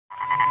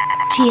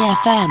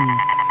Trek.fm.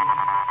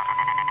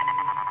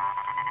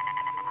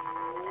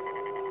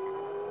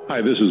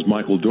 Hi, this is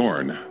Michael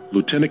Dorn,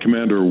 Lieutenant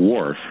Commander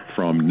Worf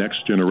from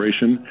Next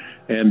Generation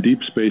and Deep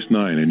Space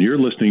Nine, and you're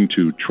listening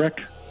to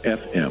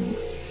Trek.fm.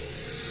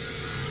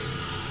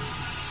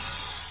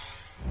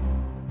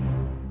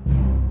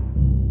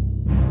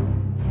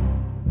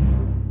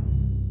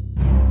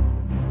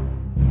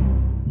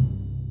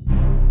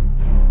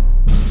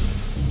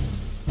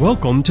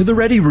 Welcome to the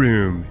Ready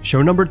Room,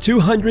 show number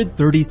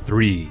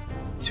 233.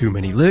 Too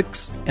many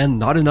licks and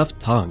not enough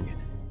tongue.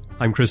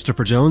 I'm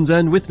Christopher Jones,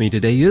 and with me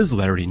today is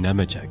Larry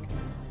Nemecek.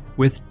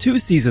 With 2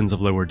 seasons of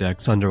Lower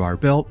Decks under our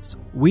belts,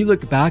 we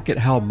look back at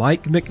how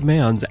Mike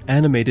McMahon's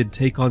animated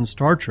take on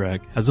Star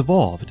Trek has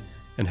evolved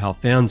and how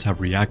fans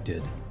have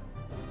reacted.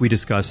 We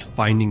discuss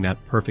finding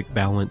that perfect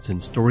balance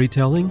in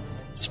storytelling,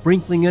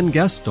 sprinkling in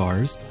guest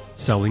stars,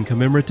 selling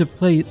commemorative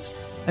plates,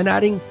 and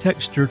adding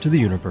texture to the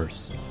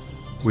universe.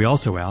 We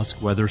also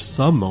ask whether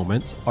some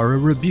moments are a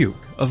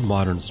rebuke of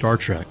modern Star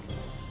Trek.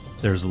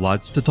 There's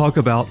lots to talk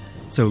about,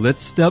 so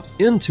let's step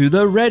into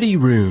the Ready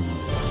Room.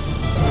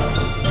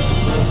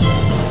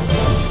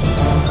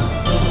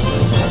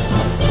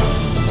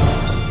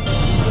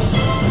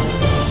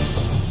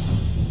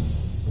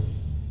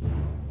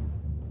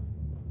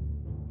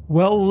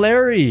 Well,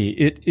 Larry,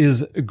 it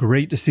is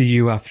great to see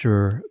you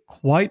after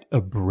quite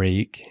a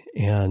break,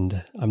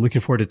 and I'm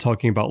looking forward to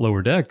talking about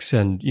Lower Decks.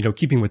 And,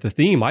 keeping with the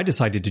theme, I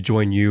decided to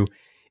join you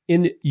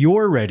in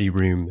your Ready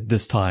Room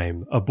this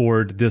time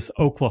aboard this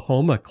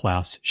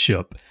Oklahoma-class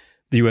ship,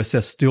 the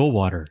USS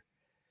Stillwater.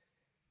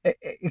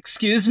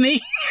 Excuse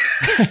me?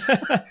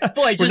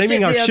 Boy, we're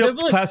naming our ship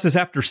classes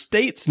after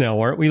states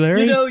now, aren't we,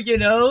 Larry? You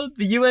know,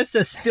 the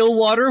USS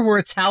Stillwater, where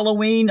it's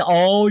Halloween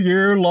all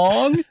year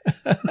long.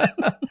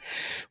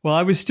 Well,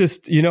 I was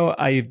just,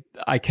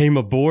 I came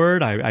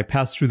aboard. I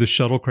passed through the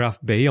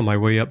shuttlecraft bay on my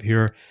way up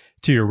here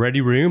to your Ready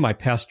Room. I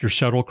passed your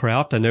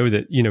shuttlecraft. I know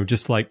that,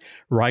 just like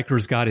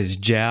Riker's got his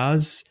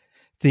jazz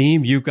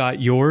theme, you've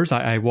got yours.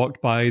 I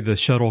walked by the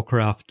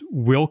shuttlecraft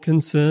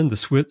Wilkinson, the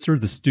Switzer,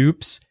 the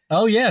Stoops.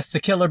 Oh, yes, the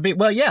killer bee.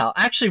 Well, yeah,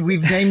 actually,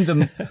 we've named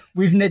them.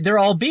 They're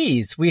all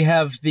bees. We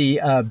have the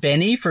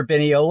Benny for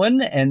Benny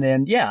Owen, and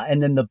then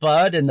the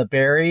Bud and the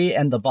Barry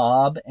and the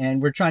Bob,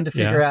 and we're trying to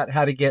figure out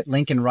how to get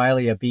Lincoln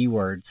Riley a B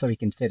word so he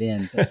can fit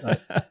in.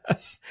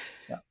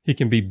 He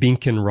can be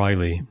Binkin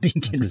Riley.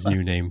 That's his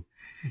new name,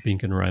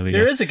 Binkin Riley.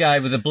 There is a guy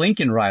with a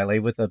Blinkin Riley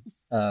with a.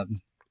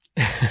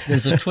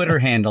 There's a Twitter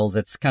handle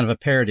that's kind of a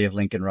parody of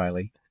Lincoln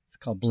Riley. It's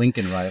called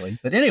Blinkin Riley.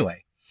 But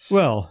anyway.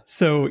 Well,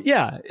 so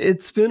yeah,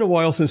 it's been a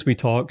while since we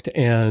talked,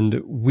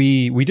 and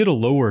we did a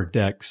Lower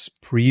Decks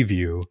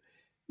preview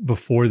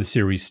before the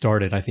series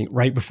started. I think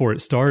right before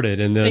it started,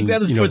 and then that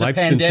was for the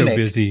life's pandemic been so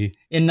busy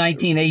in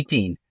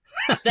 1918.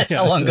 That's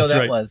how long ago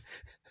that was.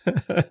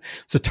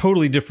 It's a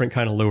totally different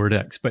kind of Lower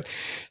Decks, but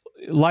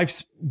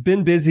life's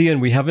been busy,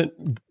 and we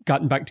haven't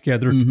gotten back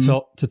together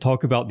to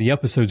talk about the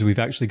episodes we've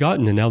actually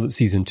gotten. And now that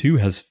season 2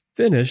 has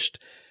finished,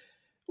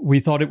 we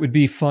thought it would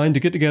be fun to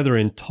get together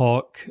and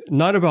talk,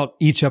 not about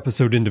each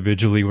episode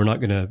individually. We're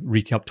not going to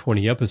recap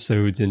 20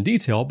 episodes in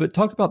detail, but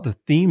talk about the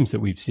themes that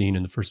we've seen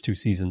in the first 2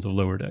 seasons of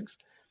Lower Decks.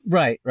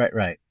 Right.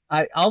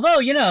 Although,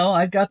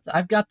 I've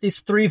got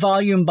this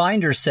 3-volume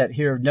binder set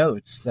here of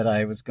notes that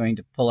I was going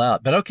to pull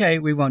out, but okay,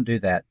 we won't do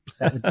that.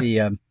 That would be,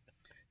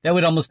 that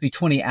would almost be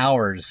 20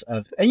 hours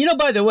of, and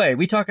by the way,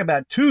 we talk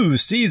about 2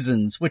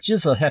 seasons, which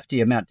is a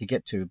hefty amount to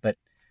get to, but,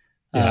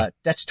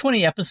 that's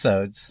 20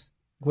 episodes.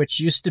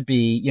 Which used to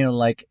be,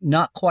 like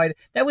not quite,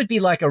 that would be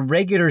like a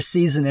regular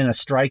season in a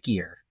strike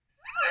year.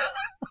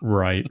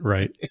 Right.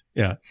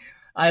 Yeah.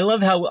 I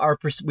love how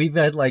we've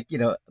had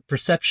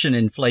perception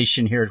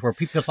inflation here where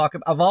people talk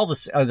about, of all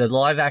the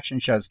live action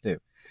shows too.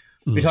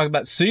 We talk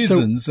about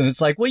seasons and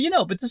it's like,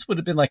 well, but this would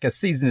have been like a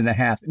season and a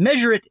half.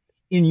 Measure it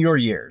in your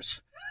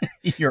years,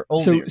 in your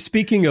old years. So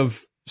speaking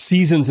of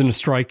seasons in a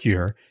strike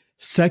year,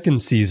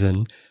 second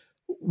season,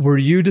 were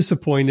you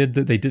disappointed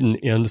that they didn't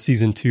end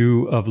season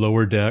 2 of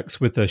Lower Decks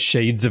with a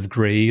Shades of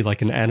Grey,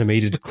 like an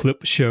animated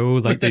clip show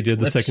like they did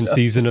the second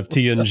season of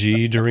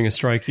TNG during a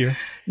strike year?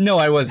 No,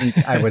 I wasn't.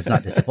 I was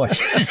not disappointed.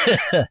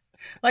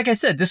 Like I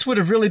said, this would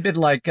have really been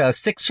like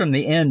 6 from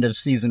the end of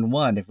season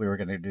 1 if we were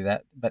going to do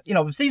that. But,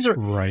 these are...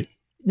 Right.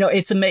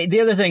 It's amazing.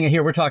 The other thing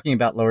here, we're talking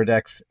about Lower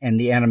Decks and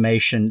the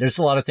animation. There's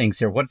a lot of things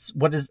here. What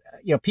is,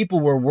 people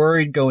were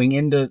worried going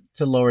into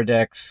Lower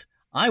Decks.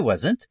 I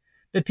wasn't.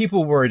 But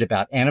people were worried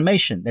about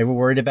animation. They were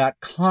worried about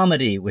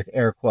comedy with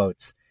air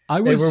quotes.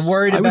 I was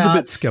a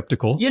bit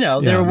skeptical. They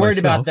were worried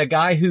about the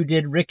guy who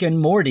did Rick and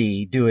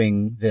Morty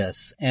doing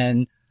this.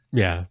 And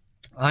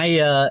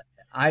I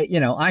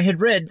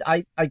had read,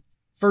 I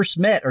first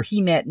met, or he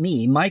met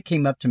me. Mike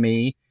came up to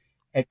me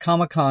at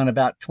Comic-Con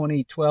about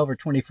 2012 or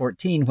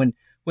 2014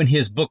 when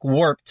his book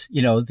Warped,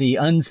 the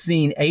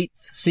unseen 8th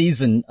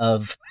season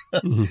of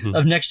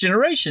of Next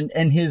Generation,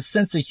 and his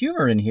sense of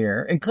humor in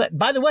here. And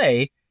by the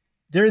way,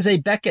 there is a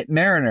Beckett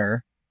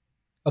Mariner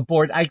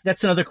aboard.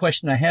 That's another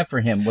question I have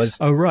for him.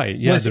 Right.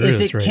 Yeah, is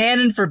it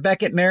canon for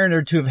Beckett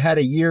Mariner to have had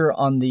a year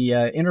on the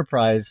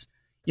Enterprise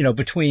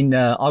between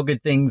All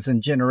Good Things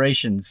and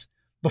Generations,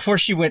 before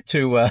she went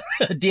to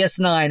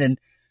DS9 and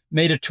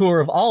made a tour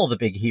of all the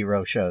big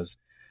hero shows.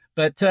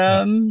 But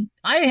I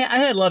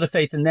had a lot of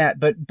faith in that.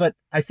 But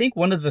I think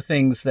one of the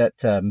things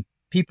that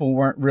people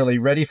weren't really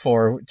ready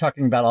for,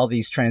 talking about all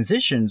these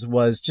transitions,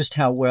 was just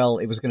how well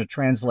it was going to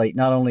translate,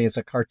 not only as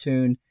a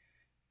cartoon,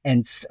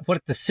 and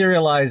what the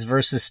serialized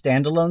versus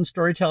standalone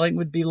storytelling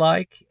would be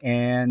like.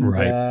 And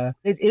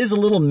it is a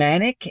little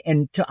manic.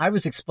 And I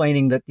was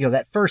explaining that,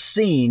 that first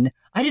scene,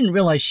 I didn't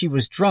realize she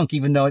was drunk,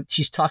 even though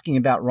she's talking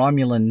about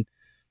Romulan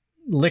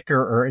liquor,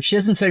 or she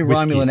doesn't say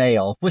whiskey. Romulan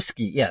ale.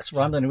 Whiskey, yes,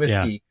 Romulan whiskey.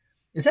 Yeah.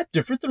 Is that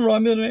different than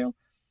Romulan ale?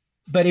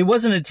 But it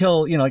wasn't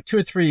until, like 2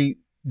 or 3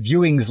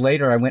 viewings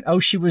later, I went, oh,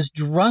 she was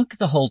drunk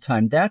the whole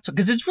time. That's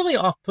because it's really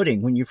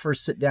off-putting when you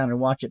first sit down and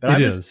watch it. But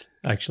it is,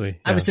 actually.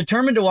 Yeah. I was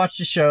determined to watch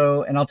the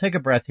show, and I'll take a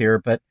breath here,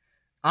 but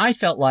I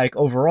felt like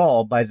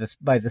overall, by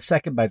the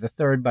second, by the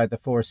third, by the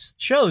fourth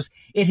shows,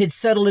 it had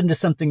settled into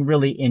something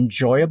really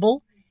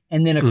enjoyable.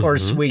 And then, of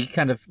course, we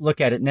kind of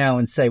look at it now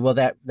and say, well,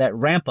 that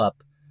ramp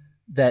up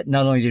that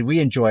not only did we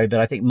enjoy, but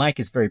I think Mike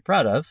is very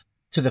proud of,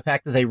 to the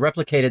fact that they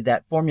replicated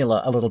that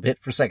formula a little bit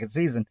for second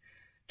season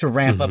to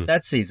ramp up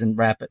that season,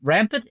 ramp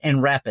it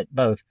and wrap it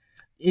both.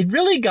 It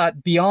really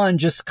got beyond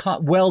just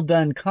well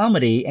done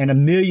comedy and a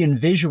million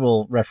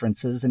visual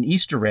references and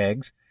Easter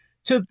eggs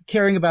to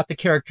caring about the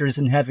characters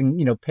and having,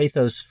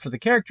 pathos for the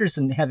characters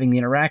and having the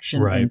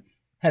interaction and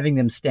having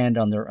them stand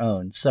on their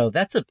own. So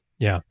that's a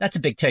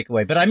big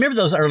takeaway. But I remember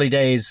those early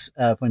days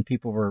when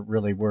people were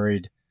really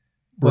worried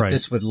what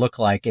this would look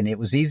like, and it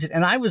was easy.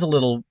 And I was a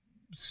little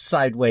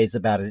sideways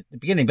about it at the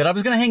beginning, but I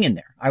was going to hang in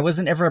there. I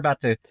wasn't ever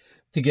about to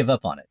give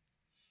up on it.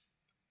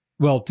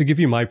 Well, to give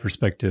you my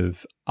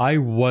perspective, I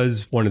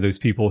was one of those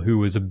people who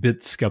was a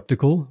bit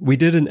skeptical. We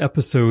did an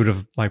episode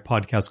of my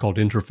podcast called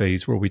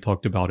Interface where we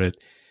talked about it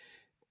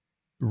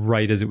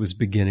right as it was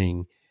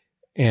beginning.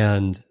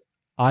 And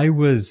I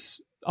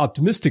was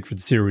optimistic for the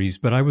series,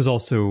 but I was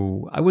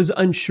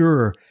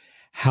unsure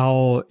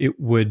how it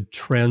would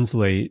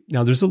translate.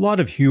 Now, there's a lot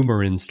of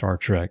humor in Star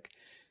Trek.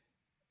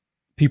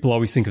 People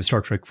always think of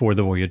Star Trek IV: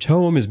 The Voyage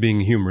Home as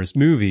being a humorous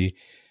movie.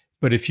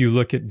 But if you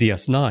look at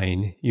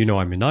DS9,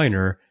 I'm a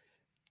Niner,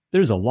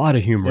 there's a lot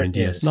of humor in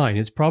DS9.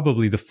 It's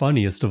probably the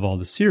funniest of all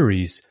the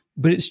series,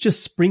 but it's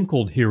just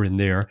sprinkled here and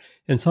there,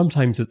 and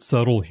sometimes it's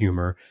subtle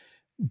humor.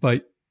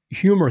 But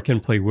humor can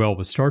play well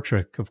with Star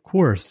Trek, of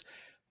course.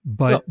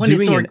 But when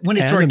it's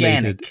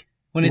organic.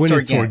 When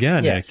it's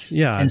organic, yes.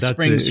 Yeah, and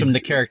springs from the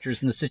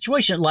characters and the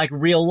situation, like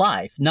real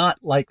life, not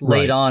like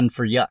laid on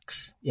for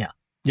yucks. Yeah.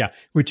 Yeah,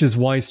 which is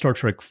why Star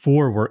Trek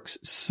IV works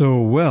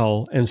so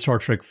well, and Star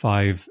Trek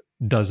V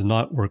does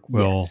not work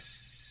well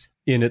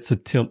in its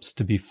attempts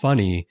to be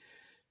funny.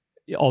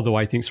 Although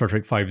I think Star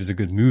Trek V is a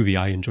good movie,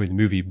 I enjoy the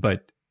movie,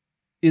 but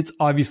it's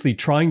obviously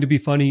trying to be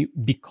funny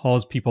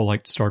because people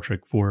liked Star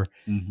Trek IV,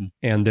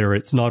 and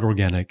it's not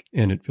organic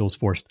and it feels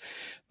forced.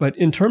 But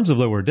in terms of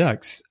Lower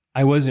Decks,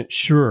 I wasn't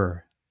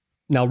sure.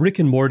 Now, Rick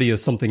and Morty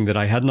is something that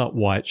I had not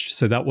watched,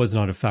 so that was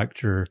not a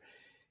factor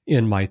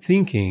in my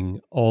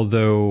thinking,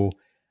 although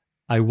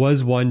I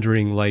was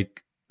wondering,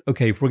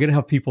 okay, if we're going to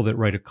have people that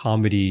write a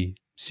comedy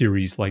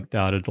series like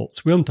that, Adult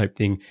Swim type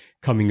thing,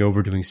 coming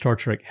over doing Star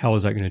Trek, how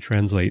is that going to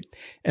translate?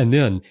 And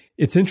then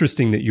it's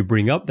interesting that you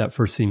bring up that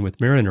first scene with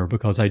Mariner,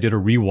 because I did a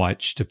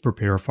rewatch to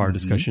prepare for our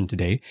discussion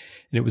today.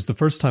 And it was the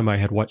first time I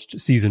had watched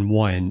season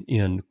 1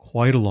 in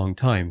quite a long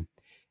time.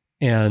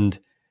 And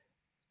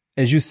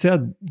as you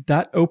said,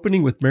 that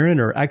opening with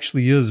Mariner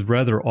actually is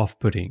rather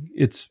off-putting.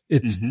 It's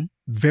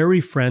very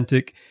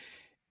frantic.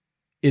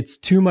 It's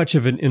too much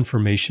of an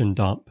information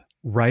dump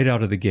right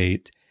out of the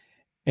gate.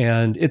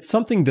 And it's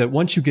something that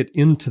once you get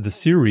into the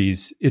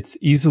series, it's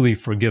easily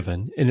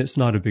forgiven and it's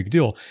not a big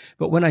deal.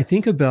 But when I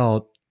think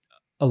about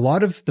a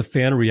lot of the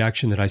fan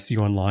reaction that I see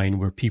online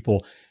where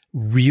people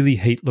really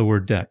hate Lower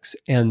Decks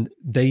and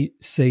they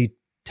say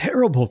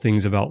terrible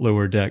things about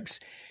Lower Decks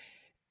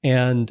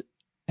and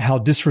how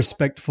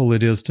disrespectful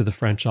it is to the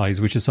franchise,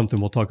 which is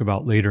something we'll talk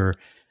about later,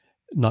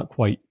 not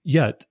quite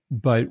yet.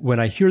 But when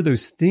I hear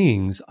those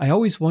things, I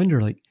always wonder,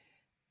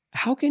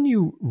 how can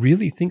you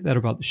really think that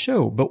about the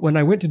show? But when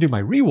I went to do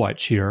my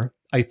rewatch here,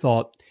 I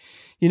thought,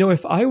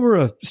 if I were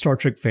a Star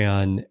Trek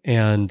fan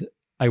and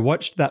I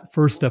watched that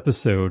first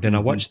episode and I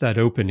watched that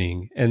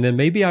opening, and then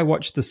maybe I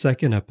watched the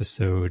second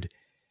episode,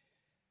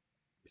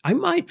 I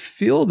might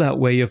feel that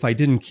way if I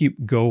didn't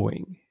keep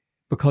going,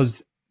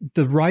 because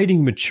the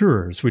writing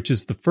matures, which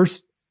is the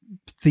first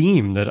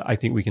theme that I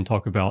think we can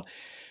talk about.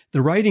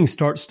 The writing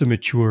starts to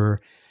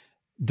mature.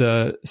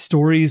 The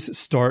stories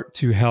start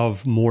to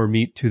have more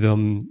meat to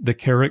them. The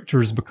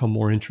characters become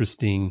more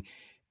interesting.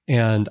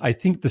 And I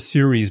think the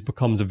series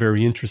becomes a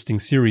very interesting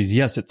series.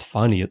 Yes, it's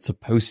funny. It's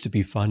supposed to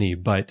be funny,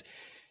 but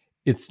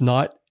it's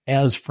not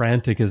as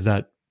frantic as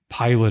that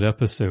pilot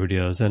episode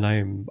is. And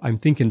I'm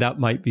thinking that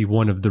might be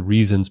one of the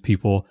reasons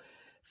people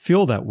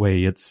feel that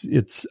way.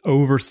 It's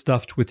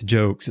overstuffed with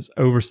jokes. It's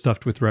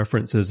overstuffed with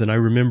references. And I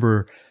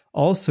remember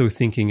also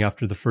thinking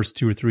after the first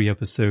 2 or 3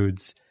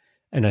 episodes,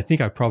 and I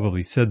think I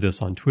probably said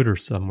this on Twitter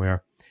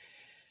somewhere,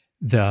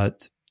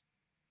 that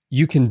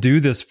you can do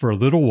this for a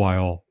little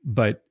while,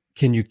 but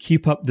can you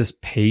keep up this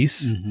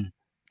pace? Mm-hmm.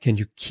 Can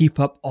you keep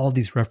up all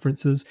these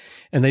references?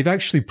 And they've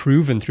actually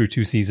proven through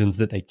 2 seasons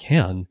that they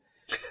can.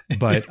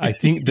 But I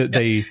think that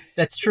they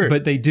that's true.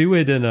 But they do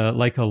it in a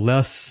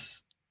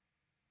less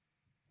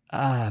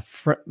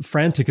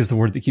frantic is the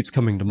word that keeps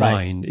coming to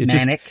mind. It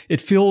manic.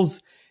 It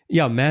feels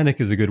manic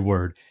is a good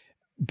word.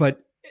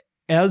 But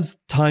as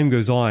time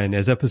goes on,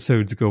 as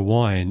episodes go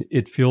on,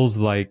 it feels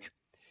like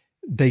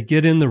they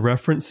get in the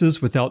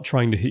references without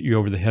trying to hit you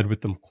over the head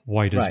with them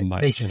quite as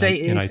much. They say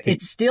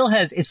it still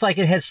has, it's like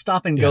it has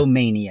stop and go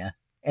mania,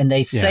 and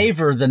they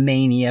savor the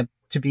mania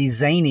to be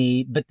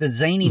zany, but the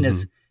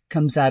zaniness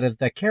comes out of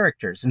the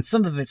characters, and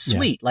some of it's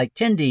sweet. Like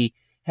Tendi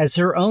has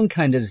her own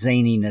kind of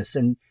zaniness,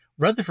 and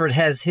Rutherford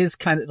has his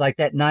kind of like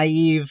that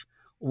naive,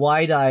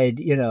 wide-eyed,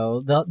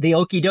 the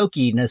okie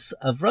dokie-ness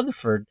of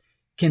Rutherford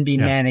can be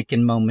manic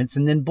in moments.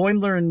 And then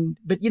Boimler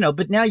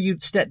but now you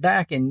step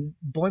back and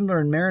Boimler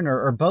and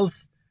Mariner are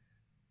both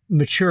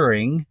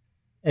maturing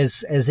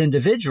as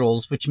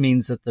individuals, which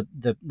means that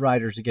the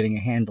writers are getting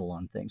a handle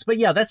on things. But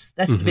that's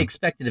to be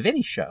expected of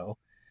any show.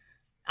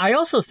 I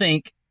also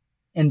think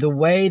in the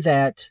way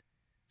that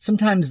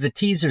sometimes the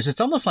teasers, it's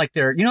almost like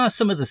they're, how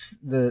some of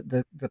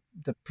the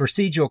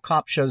procedural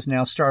cop shows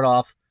now start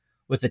off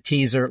with a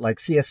teaser, like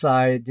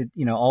CSI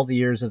did, all the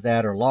years of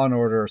that, or Law and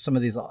Order, or some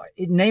of these.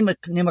 Name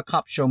a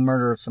cop show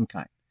murder of some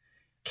kind.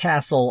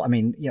 Castle. I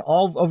mean,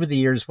 all over the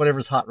years,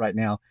 whatever's hot right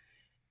now.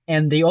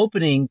 And the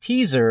opening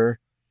teaser,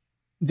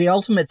 the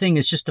ultimate thing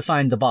is just to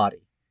find the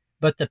body.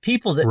 But the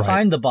people that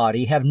find the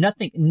body have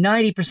nothing.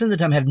 90% of the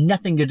time have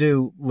nothing to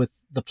do with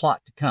the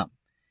plot to come.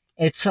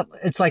 It's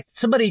like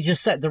somebody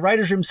just said, the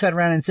writer's room sat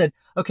around and said,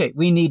 okay,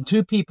 we need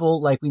 2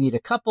 people, like we need a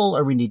couple,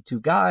 or we need 2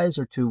 guys,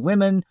 or 2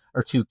 women,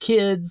 or 2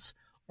 kids,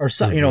 or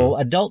some,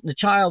 adult and a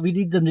child. We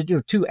need them to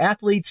do 2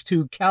 athletes,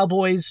 2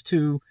 cowboys,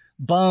 2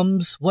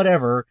 bums,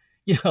 whatever.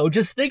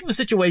 Just think of a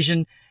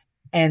situation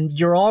and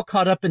you're all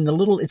caught up in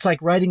it's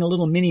like writing a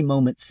little mini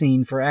moment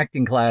scene for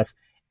acting class.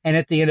 And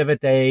at the end of it,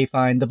 they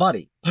find the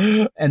body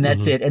and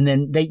that's it. And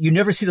then you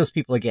never see those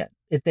people again.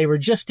 They were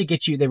just to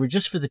get you. They were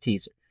just for the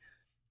teaser.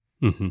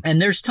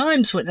 And there's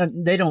times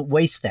when they don't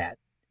waste that.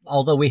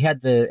 Although we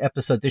had the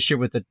episode this year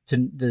with the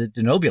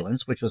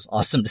Denobulans, which was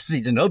awesome to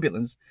see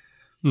Denobulans,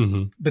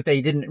 but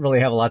they didn't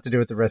really have a lot to do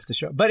with the rest of the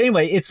show. But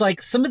anyway, it's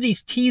like some of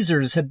these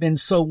teasers have been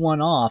so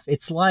one-off.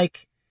 It's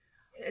like,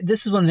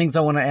 this is one of the things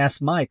I want to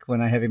ask Mike when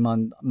I have him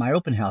on my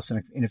open house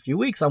in a few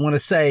weeks. I want to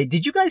say,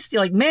 did you guys see,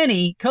 like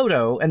Manny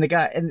Koto and the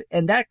guy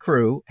and that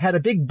crew had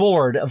a big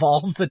board of all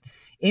the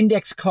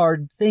index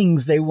card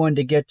things they wanted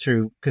to get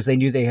to because they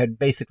knew they had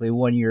basically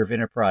 1 year of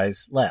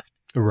Enterprise left.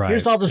 Right.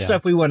 Here's all the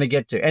stuff we want to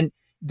get to. And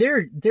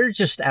they're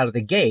just out of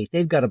the gate.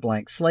 They've got a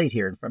blank slate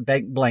here,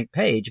 blank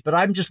page. But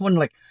I'm just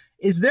wondering, like,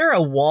 is there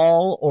a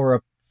wall or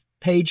a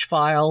page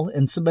file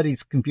in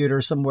somebody's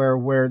computer somewhere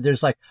where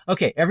there's like,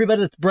 okay,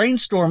 everybody, let's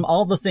brainstorm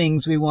all the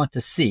things we want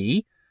to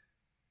see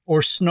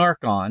or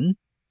snark on,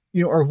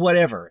 or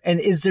whatever. And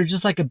is there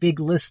just like a big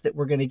list that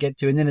we're going to get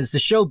to? And then as the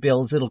show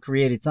builds, it'll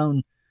create its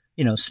own,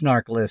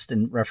 snark list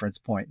and reference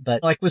point.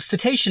 But like with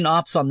Cetacean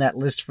Ops on that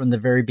list from the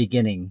very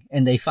beginning,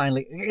 and they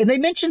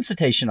mentioned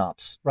Cetacean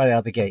Ops right out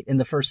of the gate in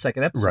the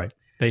second episode. Right.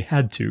 They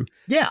had to.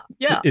 Yeah.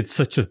 It's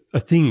such a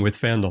thing with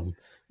fandom.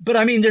 But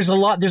I mean, there's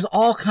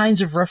all kinds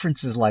of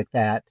references like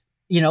that,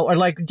 or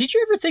like, did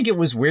you ever think it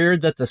was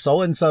weird that the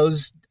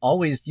so-and-sos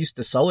always used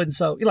to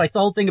so-and-so? Like the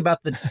whole thing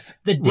about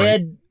the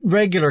dead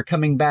regular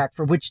coming back,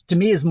 for which to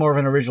me is more of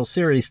an original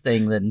series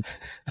thing than,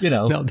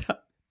 Now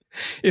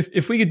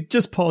if we could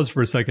just pause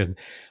for a second.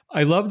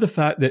 I love the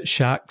fact that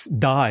Shax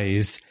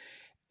dies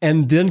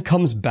and then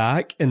comes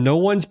back and no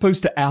one's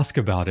supposed to ask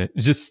about it.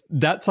 Just,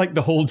 that's like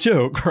the whole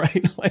joke,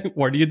 right? Like,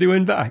 what are you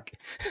doing back?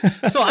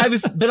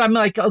 But I'm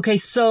like, okay,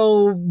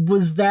 so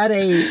was that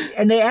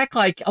and they act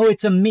like, oh,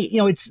 it's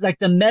it's like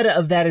the meta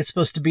of that is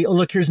supposed to be, oh,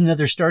 look, here's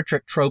another Star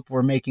Trek trope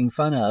we're making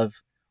fun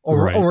of.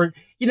 Or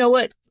you know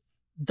what?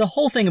 The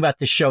whole thing about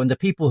this show and the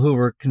people who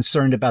were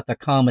concerned about the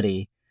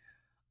comedy,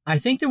 I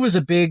think there was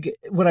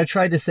what I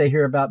tried to say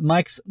here about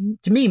Mike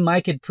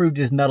had proved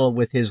his mettle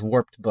with his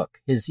Warped book,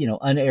 his,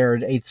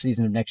 unaired 8th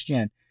season of Next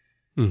Gen.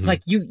 It's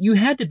like you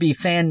had to be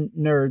fan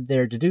nerd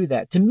there to do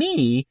that. To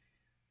me,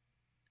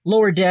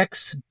 Lower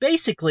Decks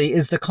basically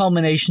is the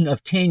culmination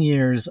of 10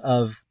 years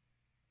of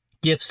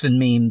GIFs and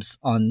memes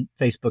on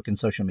Facebook and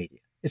social media.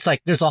 It's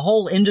like there's a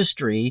whole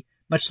industry,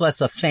 much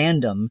less a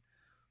fandom,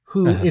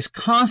 who is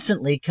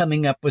constantly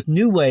coming up with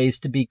new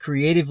ways to be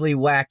creatively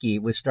wacky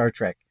with Star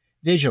Trek.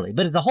 Visually.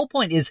 But the whole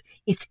point is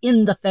it's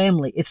in the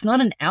family. It's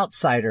not an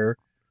outsider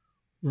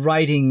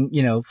writing,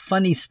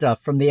 funny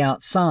stuff from the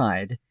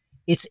outside.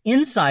 It's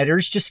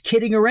insiders just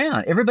kidding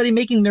around. Everybody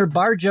making their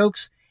bar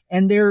jokes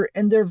and their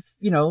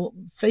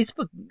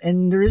Facebook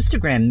and their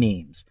Instagram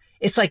memes.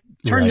 It's like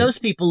turn those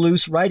people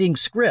loose writing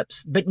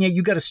scripts, but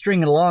you got to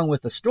string it along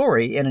with a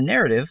story and a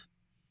narrative.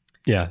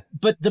 Yeah.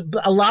 But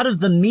a lot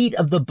of the meat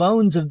of the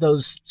bones of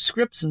those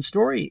scripts and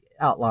story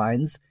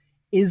outlines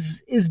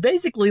is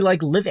basically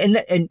like live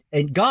and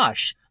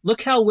gosh,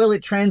 look how well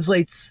it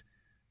translates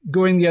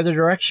going the other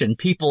direction.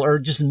 People are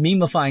just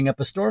memifying up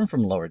a storm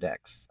from Lower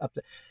Decks.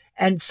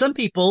 And some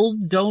people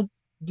don't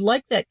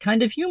like that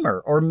kind of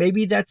humor, or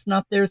maybe that's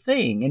not their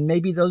thing. And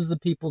maybe those are the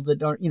people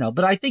that aren't,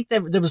 but I think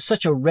that there was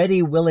such a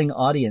ready, willing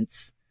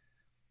audience.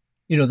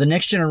 The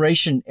Next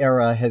Generation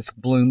era has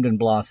bloomed and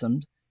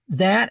blossomed.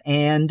 That,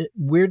 and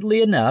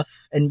weirdly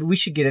enough, and we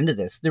should get into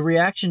this, the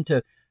reaction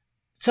to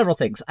several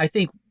things. I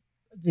think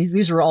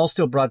these are all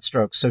still broad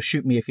strokes, so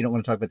shoot me if you don't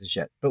want to talk about this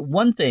yet. But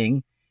one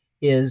thing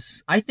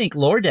is, I think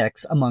Lower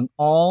Decks, among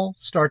all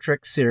Star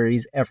Trek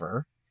series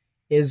ever,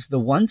 is the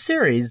one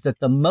series that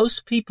the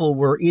most people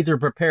were either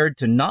prepared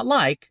to not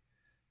like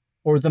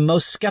or the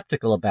most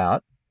skeptical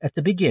about at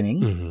the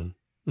beginning.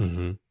 Mm-hmm.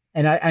 Mm-hmm.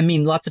 And I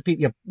mean, lots of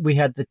people, we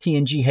had the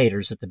TNG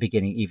haters at the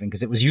beginning even,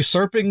 because it was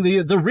usurping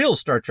the real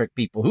Star Trek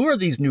people. Who are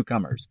these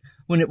newcomers?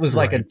 When it was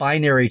like a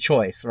binary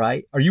choice,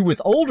 right? Are you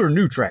with old or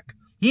new Trek?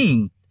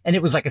 And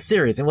it was like a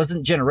series. It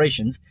wasn't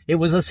generations. It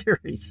was a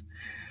series.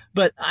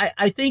 But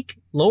I think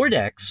Lower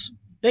Decks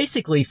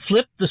basically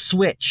flipped the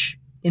switch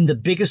in the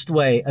biggest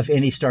way of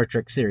any Star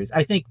Trek series.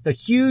 I think the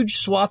huge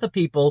swath of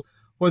people,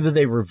 whether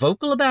they were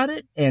vocal about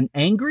it and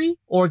angry,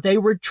 or they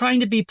were trying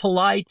to be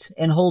polite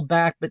and hold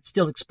back but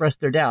still express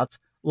their doubts,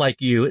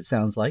 like you, it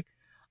sounds like.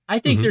 I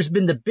think there's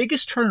been the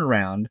biggest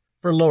turnaround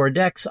for Lower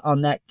Decks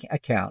on that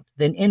account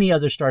than any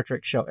other Star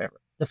Trek show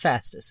ever. The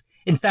fastest.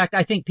 In fact,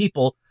 I think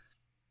people,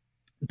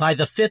 by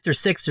the 5th or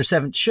 6th or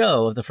 7th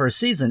show of the first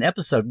season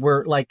episode,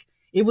 were like,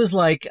 it was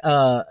like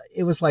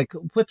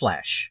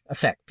whiplash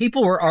effect.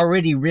 People were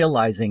already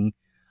realizing,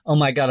 oh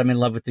my God, I'm in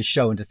love with this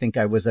show, and to think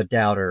I was a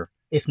doubter,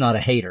 if not a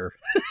hater,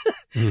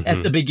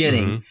 at the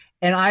beginning.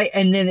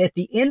 And then at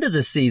the end of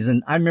the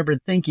season, I remember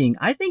thinking,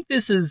 I think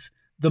this is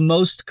the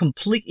most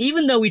complete,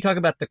 even though we talk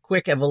about the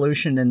quick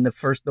evolution and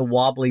the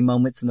wobbly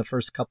moments in the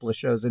first couple of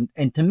shows.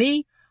 And to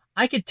me,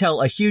 I could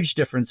tell a huge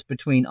difference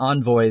between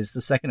Envoys,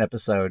 the second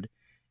episode,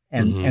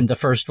 and the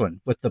first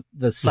one, with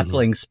the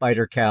suckling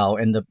spider cow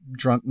and the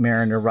drunk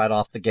mariner right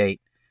off the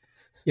gate.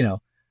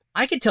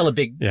 I could tell a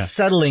big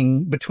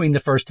settling between the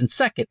first and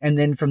second, and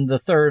then from the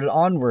third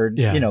onward,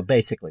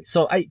 basically.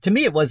 So to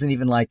me, it wasn't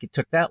even like it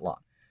took that long.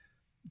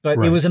 But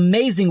it was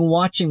amazing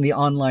watching the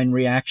online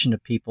reaction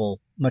of people,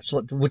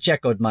 which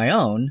echoed my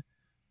own.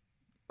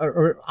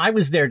 Or I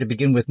was there to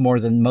begin with more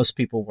than most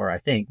people were, I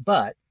think.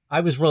 But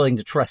I was willing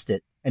to trust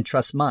it and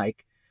trust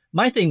Mike.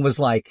 My thing was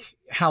like,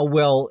 how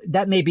well,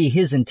 that may be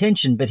his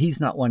intention, but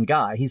he's not one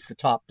guy. He's the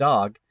top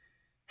dog.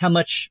 How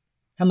much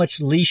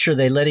leash are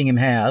they letting him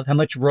have? How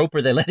much rope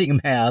are they letting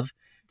him have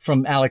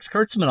from Alex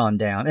Kurtzman on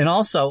down? And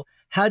also,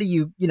 how do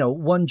you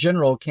one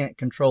general can't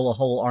control a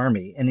whole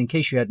army. And in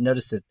case you hadn't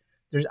noticed it,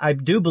 I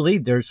do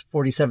believe there's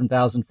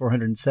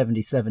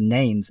 47,477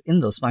 names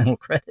in those final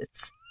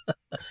credits.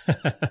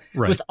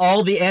 With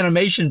all the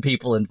animation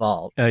people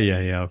involved. Of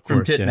course.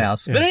 From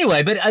Titmouse. Yeah. But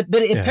anyway, but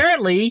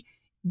apparently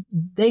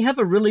they have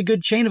a really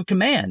good chain of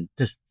command,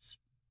 to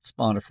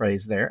spawn a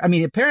phrase there. I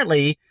mean,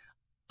 apparently,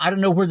 I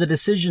don't know where the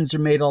decisions are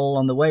made all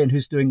along the way and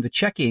who's doing the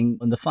checking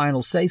when the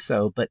final say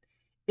so, but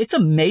it's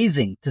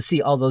amazing to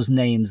see all those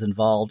names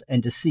involved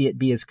and to see it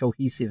be as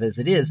cohesive as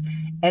it is.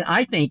 And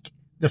I think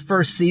the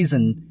first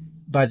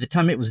season, by the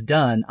time it was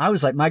done, I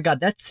was like, my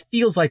God, that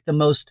feels like the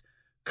most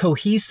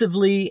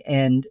cohesively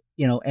and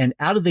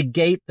out of the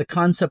gate, the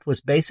concept was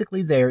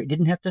basically there. It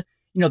didn't have to,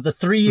 the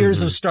 3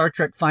 years of Star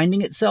Trek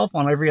finding itself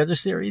on every other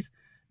series,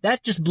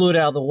 that just blew it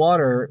out of the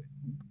water,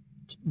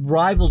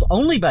 rivaled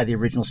only by the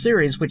original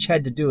series, which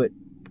had to do it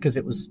because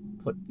it was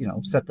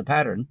set the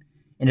pattern.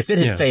 And if it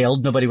had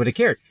failed, nobody would have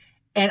cared.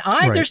 And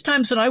there's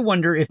times when I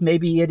wonder if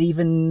maybe it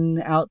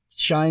even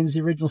outshines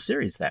the original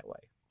series that way,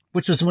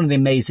 which was one of the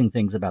amazing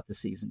things about the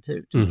season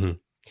too.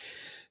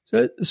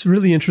 So it's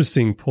really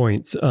interesting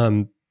points.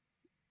 I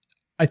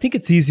think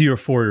it's easier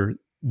for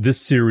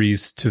this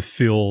series to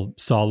feel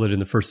solid in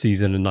the first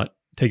season and not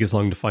take as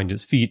long to find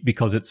its feet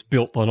because it's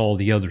built on all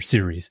the other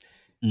series.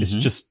 It's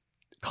just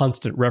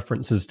constant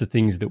references to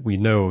things that we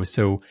know.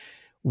 So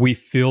we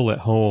feel at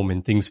home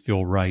and things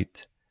feel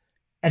right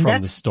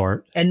from the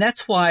start. And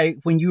that's why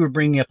when you were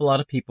bringing up, a lot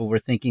of people were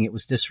thinking it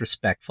was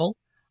disrespectful.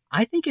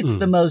 I think it's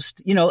the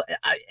most,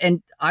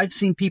 and I've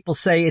seen people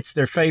say it's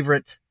their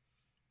favorite.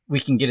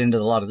 We can get into a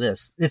lot of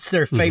this. It's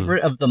their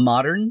favorite of the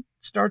modern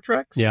Star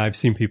Treks. Yeah, I've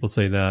seen people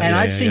say that. And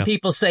I've seen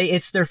people say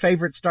it's their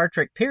favorite Star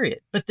Trek, period.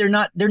 But they're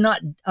not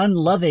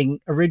unloving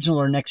original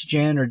or Next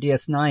Gen or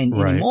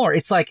DS9 anymore.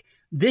 It's like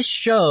this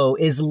show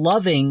is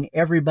loving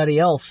everybody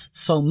else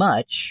so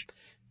much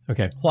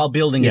while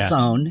building its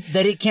own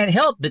that it can't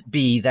help but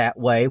be that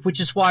way,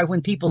 which is why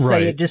when people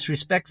say it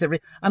disrespects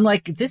everything, I'm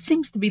like, this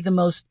seems to be the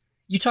most,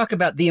 you talk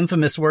about the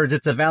infamous words,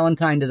 it's a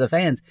Valentine to the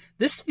fans.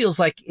 This feels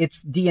like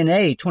its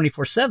DNA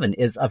 24/7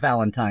 is a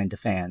Valentine to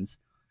fans.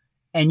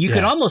 And you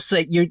could almost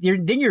say,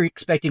 you're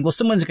expecting, well,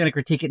 someone's going to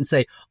critique it and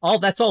say, oh,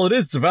 that's all it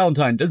is. It's a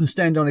Valentine. It doesn't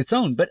stand on its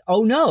own. But,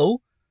 oh, no,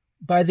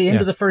 by the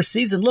end of the first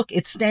season, look,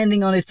 it's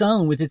standing on its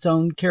own with its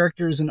own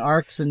characters and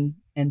arcs and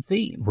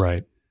themes.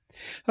 Right.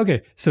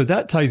 Okay. So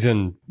that ties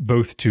in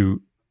both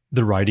to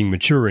the writing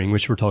maturing,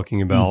 which we're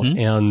talking about,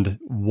 and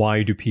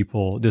why do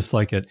people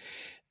dislike it?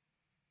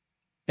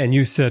 And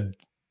you said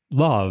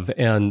love,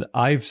 and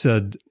I've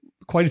said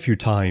quite a few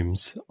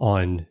times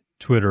on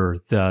Twitter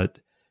that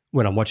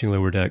when I'm watching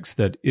Lower Decks,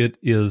 that it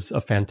is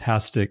a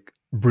fantastic,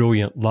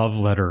 brilliant love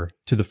letter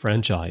to the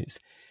franchise.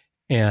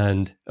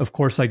 And of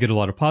course, I get a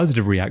lot of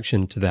positive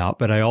reaction to that,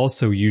 but I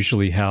also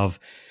usually have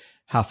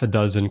half a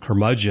dozen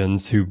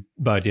curmudgeons who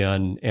butt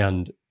in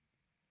and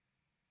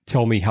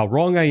tell me how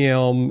wrong I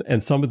am.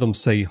 And some of them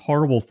say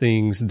horrible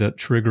things that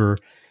trigger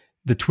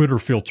the Twitter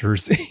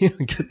filters,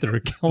 get their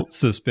accounts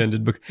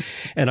suspended.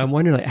 And I'm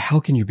wondering, like, how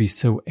can you be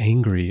so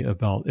angry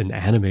about an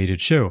animated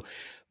show?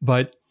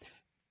 But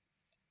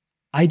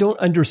I don't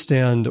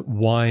understand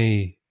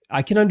why.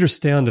 I can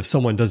understand if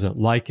someone doesn't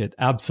like it.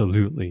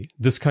 Absolutely.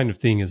 This kind of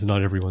thing is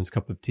not everyone's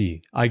cup of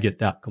tea. I get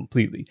that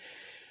completely.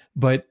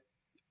 But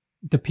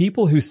the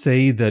people who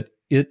say that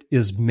it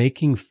is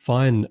making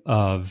fun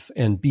of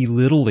and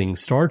belittling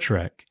Star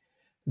Trek,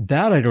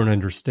 that I don't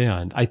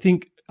understand. I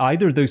think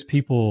either those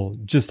people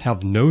just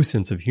have no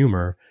sense of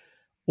humor,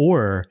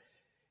 or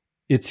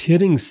it's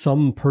hitting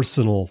some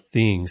personal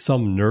thing,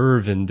 some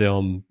nerve in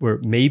them where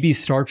maybe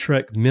Star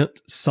Trek meant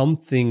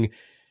something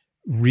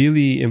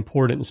really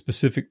important and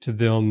specific to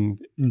them,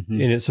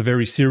 and it's a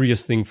very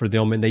serious thing for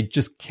them, and they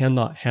just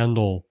cannot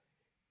handle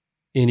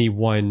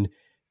anyone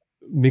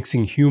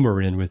mixing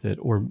humor in with it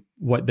or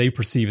what they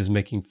perceive as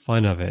making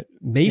fun of it.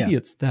 Maybe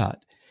it's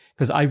that.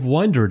 Because I've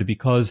wondered,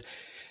 because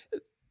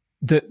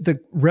the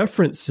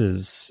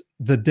references,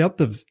 the depth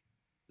of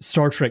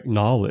Star Trek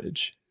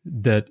knowledge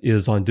that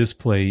is on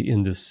display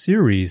in this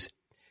series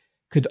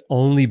could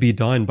only be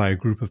done by a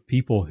group of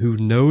people who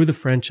know the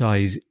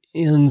franchise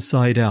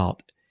inside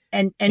out.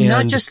 And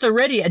not just the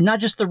ready room, not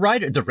just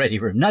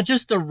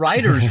the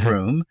writer's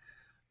room.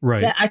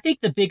 Right. I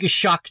think the biggest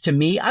shock to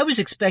me, I was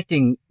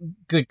expecting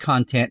good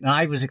content, and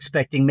I was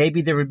expecting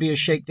maybe there would be a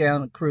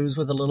shakedown cruise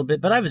with a little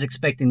bit, but I was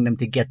expecting them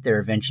to get there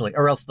eventually,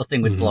 or else the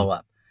thing would blow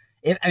up.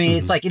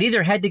 It's like it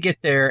either had to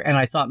get there, and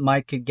I thought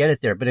Mike could get it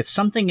there, but if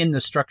something in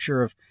the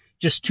structure of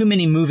just too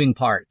many moving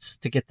parts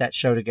to get that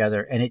show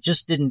together, and it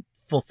just didn't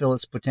fulfill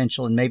its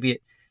potential, and maybe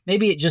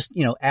it just,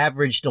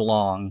 averaged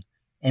along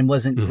and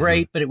wasn't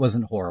great, but it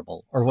wasn't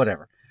horrible or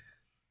whatever.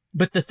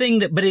 But the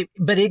thing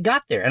but it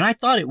got there, and I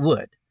thought it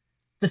would.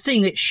 The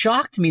thing that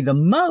shocked me the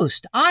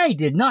most, I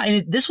did not,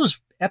 and this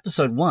was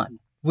episode 1,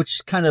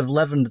 which kind of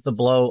leavened the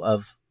blow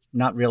of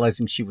not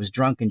realizing she was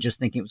drunk and just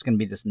thinking it was going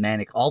to be this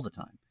manic all the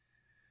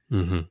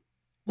time,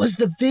 was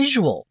the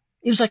visual.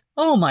 It was like,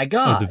 oh my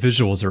God. Oh, the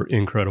visuals are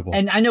incredible.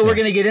 And I know we're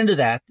going to get into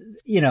that.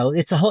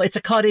 It's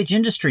a cottage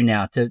industry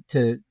now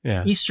to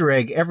Easter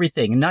egg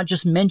everything, and not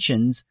just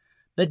mentions,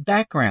 but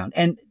background.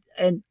 And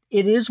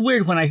it is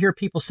weird when I hear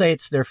people say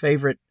it's their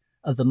favorite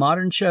of the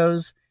modern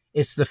shows.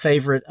 It's the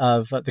favorite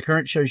of the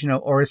current shows,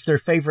 or it's their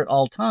favorite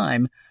all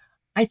time.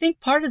 I think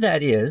part of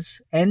that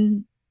is,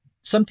 and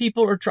some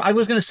people are, I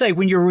was going to say,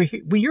 when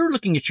you're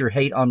looking at your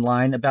hate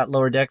online about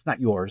Lower Decks,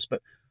 not yours,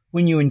 but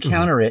when you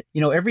encounter it,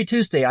 every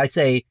Tuesday I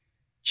say,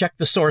 check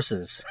the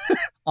sources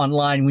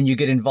online when you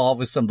get involved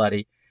with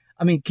somebody.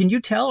 I mean, can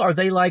you tell, are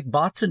they like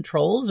bots and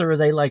trolls, or are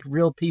they like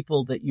real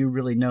people that you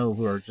really know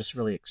who are just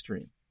really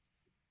extreme?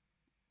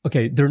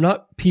 Okay, they're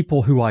not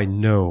people who I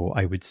know,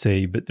 I would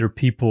say, but they're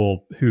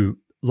people who,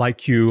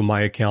 like you,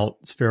 my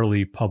account's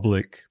fairly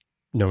public,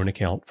 known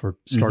account for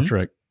Star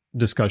Trek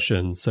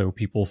discussion. So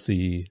people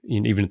see,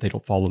 even if they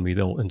don't follow me,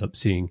 they'll end up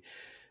seeing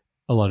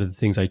a lot of the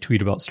things I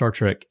tweet about Star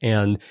Trek.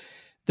 And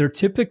they're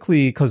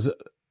typically, because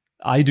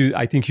I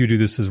think you do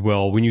this as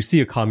well. When you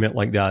see a comment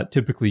like that,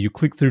 typically you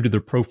click through to their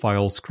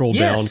profile, scroll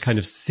down, kind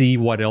of see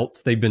what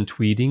else they've been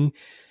tweeting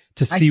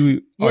to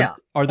see,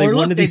 are they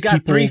one of these people?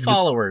 They've got 3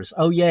 followers.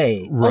 Oh,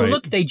 yay. Right. Oh,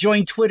 look, they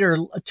joined Twitter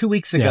 2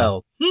 weeks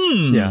ago.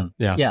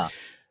 Yeah.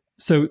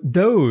 So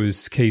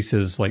those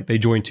cases, like they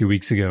joined 2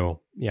 weeks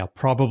ago,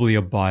 probably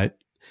a bot.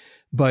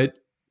 But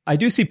I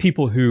do see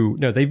people who,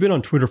 they've been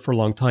on Twitter for a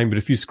long time, but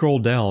if you scroll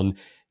down,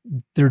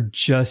 they're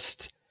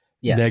just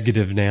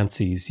negative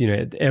Nancy's.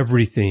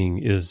 Everything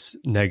is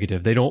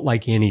negative. They don't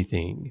like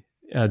anything.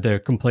 They're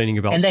complaining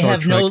about Star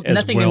Trek, and they have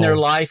nothing in their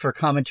life or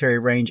commentary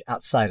range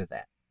outside of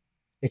that.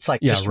 It's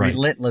like just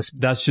relentless.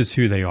 That's just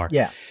who they are.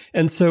 Yeah.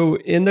 And so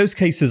in those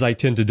cases, I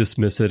tend to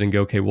dismiss it and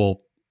go, okay,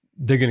 well,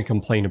 they're going to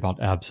complain about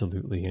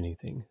absolutely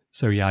anything.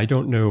 So I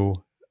don't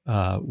know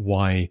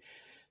why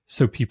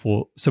so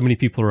many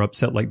people are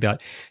upset like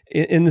that.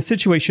 In the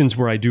situations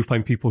where I do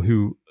find people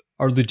who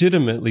are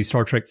legitimately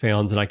Star Trek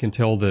fans, and I can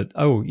tell that,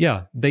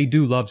 they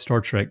do love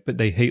Star Trek, but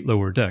they hate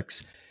Lower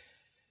Decks.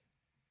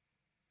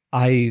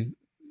 I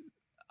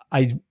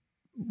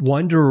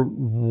wonder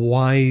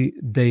why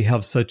they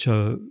have such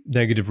a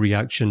negative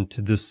reaction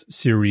to this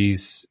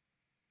series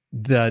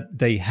that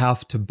they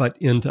have to butt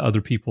into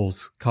other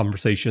people's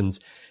conversations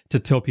to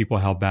tell people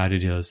how bad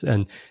it is.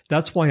 And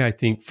that's why I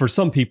think for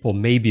some people,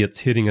 maybe it's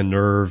hitting a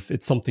nerve.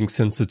 It's something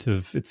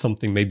sensitive. It's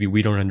something maybe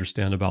we don't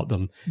understand about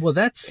them. Well,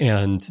 that's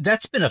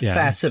been a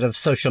facet of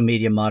social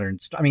media modern.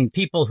 I mean,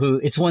 people who,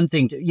 it's one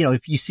thing to,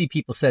 if you see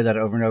people say that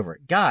over and over,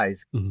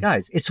 guys,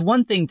 it's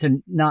one thing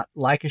to not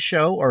like a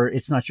show or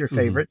it's not your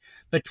favorite,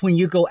 but when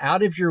you go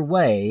out of your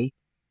way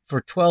for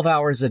 12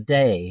 hours a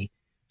day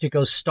to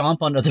go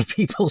stomp on other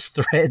people's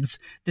threads,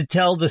 to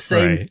tell the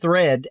same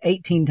thread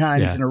 18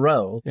 times in a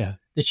row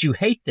that you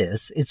hate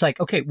this, it's like,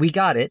 okay, we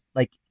got it.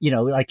 Like,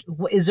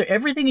 is there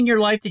everything in your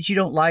life that you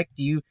don't like?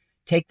 Do you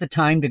take the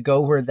time to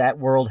go where that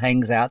world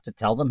hangs out to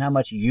tell them how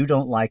much you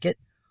don't like it?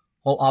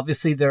 Well,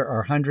 obviously there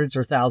are hundreds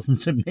or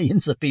thousands of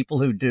millions of people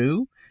who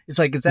do. It's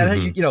like, is that how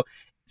you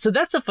so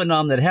that's a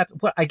phenomenon that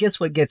happens. I guess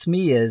what gets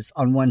me is,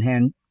 on one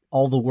hand,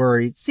 all the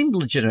worries seemed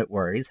legitimate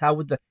worries. How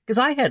would because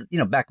I had,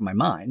 back in my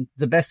mind,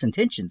 the best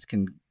intentions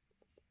can,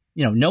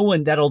 no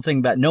one, that old thing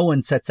about no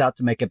one sets out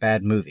to make a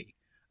bad movie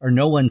or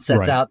no one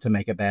sets out to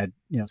make a bad,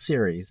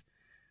 series.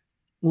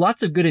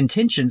 Lots of good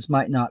intentions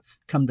might not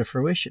come to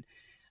fruition,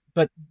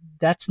 but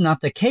that's not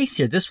the case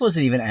here. This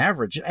wasn't even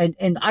average.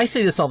 And I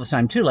say this all the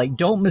time too, like,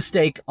 don't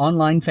mistake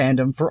online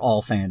fandom for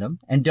all fandom,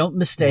 and don't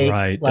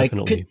mistake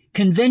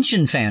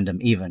convention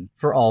fandom even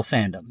for all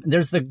fandom.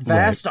 There's the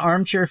vast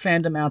armchair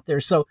fandom out there.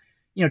 So,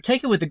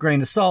 take it with a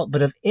grain of salt,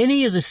 but of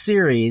any of the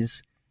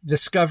series,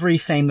 Discovery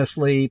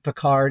famously,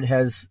 Picard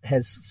has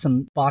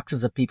some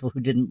boxes of people who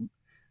didn't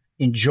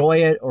enjoy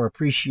it or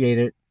appreciate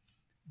it.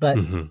 But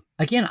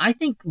again, I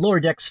think Lower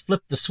Decks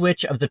flipped the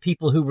switch of the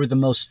people who were the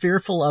most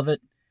fearful of it.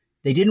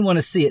 They didn't want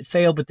to see it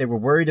fail, but they were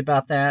worried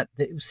about that.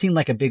 It seemed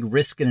like a big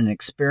risk in an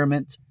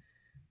experiment.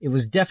 It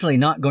was definitely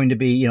not going to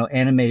be,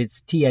 animated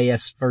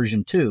TAS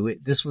version 2.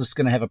 This was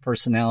going to have a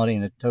personality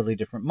and a totally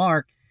different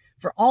mark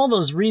for all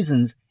those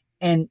reasons.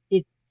 And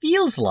it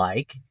feels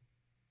like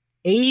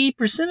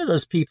 80% of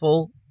those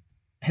people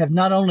have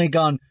not only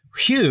gone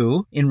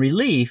whew in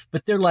relief,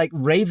 but they're like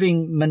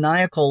raving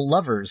maniacal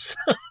lovers.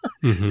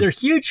 They're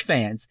huge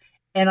fans.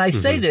 And I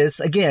say this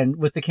again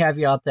with the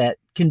caveat that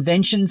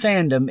convention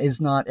fandom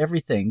is not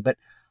everything. But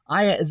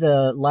I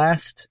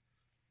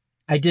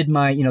did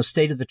my,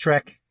 State of the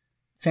Trek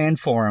fan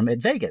forum at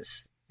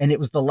Vegas, and it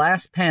was the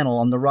last panel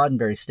on the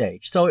Roddenberry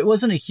stage. So it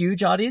wasn't a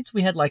huge audience.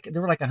 There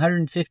were like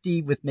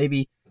 150 with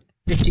maybe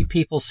 50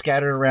 people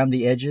scattered around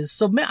the edges.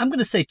 So I'm going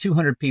to say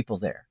 200 people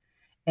there.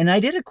 And I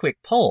did a quick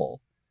poll.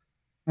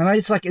 And I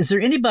was like, is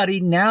there anybody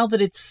now that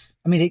it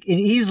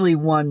easily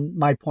won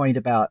my point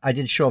about, I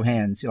did show of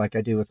hands, like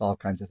I do with all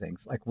kinds of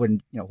things. Like what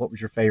was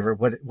your favorite?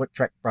 What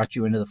Trek brought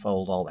you into the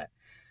fold? All that.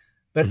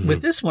 But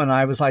with this one,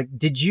 I was like,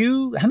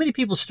 how many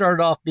people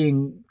started off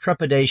being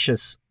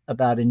trepidatious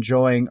about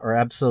enjoying or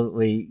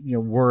absolutely,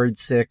 word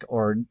sick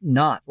or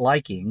not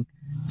liking,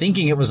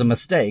 thinking it was a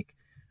mistake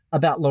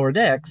about Lower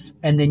Decks,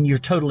 and then you're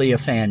totally a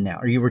fan now,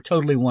 or you were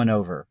totally won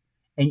over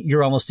and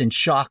you're almost in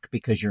shock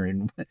because you're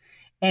in.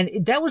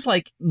 And that was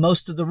like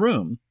most of the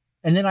room.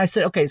 And then I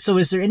said, okay, so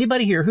is there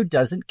anybody here who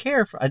doesn't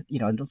care for, I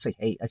don't say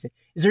hate. I say,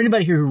 is there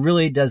anybody here who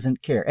really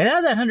doesn't care? And out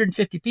of that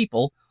 150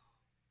 people,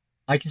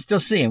 I can still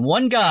see him.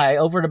 One guy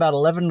over at about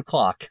 11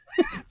 o'clock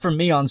from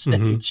me on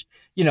stage,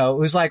 it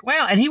was like,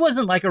 wow. And he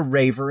wasn't like a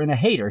raver and a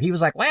hater. He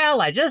was like,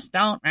 well, I just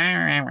don't.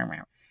 And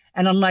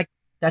I'm like,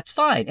 that's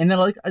fine. And then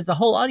like the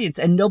whole audience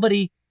and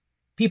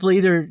people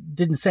either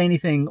didn't say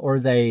anything or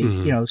they,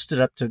 stood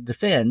up to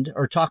defend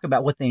or talk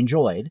about what they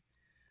enjoyed.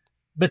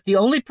 But the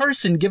only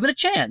person given a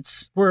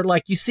chance where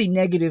like you see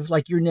negative,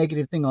 like your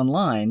negative thing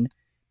online,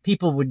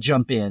 people would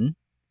jump in.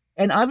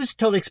 And I was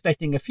totally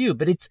expecting a few,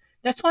 but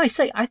that's why I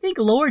say, I think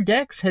Lower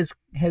Decks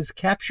has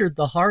captured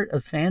the heart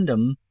of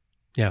fandom.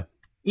 Yeah.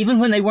 Even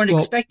when they weren't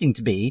expecting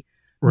to be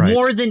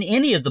more than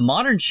any of the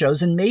modern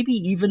shows and maybe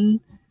even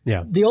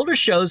the older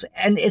shows.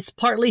 And it's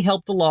partly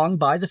helped along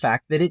by the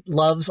fact that it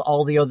loves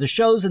all the other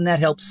shows, and that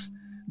helps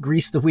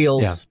grease the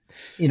wheels,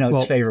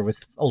 its favor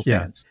with old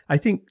fans. I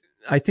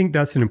think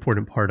that's an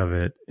important part of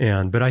it.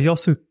 But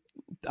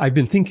I've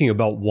been thinking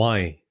about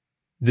why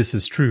this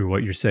is true,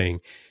 what you're saying.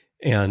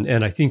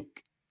 And I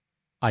think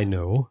at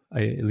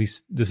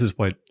least this is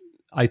what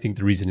I think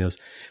the reason is.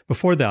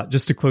 Before that,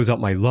 just to close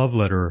out my love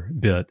letter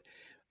bit,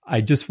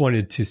 I just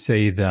wanted to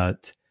say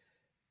that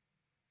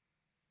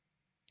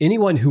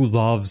anyone who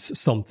loves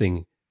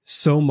something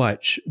so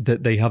much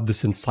that they have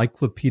this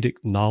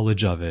encyclopedic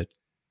knowledge of it,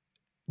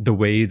 the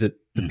way that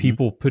the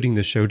people putting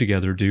the show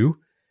together do,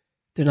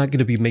 they're not going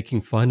to be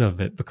making fun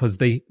of it because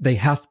they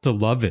have to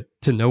love it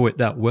to know it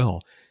that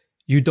well.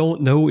 You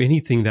don't know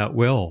anything that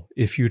well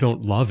if you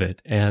don't love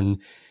it. And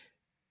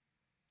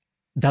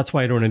that's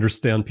why I don't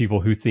understand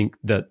people who think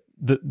that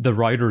the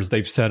writers,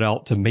 they've set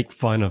out to make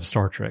fun of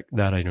Star Trek.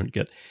 That I don't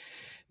get.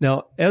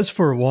 Now, as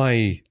for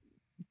why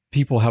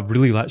people have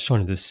really latched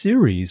onto this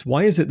series,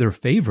 why is it their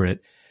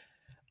favorite?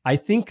 I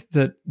think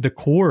that the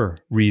core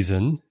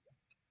reason,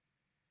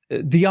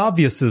 the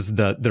obvious, is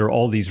that there are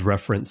all these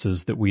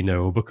references that we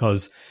know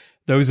because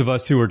those of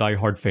us who are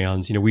diehard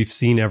fans, we've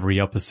seen every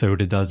episode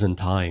a dozen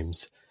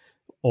times.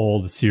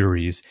 all the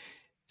series.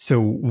 So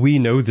we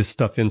know this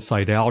stuff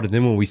inside out. And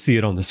then when we see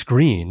it on the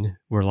screen,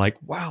 we're like,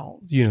 wow,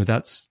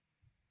 that's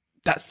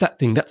that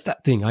thing. That's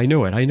that thing. I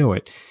know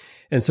it.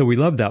 And so we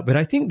love that. But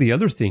I think the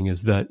other thing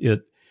is that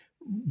it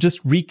just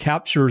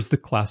recaptures the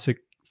classic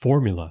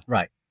formula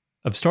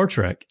of Star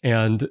Trek.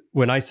 And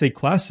when I say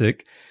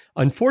classic,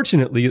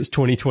 unfortunately, it's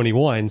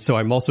 2021. So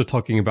I'm also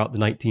talking about the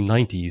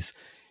 1990s.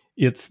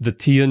 It's the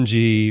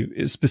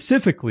TNG,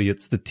 specifically,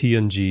 it's the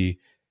TNG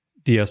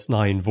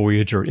DS9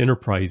 Voyager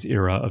Enterprise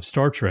era of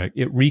Star Trek.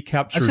 It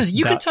recaptures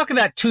you can talk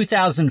about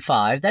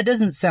 2005. That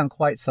doesn't sound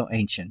quite so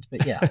ancient,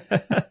 but yeah.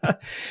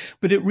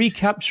 But it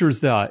recaptures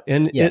that.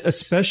 And it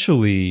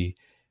especially,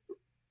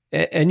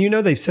 and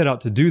they've set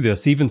out to do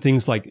this, even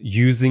things like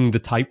using the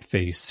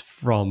typeface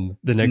from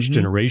the Next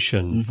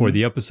Generation for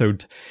the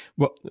episode.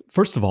 Well,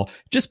 first of all,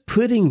 just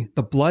putting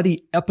the bloody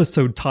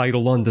episode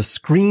title on the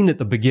screen at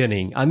the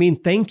beginning. I mean,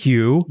 thank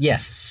you.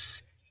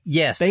 Yes.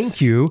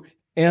 Thank you.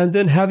 And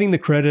then having the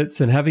credits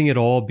and having it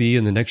all be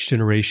in the Next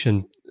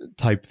Generation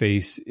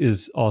typeface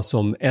is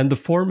awesome. And the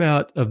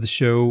format of the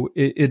show,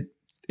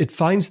 it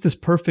finds this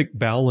perfect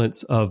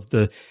balance of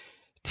the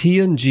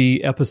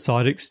TNG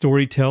episodic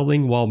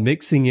storytelling while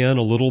mixing in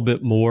a little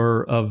bit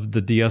more of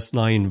the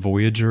DS9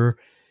 Voyager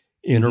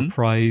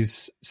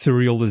Enterprise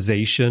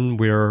serialization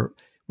where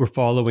we're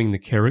following the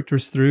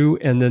characters through.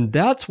 And then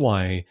that's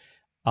why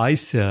I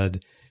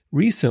said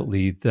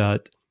recently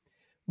that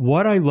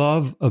what I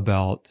love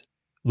about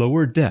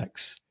Lower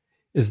Decks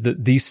is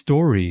that these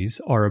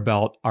stories are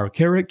about our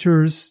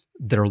characters,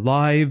 their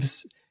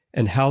lives,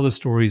 and how the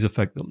stories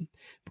affect them.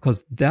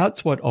 Because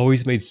that's what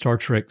always made Star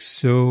Trek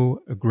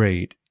so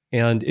great.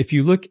 And if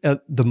you look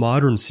at the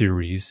modern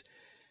series,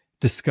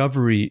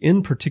 Discovery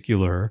in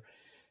particular,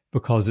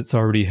 because it's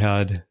already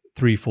had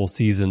 3 full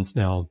seasons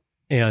now,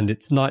 and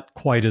it's not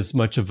quite as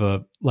much of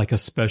a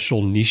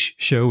special niche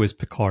show as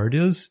Picard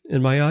is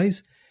in my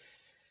eyes.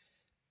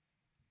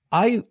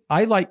 I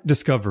like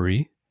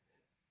Discovery.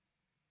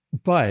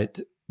 But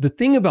the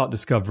thing about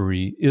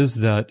Discovery is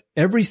that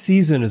every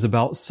season is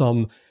about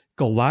some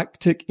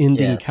galactic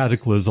ending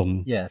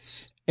cataclysm.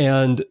 Yes.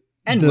 And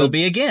will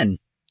be again.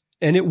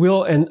 And it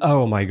will. And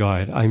oh my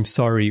God, I'm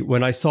sorry.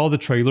 When I saw the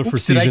trailer for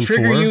season 4. Did I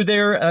trigger you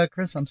there,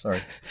 Chris? I'm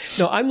sorry.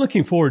 No, I'm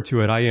looking forward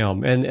to it. I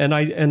am. And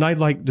I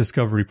like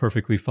Discovery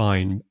perfectly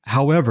fine.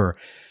 However,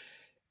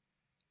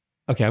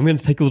 okay, I'm going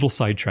to take a little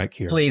sidetrack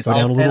here. Please, go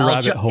down a little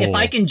rabbit hole. If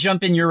I can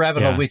jump in your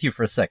rabbit hole with you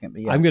for a second.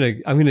 But I'm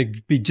going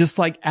to be just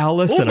like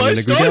Alice, and I'm going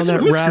to go down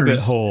that rabbit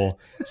hole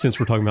since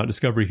we're talking about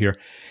Discovery here.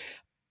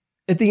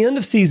 At the end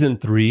of season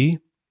 3,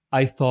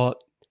 I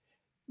thought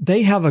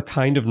they have a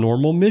kind of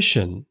normal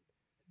mission.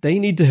 They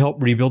need to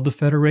help rebuild the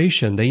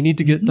Federation. They need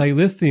to get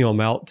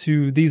dilithium out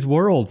to these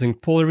worlds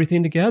and pull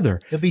everything together.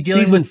 They'll be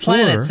dealing with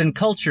planets and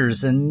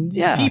cultures and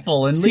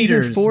people and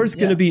leaders. Season 4 is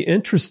going to be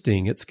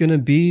interesting. It's going to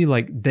be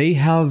like they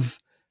have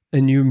a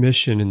new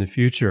mission in the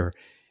future.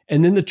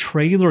 And then the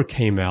trailer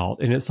came out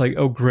and it's like,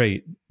 oh,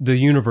 great. The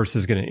universe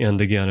is going to end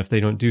again if they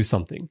don't do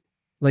something.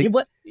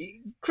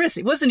 Chris,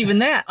 it wasn't even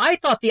that. I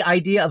thought the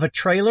idea of a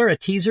trailer, a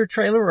teaser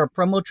trailer or a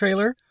promo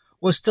trailer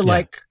was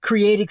to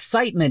create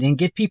excitement and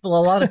get people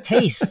a lot of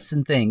tastes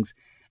and things.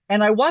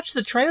 And I watched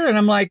the trailer and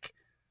I'm like,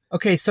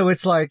 okay, so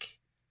it's like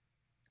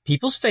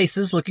people's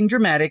faces looking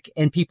dramatic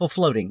and people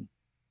floating.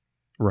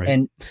 Right.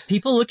 And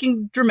people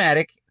looking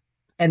dramatic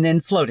and then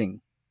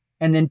floating.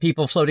 And then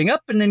people floating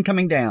up and then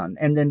coming down.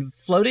 And then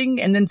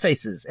floating and then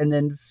faces. And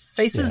then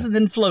faces and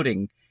then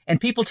floating.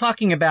 And people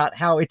talking about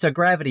how it's a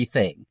gravity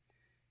thing.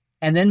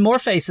 And then more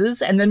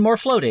faces, and then more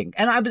floating.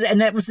 And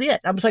that was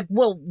it. I was like,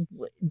 well,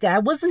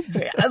 that wasn't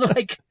fair. I'm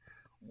like,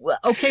 well,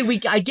 okay,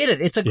 I get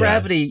it. It's a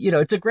gravity,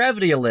 it's a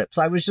gravity ellipse.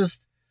 I was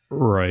just.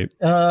 Right.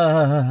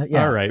 All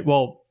right.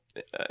 Well,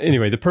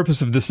 anyway, the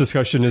purpose of this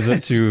discussion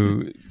isn't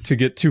to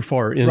get too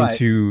far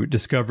into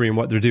Discovery and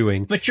what they're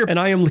doing. And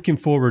I am looking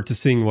forward to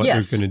seeing what they're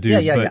going to do.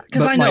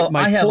 Because I know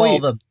I have all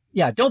the.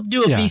 Yeah, don't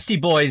do a Beastie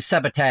Boys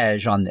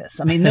sabotage on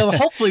this. I mean, there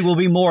hopefully will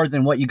be more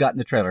than what you got in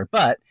the trailer.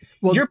 But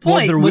your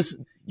point was a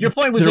good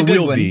one.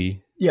 There will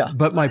be. Yeah.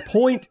 But my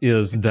point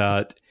is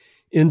that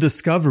in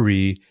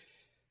Discovery,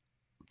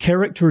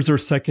 characters are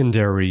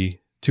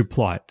secondary to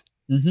plot.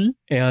 Mm-hmm.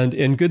 And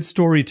in good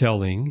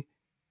storytelling,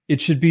 it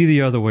should be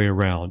the other way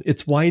around.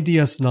 It's why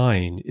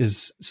DS9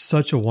 is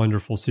such a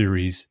wonderful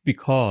series,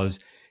 because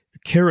the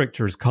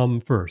characters come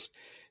first.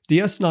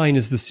 DS9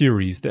 is the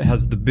series that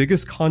has the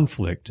biggest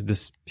conflict,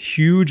 this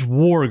huge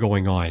war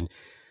going on.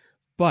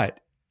 But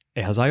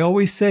as I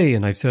always say,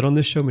 and I've said on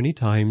this show many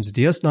times,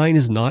 DS9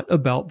 is not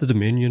about the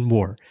Dominion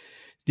War.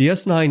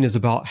 DS9 is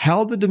about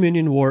how the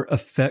Dominion War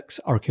affects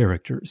our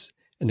characters.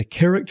 And the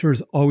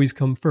characters always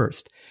come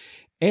first.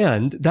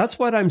 And that's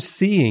what I'm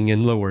seeing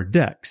in Lower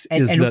Decks,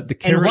 that the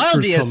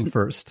characters come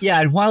first.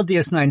 Yeah, and while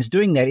DS9 is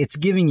doing that, it's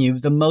giving you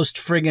the most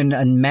friggin'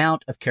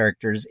 amount of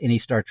characters any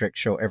Star Trek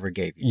show ever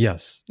gave you.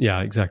 Yes. Yeah,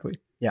 exactly.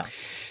 Yeah.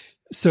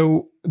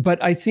 So,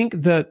 but I think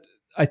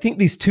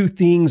these 2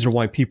 things are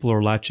why people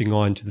are latching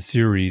on to the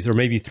series, or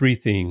maybe 3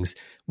 things.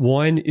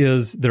 One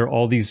is there are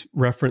all these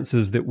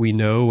references that we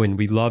know and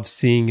we love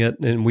seeing it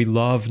and we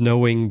love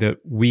knowing that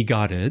we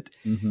got it.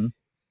 Mm-hmm.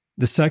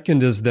 The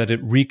second is that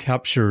it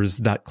recaptures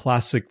that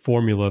classic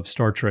formula of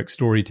Star Trek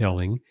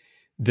storytelling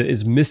that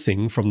is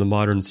missing from the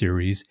modern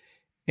series.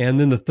 And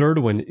then the third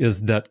one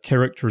is that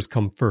characters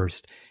come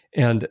first.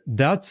 And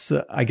that's,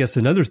 I guess,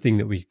 another thing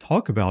that we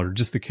talk about, or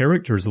just the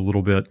characters a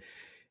little bit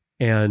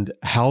and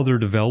how they're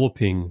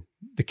developing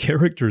the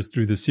characters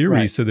through the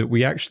series so that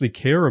we actually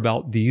care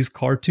about these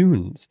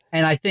cartoons.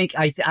 And I think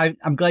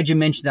I'm glad you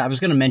mentioned that. I was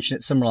going to mention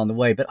it somewhere along the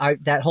way, but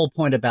that whole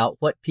point about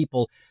what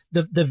people,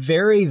 the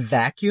very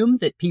vacuum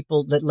that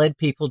led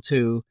people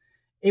to,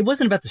 it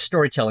wasn't about the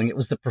storytelling. It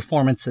was the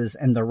performances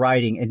and the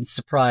writing and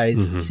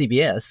surprise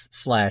CBS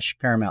 /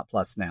 Paramount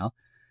Plus now.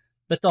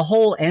 But the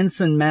whole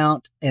Ensign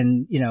Mount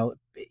and,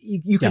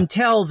 you can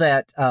tell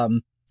that,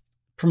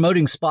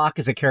 promoting Spock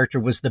as a character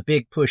was the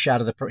big push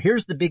out of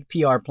here's the big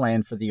PR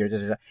plan for the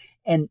year.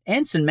 And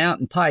Ensign Mount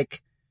and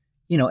Pike,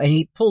 and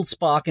he pulled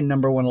Spock and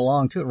number one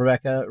along too.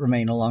 Rebecca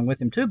remained along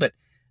with him too. But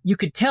you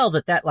could tell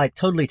that like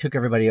totally took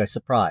everybody by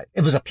surprise.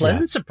 It was a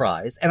pleasant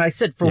surprise. And I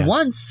said, for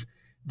once,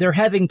 they're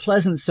having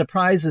pleasant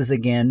surprises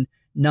again,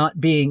 not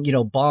being,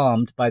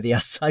 bombed by the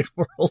outside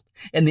world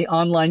and the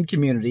online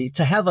community.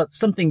 To have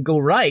something go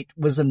right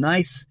was a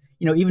nice,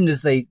 even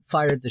as they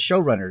fired the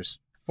showrunners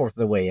fourth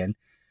of the way in.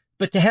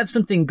 But to have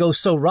something go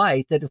so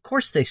right that, of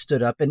course, they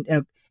stood up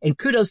and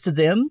kudos to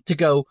them to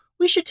go,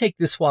 we should take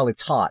this while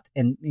it's hot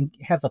and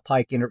have the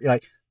Pike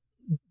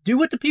do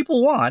what the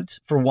people want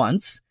for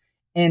once.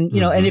 And,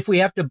 and if we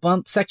have to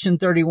bump Section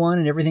 31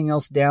 and everything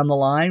else down the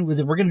line, we're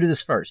going to do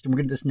this first and we're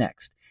going to do this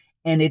next.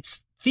 And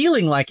it's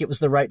feeling like it was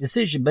the right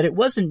decision, but it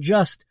wasn't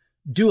just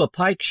do a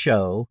Pike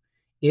show.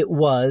 It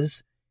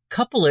was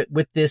couple it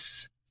with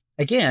this,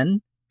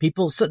 again,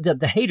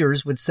 the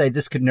haters would say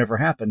this could never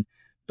happen.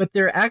 But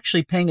they're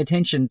actually paying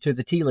attention to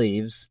the tea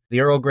leaves,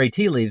 the Earl Grey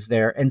tea leaves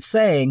there, and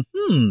saying,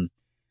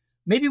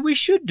 maybe we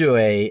should do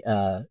a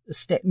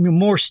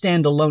more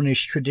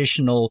standalone-ish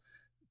traditional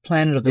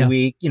Planet of the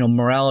Week,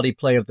 morality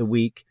play of the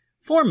week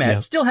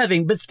format, still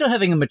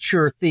having a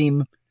mature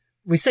theme.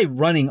 We say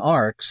running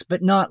arcs,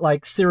 but not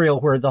like Serial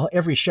where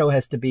every show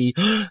has to be,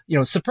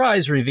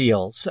 surprise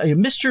reveal,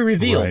 mystery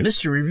reveal,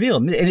 mystery reveal.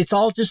 And it's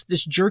all just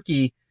this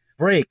jerky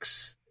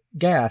brakes,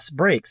 gas,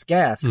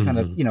 kind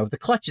of, the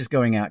clutch is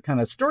going out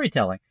kind of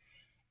storytelling.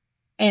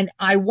 And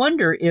I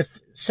wonder if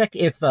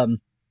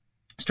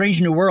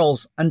Strange New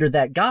Worlds under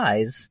that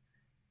guise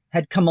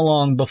had come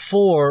along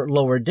before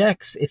Lower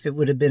Decks, if it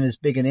would have been as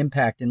big an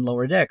impact in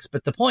Lower Decks.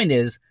 But the point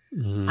is,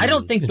 I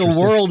don't think the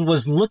world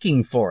was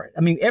looking for it.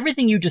 I mean,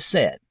 everything you just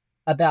said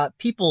about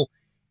people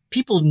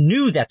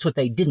knew that's what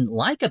they didn't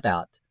like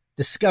about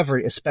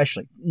Discovery,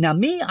 especially. Now,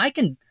 me, I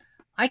can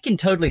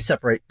totally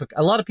separate.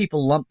 A lot of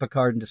people lump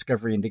Picard and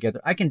Discovery in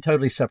together. I can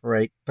totally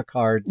separate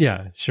Picard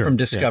from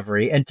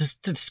Discovery. Yeah. And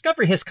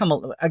Discovery has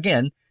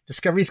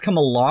Discovery's come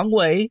a long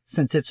way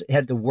since it's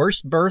had the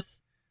worst birth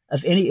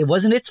of any. It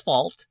wasn't its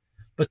fault,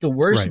 but the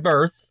worst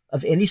birth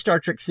of any Star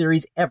Trek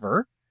series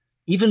ever.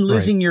 Even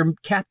losing your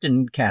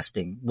captain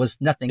casting was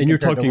nothing. And you're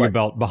talking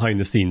about behind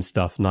the scenes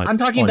stuff, not I'm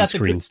talking about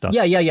screen stuff.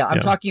 Yeah. I'm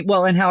talking,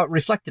 and how it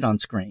reflected on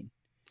screen.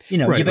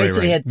 You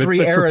basically had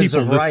three eras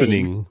of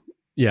writing.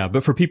 Yeah,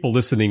 but for people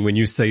listening, when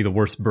you say the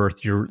worst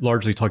birth, you're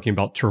largely talking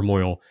about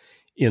turmoil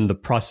in the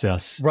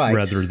process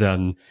rather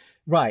than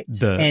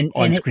the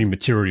on-screen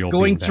material.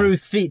 Going through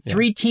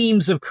three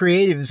teams of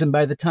creatives, and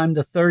by the time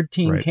the third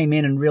team came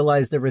in and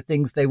realized there were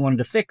things they wanted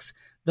to fix,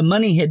 the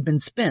money had been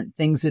spent,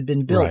 things had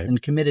been built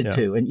and committed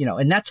to. And,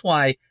 and that's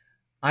why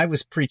I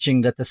was preaching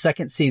that the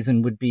second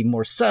season would be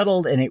more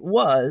settled, and it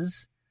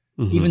was,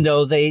 even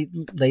though they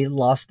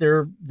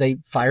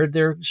fired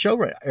their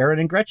showrunner, Aaron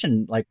and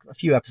Gretchen, like a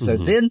few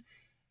episodes in.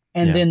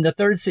 And then the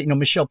third season,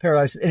 Michelle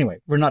Paradise. Anyway,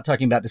 we're not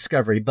talking about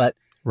Discovery, but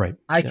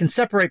I can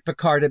separate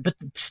Picard. But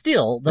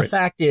still, the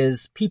fact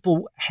is,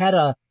 people had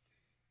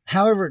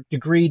however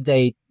degree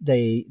they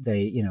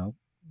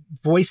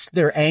voiced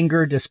their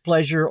anger,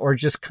 displeasure, or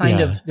just kind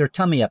of their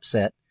tummy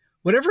upset.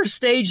 Whatever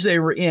stage they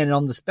were in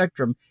on the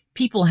spectrum,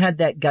 people had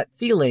that gut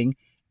feeling.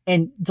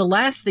 And the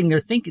last thing they're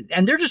thinking,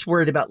 and they're just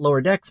worried about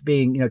Lower Decks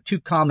being, too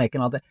comic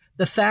and all that.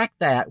 The fact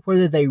that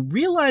whether they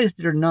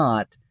realized it or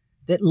not,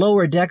 that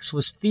Lower Decks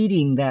was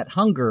feeding that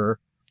hunger,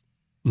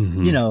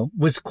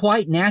 was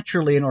quite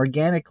naturally and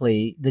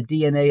organically the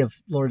DNA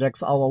of Lower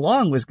Decks all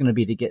along was going to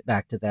be to get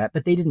back to that.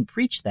 But they didn't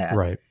preach that.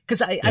 Right.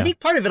 Because I think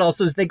part of it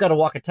also is they got to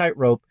walk a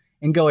tightrope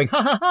and going,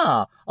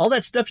 all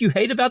that stuff you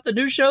hate about the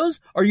new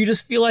shows or you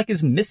just feel like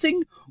is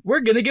missing, we're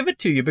going to give it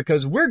to you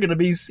because we're going to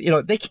be,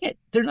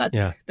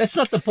 that's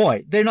not the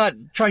point. They're not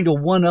trying to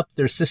one up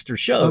their sister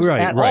shows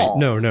at all.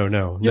 No, they're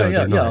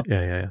not.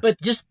 Yeah.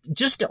 But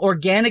just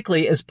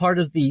organically as part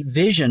of the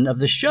vision of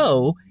the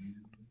show,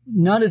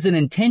 not as an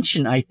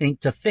intention, I think,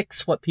 to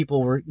fix what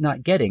people were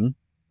not getting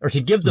or to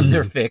give them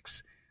their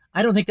fix.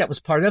 I don't think that was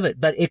part of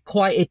it, but it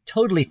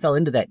totally fell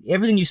into that.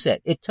 Everything you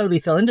said, it totally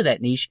fell into that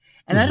niche.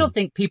 And I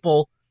think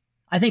people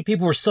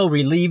were so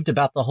relieved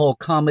about the whole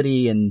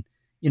comedy and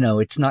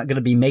it's not going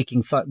to be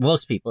making fun.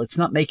 Most people, it's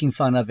not making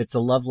fun of. It's a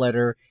love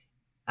letter.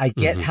 I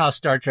get how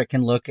Star Trek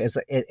can look as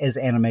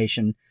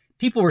animation.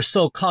 People were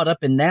so caught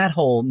up in that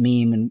whole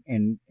meme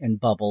and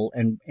bubble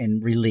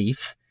and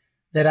relief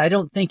that I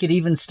don't think it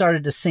even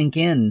started to sink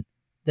in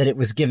that it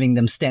was giving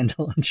them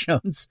standalone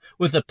shows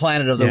with a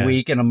Planet of the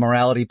Week and a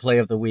morality play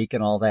of the week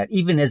and all that,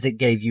 even as it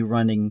gave you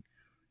running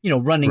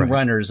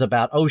runners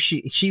about,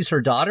 she's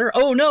her daughter.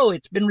 Oh no,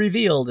 it's been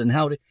revealed, and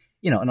how to,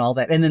 and all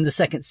that. And then the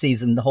second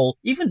season, the whole,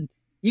 even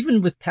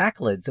with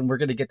Packlids, and we're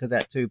going to get to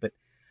that too, but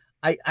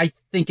I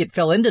think it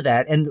fell into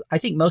that. And I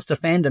think most of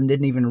fandom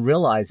didn't even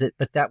realize it,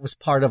 but that was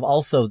part of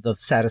also the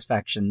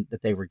satisfaction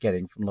that they were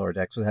getting from Lower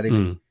Decks without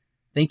even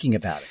thinking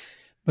about it.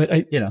 But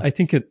I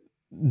think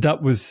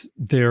that was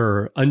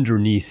there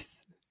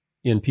underneath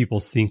in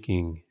people's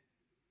thinking,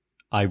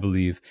 I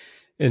believe.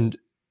 And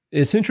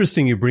it's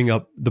interesting you bring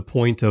up the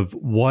point of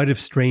what if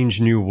Strange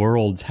New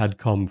Worlds had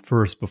come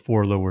first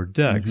before Lower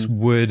Decks?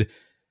 Would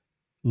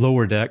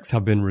Lower Decks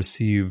have been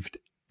received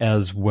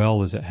as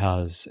well as it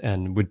has?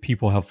 And would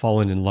people have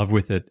fallen in love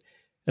with it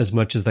as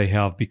much as they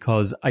have?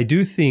 Because I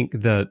do think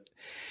that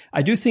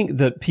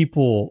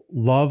people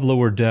love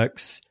Lower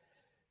Decks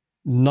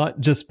not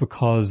just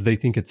because they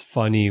think it's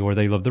funny or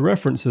they love the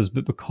references,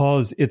 but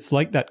because it's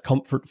like that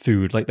comfort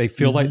food. Like they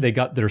feel like they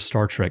got their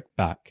Star Trek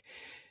back.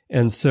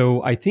 And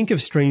so I think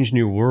if Strange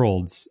New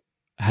Worlds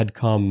had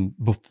come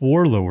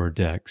before Lower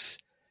Decks,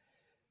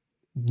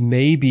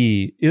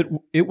 maybe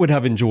it would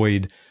have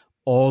enjoyed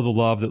all the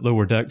love that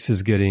Lower Decks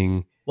is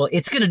getting. Well,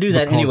 it's going to do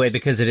that anyway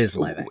because it is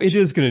live action. It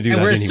is going to do that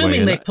anyway. And we're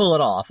assuming they pull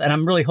it off, and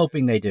I'm really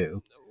hoping they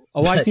do.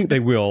 Oh, I think they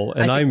will.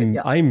 And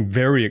I'm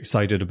very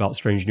excited about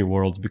Strange New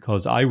Worlds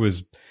because I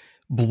was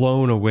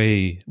blown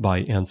away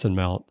by Anson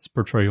Mount's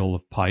portrayal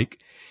of Pike.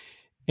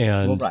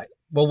 And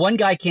Well, one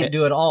guy can't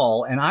do it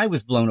all, and I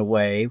was blown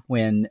away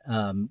when,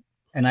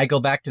 and I go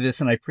back to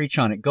this and I preach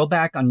on it. Go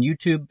back on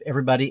YouTube,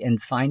 everybody,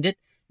 and find it.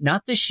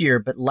 Not this year,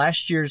 but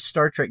last year's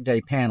Star Trek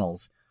Day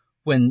panels,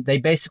 when they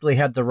basically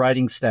had the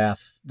writing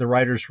staff, the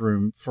writer's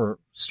room for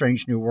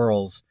Strange New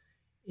Worlds,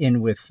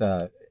 in with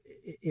Akiva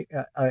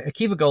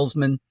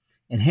Goldsman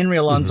and Henry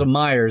Alonzo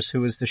Myers,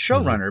 who was the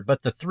showrunner,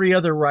 but the three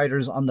other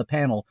writers on the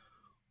panel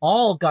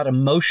all got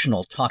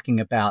emotional talking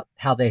about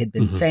how they had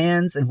been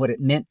fans and what it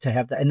meant to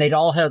have that. And they'd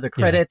all had the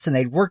credits and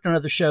they'd worked on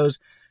other shows.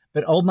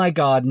 But oh my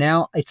God,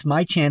 now it's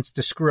my chance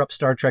to screw up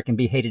Star Trek and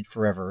be hated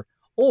forever.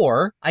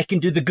 Or I can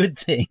do the good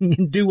thing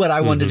and do what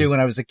I wanted to do when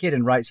I was a kid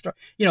and write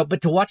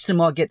but to watch them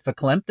all get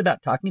verklempt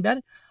about talking about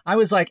it, I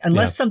was like,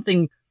 unless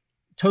something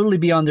totally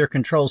beyond their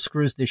control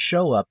screws this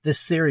show up, this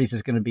series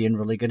is going to be in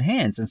really good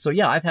hands. And so,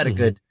 I've had a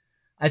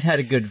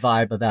good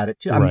vibe about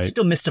it too. I'm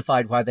still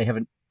mystified why they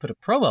haven't put a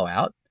promo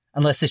out,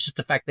 unless it's just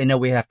the fact they know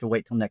we have to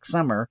wait till next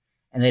summer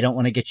and they don't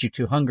want to get you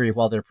too hungry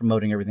while they're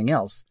promoting everything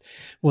else.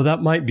 Well,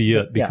 that might be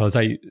it because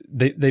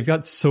they've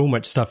got so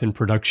much stuff in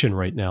production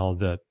right now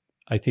that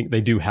I think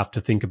they do have to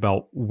think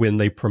about when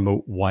they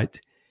promote what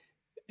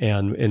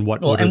and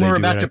what order and they we're do.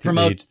 about to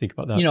promote, to think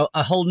about that.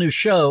 A whole new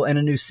show and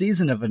a new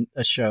season of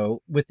a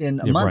show within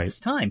a month's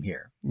time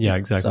here. Yeah,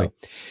 exactly.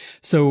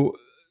 So,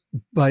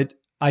 but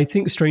I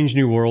think Strange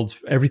New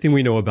Worlds, everything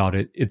we know about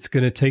it, it's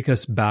going to take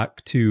us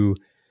back to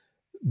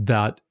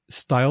that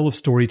style of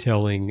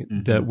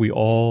storytelling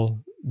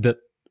that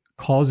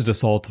caused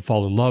us all to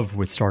fall in love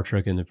with Star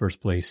Trek in the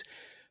first place.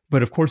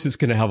 But of course, it's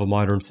going to have a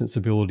modern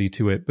sensibility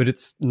to it, but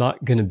it's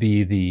not going to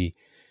be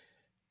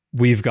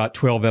we've got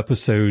 12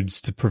 episodes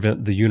to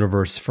prevent the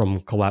universe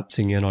from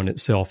collapsing in on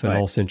itself and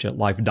all sentient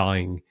life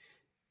dying.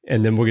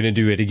 And then we're going to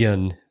do it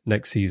again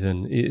next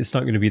season. It's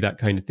not going to be that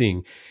kind of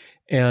thing.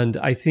 And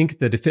I think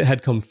that if it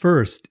had come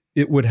first,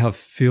 it would have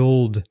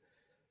filled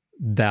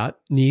that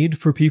need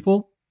for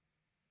people.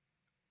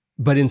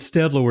 But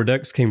instead, Lower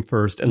Decks came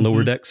first, and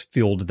Lower Decks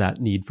filled that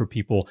need for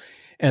people.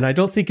 And I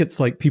don't think it's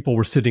like people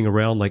were sitting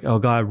around like, oh,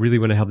 God, I really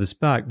want to have this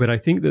back. But I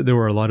think that there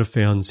were a lot of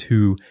fans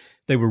who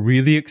they were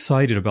really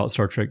excited about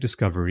Star Trek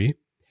Discovery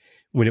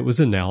when it was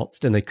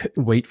announced, and they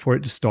couldn't wait for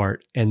it to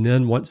start. And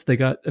then once they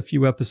got a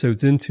few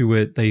episodes into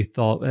it, they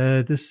thought,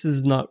 this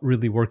is not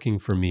really working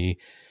for me.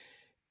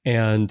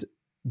 And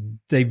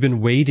they've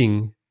been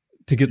waiting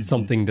to get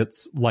something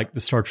that's like the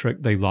Star Trek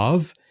they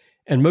love.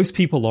 And most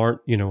people aren't,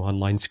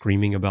 online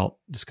screaming about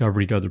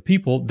Discovery to other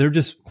people. They're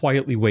just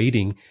quietly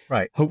waiting.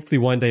 Right. Hopefully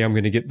one day I'm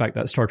going to get back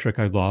that Star Trek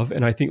I love.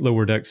 And I think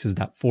Lower Decks is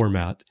that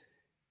format.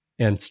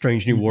 And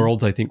Strange New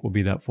Worlds, I think, will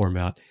be that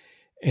format.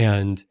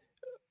 And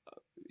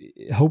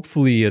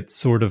hopefully it's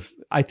sort of,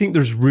 I think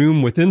there's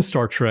room within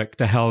Star Trek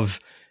to have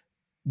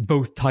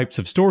both types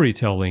of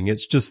storytelling.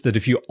 It's just that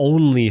if you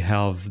only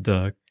have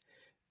the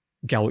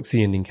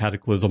galaxy-ending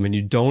cataclysm and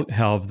you don't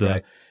have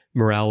the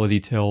morality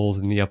tales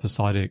and the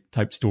episodic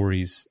type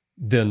stories,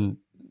 then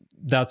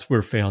that's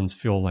where fans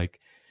feel like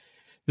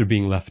they're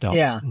being left out.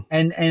 Yeah.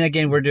 And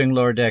again, we're doing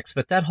Lower Decks,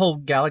 but that whole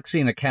galaxy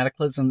and a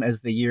cataclysm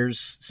as the years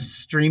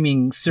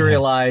streaming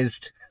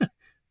serialized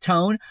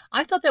tone.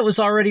 I thought that was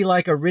already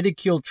like a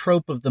ridiculed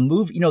trope of the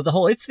movie. The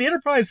whole, it's the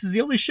Enterprise is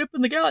the only ship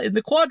in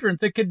the quadrant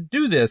that could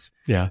do this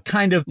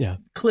kind of,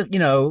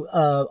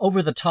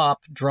 over the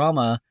top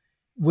drama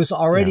was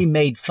already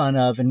made fun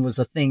of and was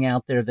a thing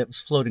out there that was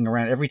floating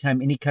around every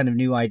time any kind of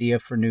new idea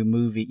for new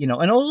movie, and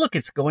oh, look,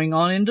 it's going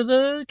on into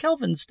the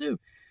Kelvins too.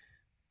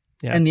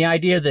 Yeah. And the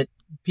idea that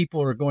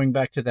people are going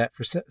back to that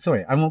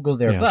sorry, I won't go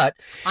there, but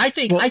I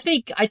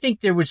think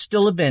there would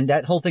still have been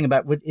that whole thing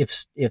about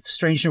if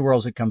Strange New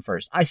Worlds had come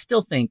first. I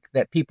still think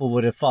that people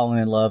would have fallen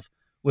in love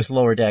with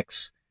Lower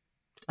Decks.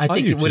 I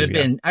think it would have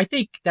been. I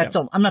think that's.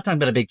 I'm not talking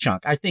about a big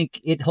chunk. I think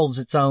it holds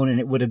its own, and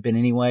it would have been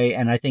anyway.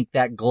 And I think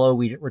that glow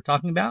we're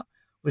talking about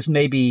was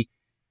maybe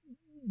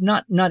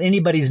not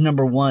anybody's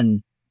number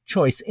one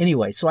choice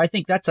anyway. So I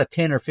think that's a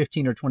 10 or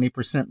 15 or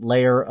 20%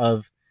 layer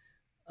of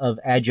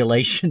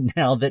adulation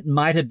now that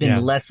might have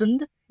been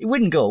lessened. It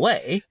wouldn't go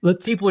away.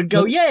 People would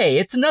go, yay,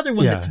 it's another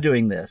one that's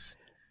doing this.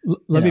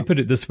 Let me put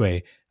it this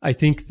way. I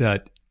think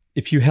that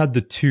if you had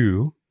the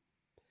two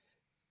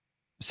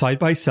side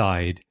by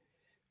side,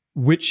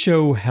 which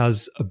show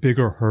has a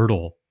bigger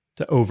hurdle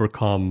to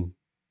overcome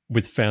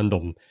with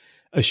fandom?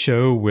 A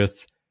show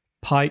with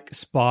Pike,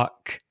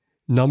 Spock,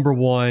 number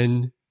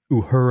one,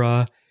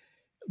 Uhura,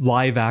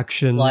 live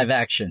action,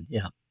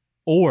 yeah.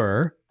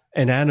 Or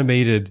an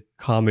animated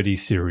comedy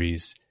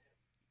series.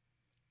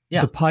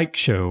 Yeah. The Pike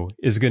show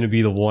is going to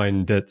be the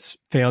one that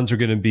fans are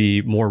going to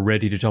be more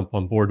ready to jump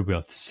on board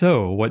with.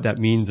 So what that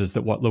means is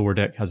that what Lower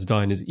Deck has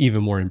done is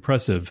even more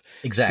impressive.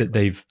 Exactly. That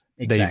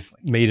they've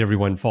made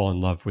everyone fall in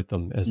love with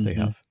them as they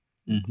have.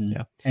 Mm-hmm.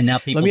 Yeah. And now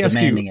people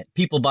demanding it.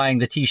 People buying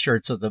the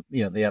T-shirts of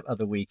the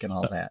other week and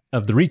all that.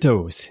 Of the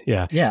Ritos.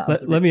 Yeah. Yeah.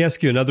 Let me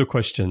ask you another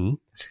question.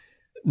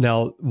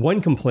 Now,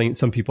 one complaint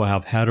some people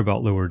have had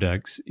about Lower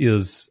Decks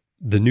is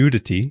the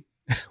nudity,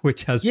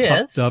 which has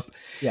popped up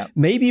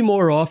maybe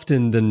more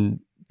often than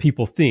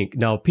people think.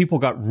 Now, people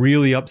got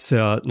really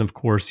upset. And of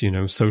course,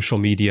 social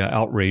media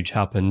outrage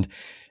happened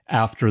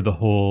after the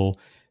whole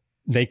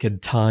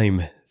naked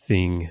time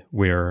thing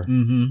where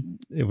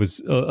it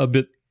was a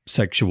bit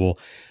sexual.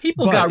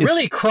 People got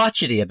really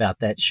crotchety about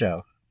that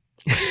show.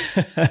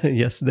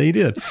 Yes, they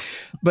did.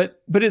 But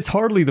it's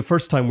hardly the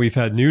first time we've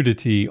had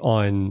nudity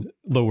on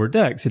Lower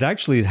Decks. It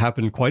actually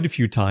happened quite a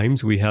few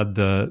times. We had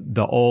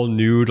the all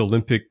nude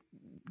Olympic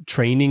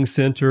training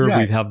center.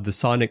 Right. We have the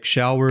sonic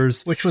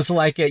showers, which was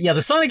like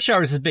the sonic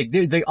showers is big.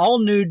 They all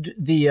nude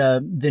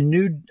the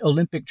nude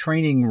Olympic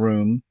training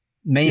room,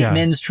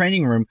 men's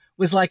training room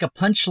was like a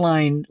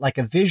punchline, like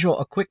a visual,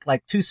 a quick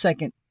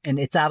 2-second. And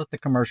it's out at the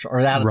commercial or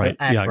out of the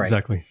act break.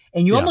 Exactly.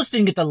 And you almost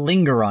didn't get to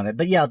linger on it.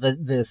 But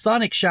the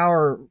sonic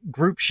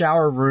group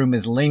shower room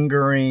is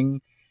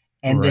lingering.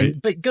 And then,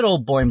 but good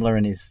old Boimler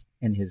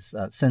in his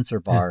sensor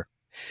bar.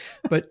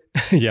 But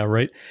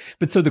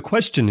But so the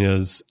question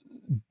is,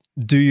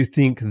 do you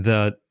think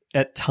that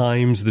at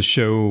times the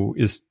show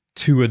is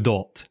too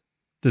adult?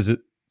 Does it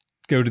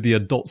go to the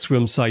Adult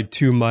Swim side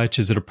too much?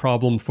 Is it a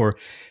problem for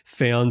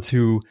fans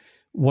who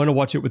want to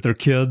watch it with their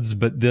kids,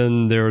 but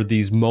then there are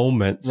these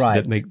moments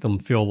that make them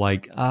feel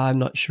like, I'm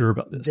not sure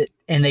about this.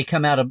 And they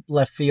come out of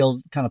left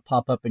field, kind of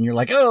pop up, and you're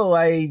like, oh,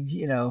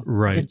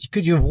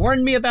 could you have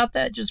warned me about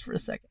that just for a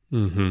second?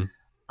 Mm-hmm.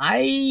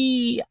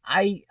 I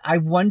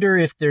wonder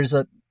if there's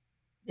and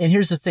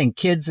here's the thing,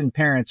 kids and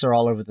parents are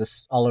all over the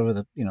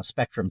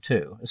spectrum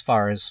too, as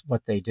far as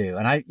what they do.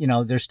 And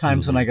there's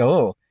times when I go,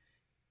 oh,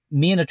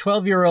 me and a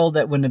 12-year-old,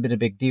 that wouldn't have been a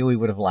big deal. We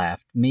would have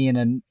laughed. Me and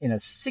a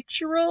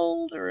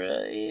 6-year-old, or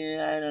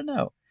I don't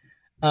know.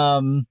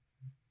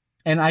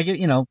 And I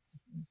get,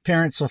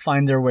 parents will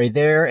find their way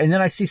there. And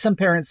then I see some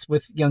parents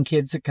with young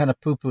kids that kind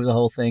of poo-poo the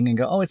whole thing and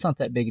go, oh, it's not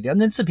that big a deal.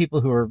 And then some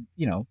people who are,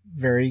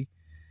 very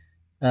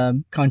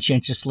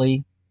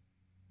conscientiously,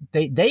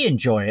 they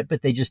enjoy it,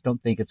 but they just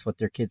don't think it's what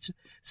their kids.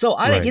 So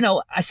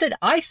I said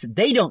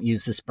they don't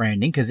use this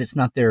branding because it's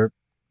not their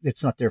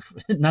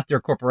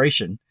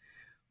corporation.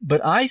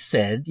 But I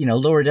said,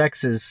 Lower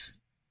Decks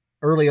is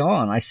early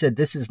on. I said,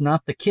 this is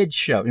not the kids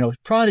show.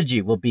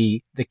 Prodigy will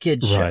be the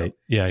kids show.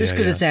 Yeah. Just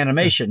because it's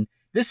animation. Yeah.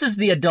 This is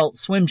the Adult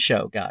Swim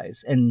show,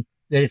 guys. And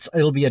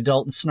it'll be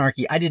adult and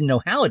snarky. I didn't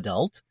know how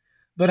adult,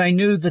 but I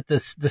knew that the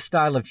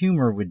style of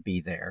humor would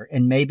be there.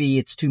 And maybe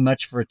it's too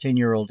much for a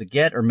 10-year-old to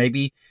get, or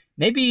maybe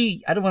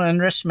I don't want to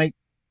underestimate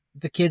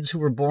the kids who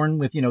were born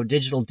with,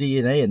 digital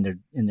DNA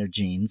in their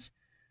genes.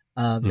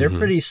 They're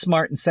pretty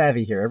smart and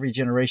savvy here. Every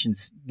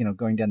generation's,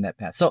 going down that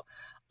path. So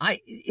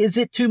is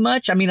it too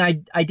much? I mean,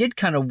 I did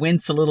kind of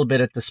wince a little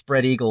bit at the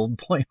spread eagle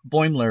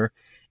Boimler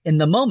in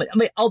the moment. I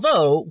mean,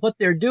 although what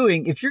they're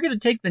doing, if you're going to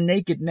take the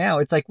Naked Now,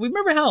 it's like,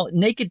 remember how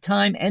Naked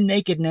Time and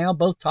Naked Now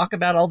both talk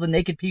about all the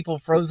naked people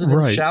frozen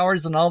in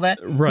showers and all that?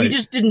 Right. We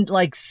just didn't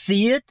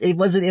see it. It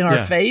wasn't in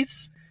our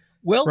face.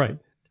 Well,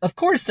 of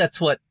course, that's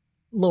what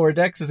Lower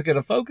Decks is going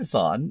to focus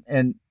on.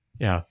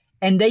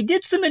 And they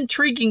did some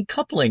intriguing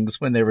couplings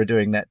when they were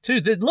doing that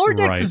too. The Lower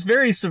Decks is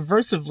very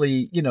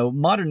subversively,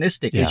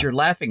 modernistic as you're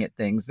laughing at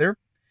things. They're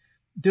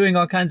doing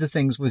all kinds of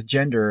things with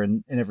gender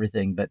and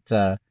everything,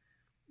 but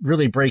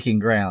really breaking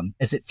ground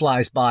as it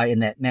flies by in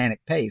that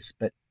manic pace.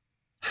 But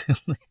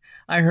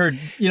I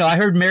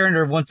heard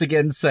Mariner once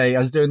again say, I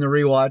was doing the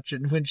rewatch,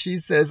 and when she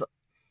says,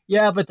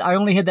 yeah, but I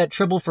only had that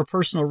tribble for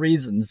personal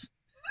reasons,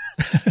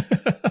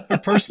 for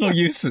personal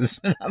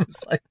uses. And I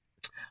was like,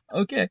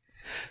 okay.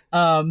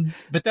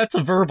 But that's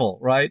a verbal,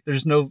 right?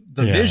 There's the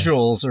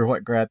visuals are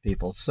what grab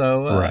people.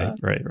 So, right.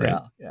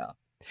 Yeah.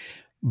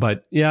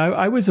 But yeah,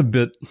 I was a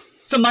bit.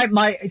 So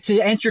my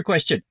to answer your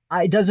question,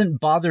 it doesn't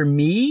bother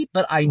me,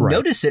 but I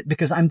notice it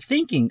because I'm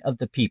thinking of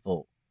the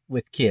people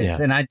with kids,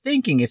 and I'm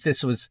thinking if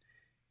this was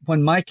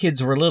when my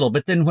kids were little,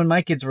 but then when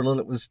my kids were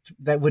little,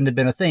 that wouldn't have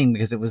been a thing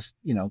because it was,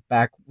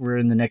 back we're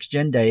in the next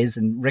gen days,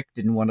 and Rick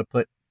didn't want to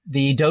put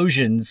the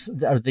Edosians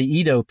or the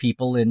Edo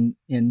people in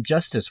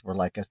Justice were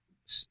like a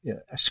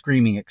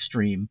screaming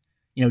extreme,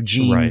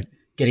 Gene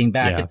getting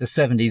back at the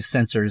 70s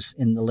censors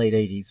in the late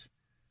 80s.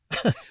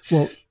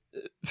 Well,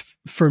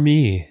 for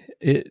me,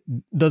 it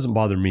doesn't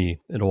bother me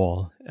at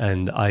all.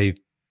 And I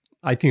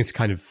think it's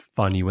kind of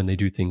funny when they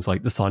do things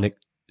like the Sonic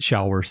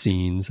shower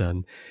scenes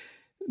and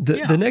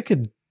the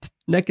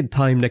naked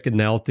time, naked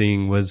now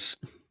thing was,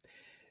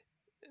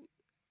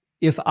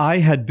 if I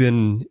had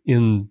been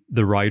in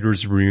the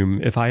writer's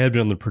room, if I had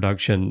been on the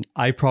production,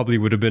 I probably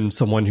would have been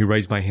someone who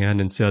raised my hand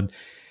and said,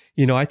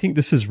 I think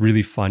this is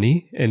really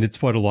funny. And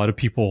it's what a lot of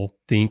people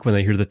think when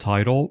they hear the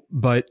title,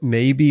 but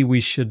maybe we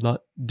should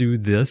not do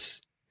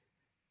this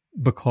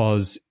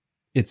because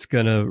it's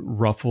going to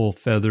ruffle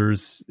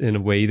feathers in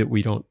a way that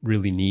we don't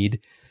really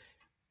need.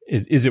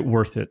 Is it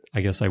worth it?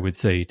 I guess I would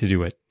say, to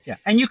do it. Yeah.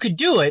 And you could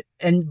do it.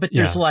 But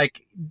there's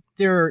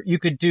you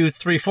could do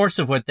 3/4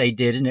 of what they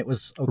did and it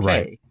was okay.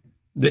 Right.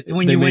 But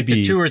when you went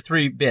to 2 or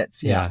 3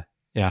 bits. Yeah.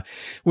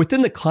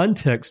 Within the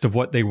context of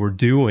what they were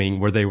doing,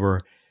 where they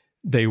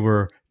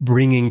were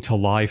bringing to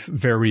life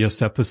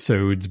various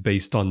episodes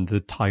based on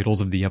the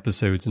titles of the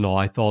episodes and all,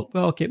 I thought,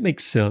 well, okay, it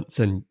makes sense.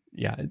 And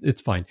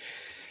it's fine.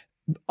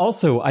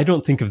 Also, I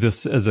don't think of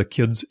this as a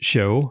kid's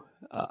show.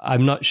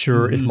 I'm not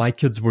sure if my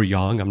kids were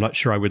young, I'm not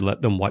sure I would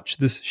let them watch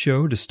this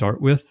show to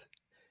start with,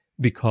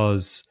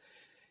 because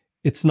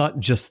it's not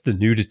just the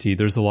nudity.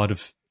 There's a lot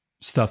of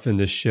stuff in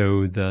this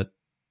show that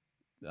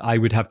I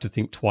would have to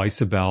think twice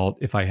about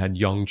if I had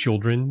young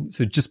children.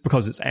 So just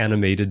because it's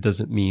animated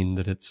doesn't mean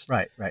that it's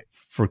right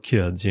for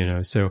kids,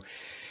 So,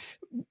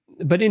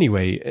 but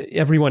anyway,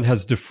 everyone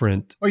has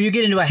different. Or you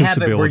get into a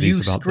habit where you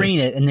screen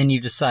it and then you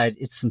decide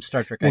it's some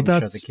Star Trek I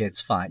can show the kids.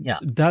 Fine, yeah.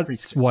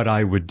 That's what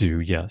I would do.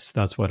 Yes,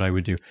 that's what I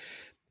would do.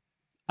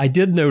 I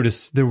did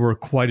notice there were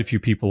quite a few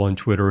people on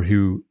Twitter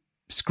who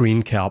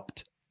screen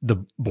capped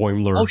the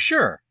Boimler. Oh,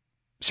 sure.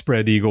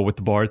 Spread eagle with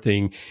the bar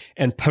thing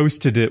and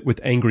posted it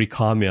with angry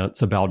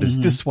comments about, is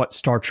this what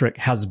Star Trek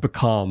has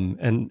become?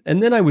 And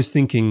then I was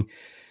thinking,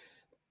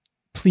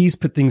 please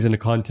put things into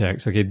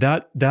context. Okay,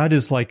 that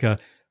is like a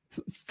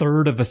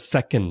third of a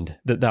second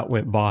that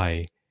went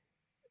by.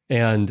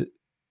 And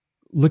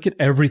look at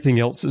everything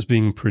else that's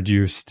being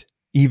produced,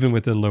 even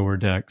within Lower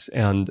Decks.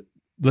 And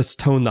let's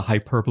tone the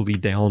hyperbole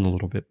down a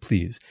little bit,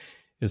 please,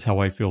 is how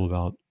I feel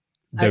about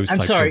those I'm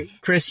types sorry, of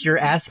Chris, you're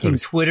asking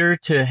posts. Twitter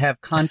to have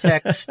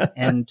context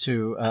and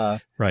to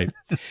right.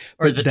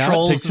 or but the that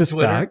trolls takes us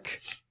Twitter. back.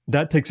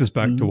 That takes us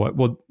back to what?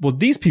 Well,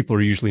 these people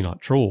are usually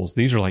not trolls.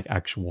 These are like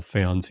actual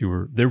fans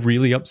they're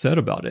really upset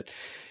about it.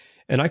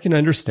 And I can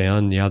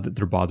understand, that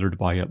they're bothered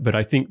by it. But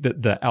I think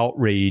that the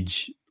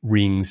outrage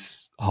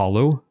rings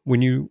hollow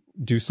when you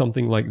do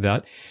something like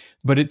that.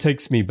 But it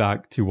takes me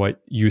back to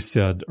what you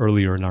said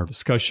earlier in our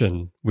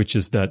discussion, which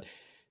is that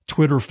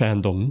Twitter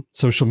fandom,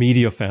 social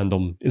media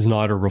fandom, is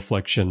not a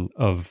reflection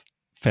of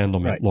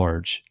fandom at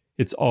large.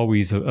 It's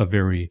always a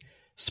very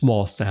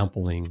small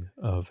sampling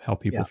of how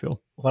people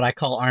feel. What I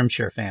call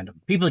armchair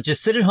fandom. People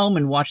just sit at home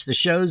and watch the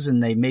shows,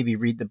 and they maybe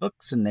read the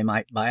books, and they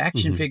might buy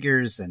action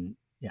figures, and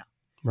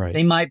right.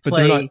 They might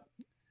play.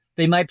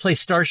 They might play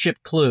Starship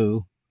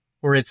Clue,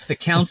 where it's the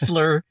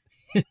counselor.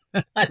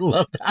 I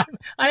love that.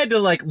 I had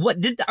to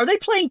are they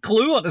playing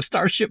Clue on a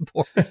Starship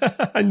board?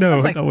 I know,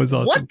 that was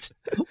awesome.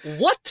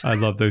 What? I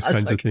love those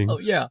kinds of things. Oh,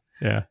 yeah.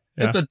 Yeah.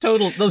 It's a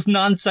total, those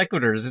non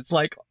sequiturs. It's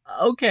like,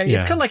 okay,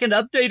 it's kind of like an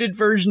updated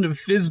version of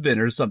Fizbin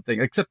or something,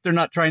 except they're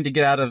not trying to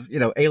get out of,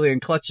 alien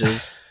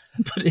clutches.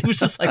 But it was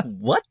just like,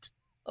 what?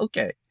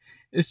 Okay.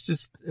 It's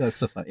just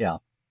so fun. Yeah.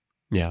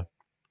 Yeah.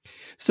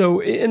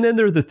 So, and then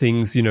there are the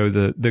things,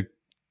 the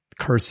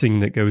cursing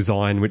that goes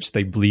on, which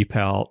they bleep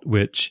out,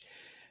 which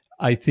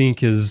I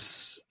think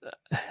is,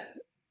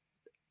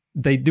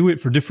 they do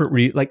it for different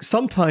reasons. Like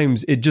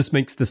sometimes it just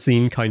makes the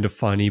scene kind of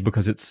funny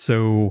because it's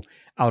so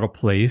out of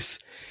place.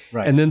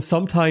 Right. And then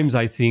sometimes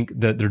I think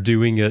that they're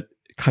doing it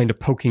kind of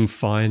poking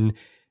fun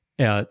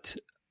at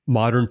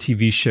modern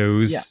TV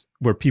shows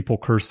where people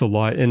curse a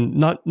lot, and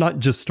not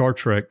just Star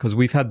Trek, because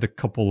we've had the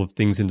couple of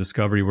things in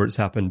Discovery where it's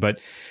happened, but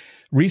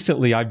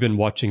recently I've been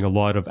watching a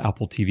lot of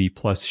Apple TV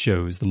Plus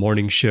shows, The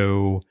Morning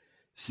Show,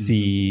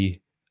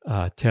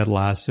 Ted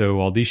Lasso,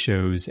 all these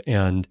shows,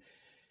 and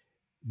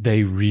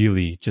they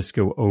really just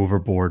go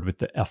overboard with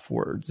the F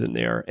words in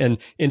there. And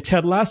in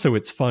Ted Lasso,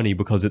 it's funny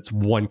because it's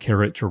one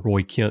character,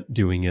 Roy Kent,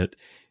 doing it,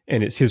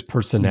 and it's his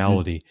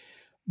personality.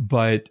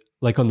 But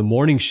like on the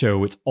morning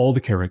show, it's all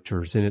the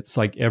characters and it's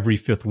like every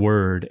fifth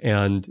word.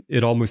 And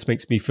it almost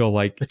makes me feel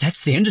like. But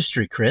that's the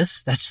industry,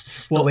 Chris.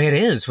 That's the way it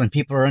is when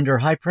people are under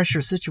high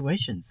pressure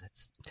situations.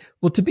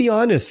 Well, to be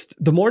honest,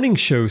 the morning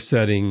show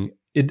setting,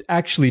 it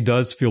actually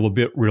does feel a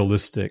bit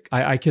realistic.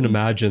 I can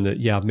imagine that,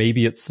 yeah,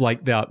 maybe it's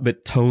like that,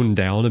 but toned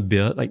down a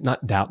bit, like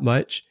not that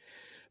much.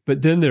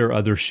 But then there are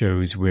other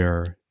shows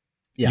where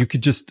you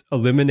could just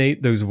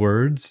eliminate those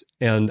words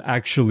and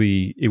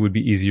actually it would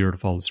be easier to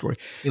follow the story.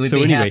 It would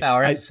be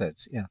half-hour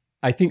episodes,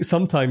 I think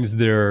sometimes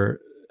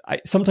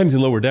sometimes in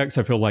Lower Decks,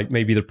 I feel like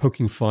maybe they're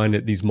poking fun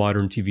at these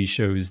modern TV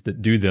shows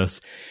that do this.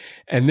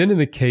 And then in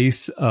the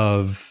case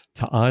of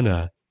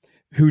T'Ana,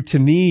 who to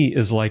me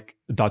is like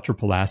Dr.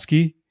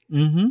 Pulaski,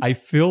 I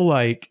feel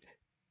like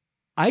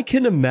I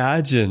can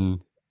imagine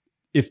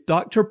if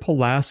Dr.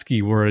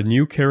 Pulaski were a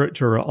new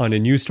character on a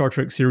new Star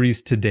Trek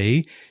series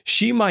today,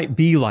 she might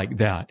be like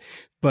that.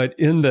 But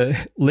in the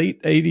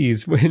late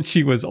 80s, when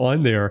she was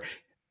on there,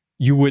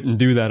 you wouldn't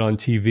do that on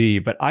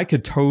TV. But I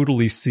could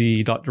totally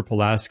see Dr.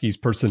 Pulaski's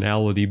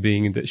personality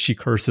being that she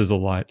curses a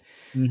lot.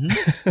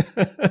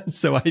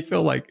 So I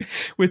feel like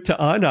with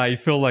T'Ana, I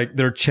feel like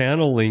they're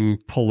channeling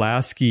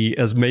Pulaski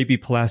as maybe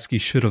Pulaski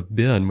should have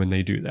been when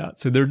they do that.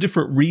 So there are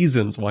different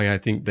reasons why I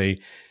think they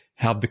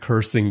have the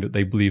cursing that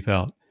they bleep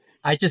out.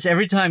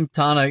 Every time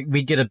T'Ana,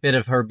 we get a bit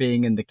of her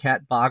being in the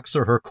cat box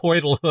or her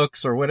coital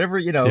hooks or whatever,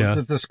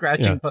 the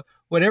scratching,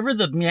 whatever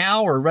the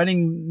meow or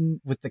running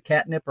with the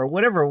catnip or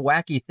whatever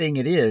wacky thing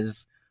it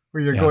is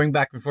where you're going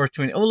back and forth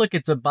between, oh, look,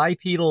 it's a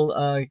bipedal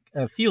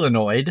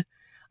felinoid.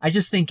 I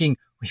just thinking,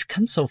 we've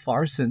come so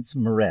far since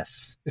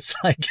Maress. It's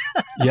like,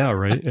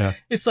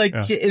 it's like,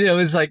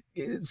 it's like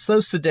it's so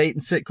sedate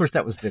and of course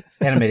that was the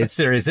animated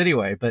series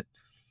anyway, but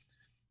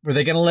were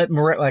they going to let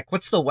Maress, like,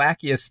 what's the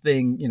wackiest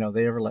thing,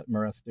 they ever let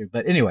Maress do?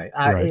 But anyway,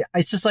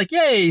 it's just like,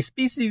 yay,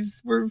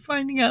 species, we're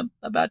finding out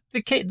about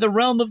the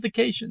realm of the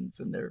Cations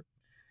and they're,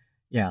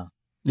 Yeah.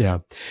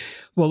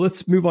 Well,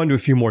 let's move on to a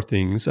few more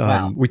things.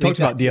 We talked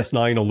about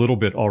DS9 a little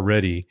bit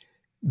already.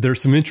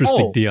 There's some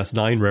interesting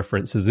DS9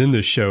 references in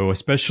this show,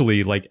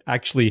 especially like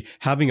actually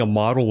having a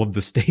model of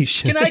the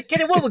station.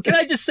 Can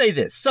I just say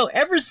this? So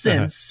ever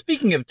since,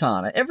 speaking of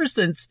T'Ana, ever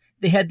since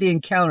they had the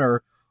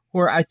encounter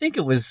where I think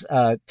it was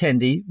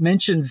Tendi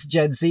mentions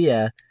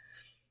Jadzia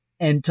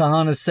and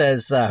T'Ana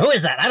says, who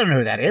is that? I don't know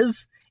who that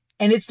is.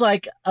 And it's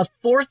like a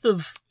fourth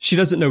of... She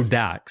doesn't know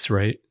Dax,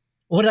 right?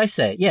 What did I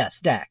say? Yes,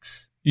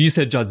 Dax. You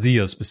said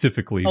Jadzia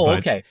specifically,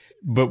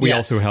 but we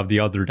also have the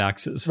other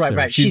Daxes.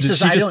 Right. She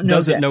says, I just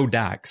doesn't know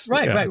Dax.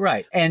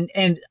 Right.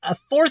 And a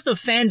fourth of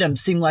fandom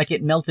seemed like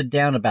it melted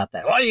down about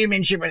that. What do you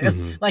mean she...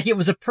 Like it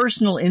was a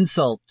personal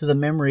insult to the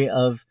memory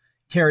of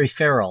Terry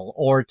Farrell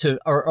or to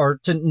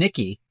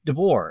Nikki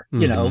DeBoer,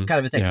 kind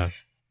of a thing. Yeah.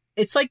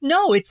 It's like,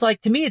 no, it's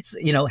like, to me, it's,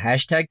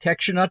 hashtag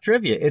texture, not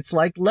trivia. It's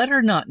like, let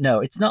her not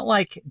know. It's not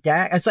like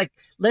Dax. It's like,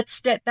 let's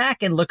step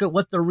back and look at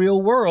what the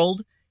real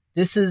world,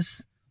 this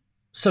is.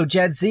 So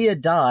Jadzia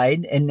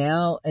died, and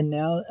now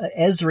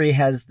Ezri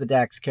has the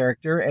Dax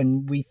character,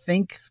 and we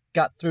think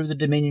got through the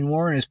Dominion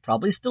War and is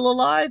probably still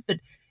alive. But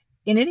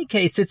in any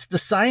case, it's the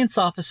science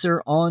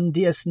officer on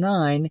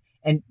DS9,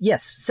 and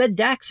yes, said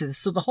Daxes.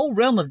 So the whole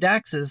realm of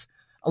Daxes,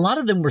 a lot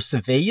of them were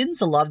civilians,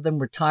 a lot of them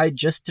were tied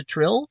just to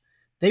Trill.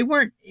 They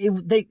weren't.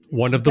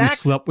 One of them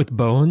slept with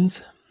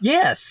Bones.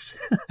 Yes,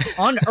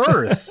 on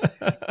Earth,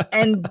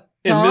 and.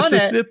 In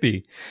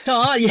Mississippi.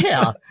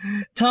 T'Ana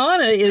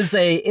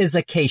is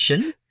a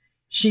Cation.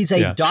 She's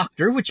a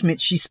doctor, which meant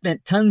she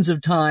spent tons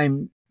of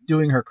time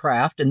doing her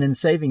craft and then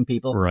saving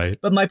people. Right.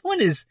 But my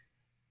point is,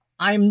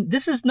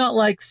 this is not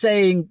like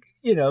saying,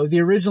 the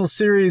original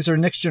series or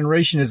Next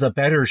Generation is a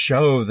better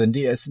show than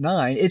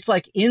DS9. It's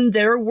like in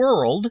their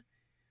world,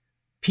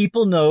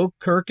 people know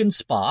Kirk and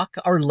Spock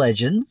are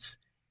legends.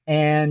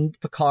 And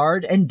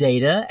Picard and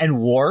Data and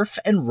Worf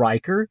and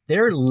Riker,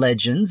 they're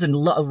legends. And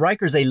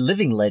Riker's a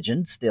living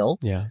legend still.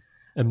 Yeah.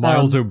 And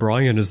Miles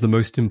O'Brien is the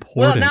most important.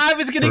 Well, now I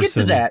was going to get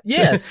to that.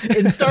 Yes,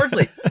 in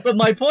Starfleet. But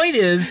my point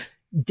is,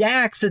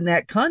 Dax in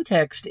that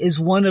context is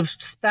one of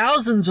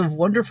thousands of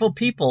wonderful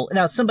people.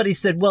 Now, somebody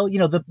said, well,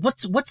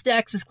 what's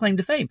Dax's claim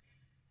to fame?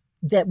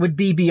 That would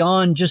be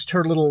beyond just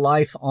her little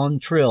life on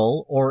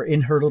Trill or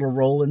in her little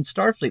role in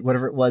Starfleet,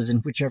 whatever it was in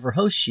whichever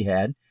host she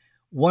had.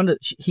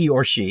 He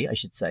or she, I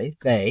should say,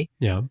 they.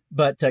 Yeah.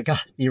 But,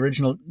 the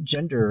original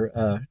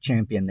gender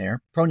champion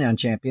there, pronoun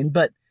champion.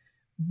 But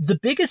the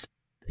biggest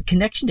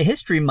connection to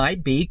history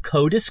might be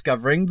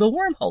co-discovering the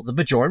wormhole, the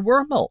Bajoran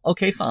wormhole.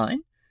 Okay,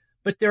 fine.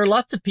 But there are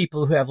lots of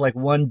people who have like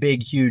one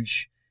big,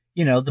 huge,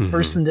 the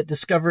person that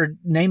discovered,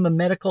 name a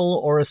medical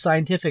or a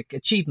scientific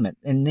achievement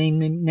and name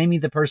me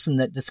the person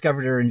that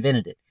discovered or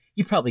invented it.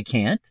 You probably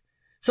can't.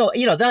 So,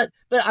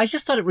 but I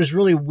just thought it was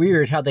really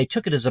weird how they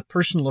took it as a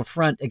personal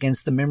affront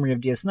against the memory of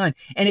DS9.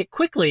 And it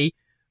quickly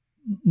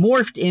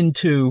morphed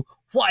into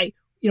why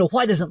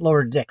doesn't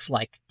Lower Decks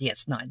like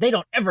DS9? They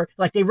don't ever,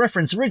 they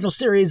reference original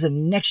series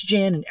and Next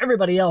Gen and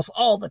everybody else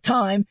all the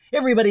time.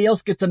 Everybody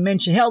else gets a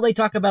mention. Hell, they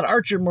talk about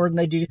Archer more than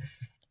they do.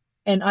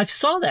 And I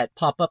saw that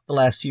pop up the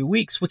last few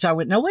weeks, which I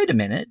went, now, wait a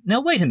minute.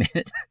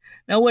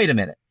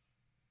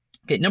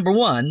 Okay, number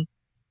one,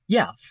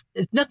 yeah,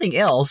 if nothing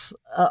else,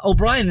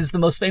 O'Brien is the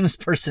most famous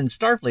person in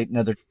Starfleet in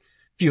another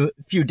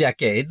few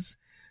decades.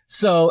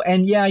 So,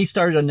 and yeah, he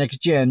started on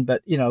Next Gen,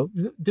 but,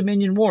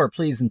 Dominion War,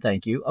 please and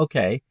thank you.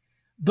 Okay.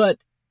 But,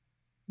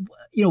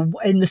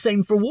 and the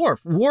same for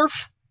Worf.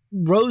 Worf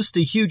rose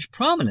to huge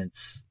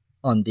prominence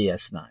on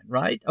DS9,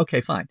 right?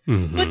 Okay, fine.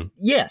 Mm-hmm. But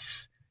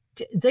yes,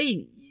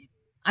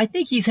 I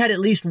think he's had at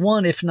least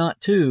one, if not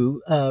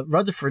two.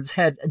 Rutherford's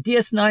had a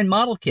DS9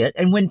 model kit,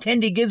 and when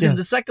Tendi gives him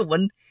the second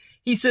one,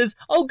 he says,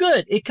 "Oh,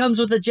 good, it comes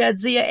with a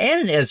Jadzia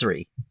and an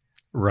Ezri."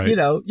 Right.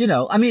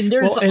 I mean,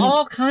 there's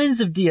all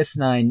kinds of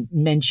DS9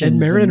 mentions. And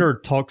Mariner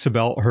talks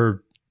about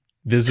her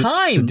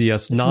visits to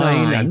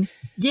DS9.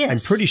 Yes. I'm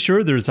pretty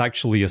sure there's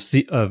actually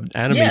an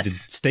animated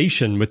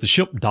station with the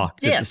ship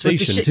docked at the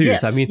station too.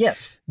 Yes, so I mean,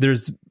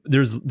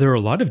 there are a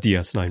lot of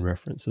DS9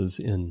 references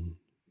in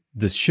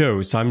this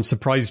show, so I'm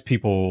surprised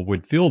people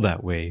would feel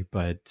that way.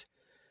 But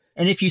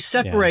and if you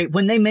separate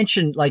when they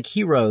mention like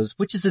heroes,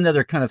 which is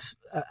another kind of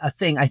a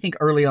thing I think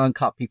early on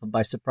caught people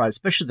by surprise,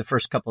 especially the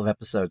first couple of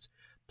episodes,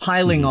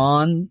 piling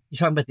on. You're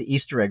talking about the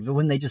Easter egg, but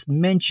when they just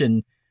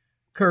mention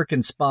Kirk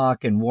and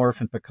Spock and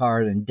Worf and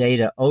Picard and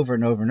Data over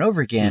and over and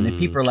over again, and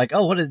people are like,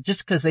 "Oh, what is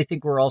just because they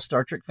think we're all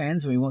Star Trek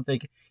fans and we won't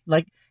think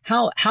like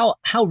how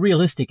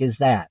realistic is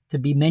that to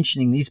be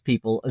mentioning these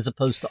people as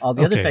opposed to all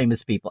the other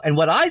famous people?" And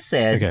what I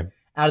said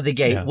out of the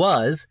gate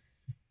was,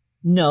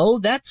 "No,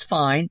 that's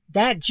fine.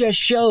 That just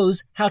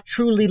shows how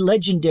truly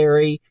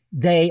legendary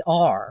they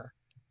are."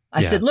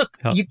 I said, "Look,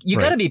 you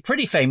got to be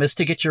pretty famous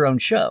to get your own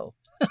show."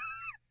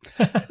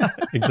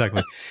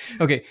 Exactly.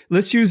 Okay,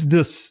 let's use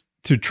this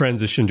to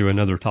transition to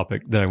another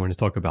topic that I want to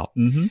talk about.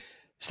 Mm-hmm.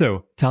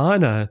 So,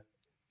 T'Ana,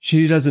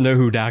 she doesn't know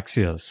who Dax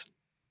is.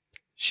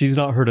 She's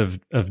not heard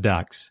of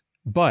Dax.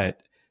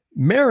 But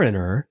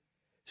Mariner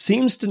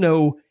seems to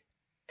know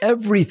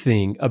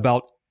everything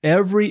about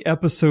every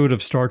episode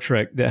of Star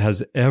Trek that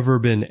has ever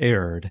been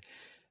aired.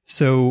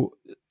 So,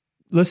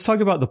 let's talk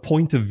about the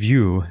point of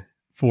view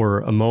for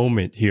a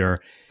moment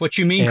here. What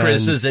you mean,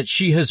 Chris, is that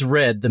she has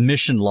read the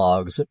mission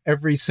logs of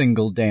every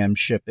single damn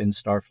ship in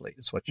Starfleet.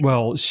 Is what you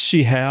mean.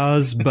 She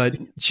has, but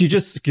she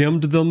just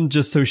skimmed them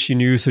just so she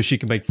knew, so she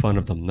could make fun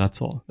of them.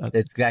 That's all.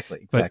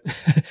 Exactly. But,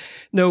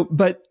 no,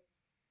 but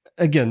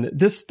again,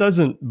 this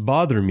doesn't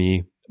bother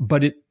me,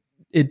 but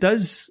it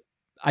does.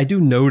 I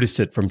do notice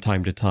it from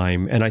time to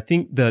time, and I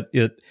think that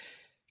it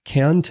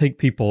can take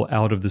people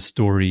out of the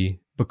story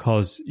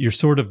because you're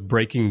sort of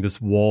breaking this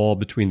wall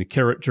between the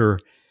character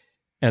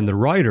and the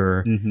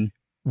writer,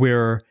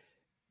 where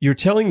you're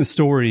telling the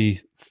story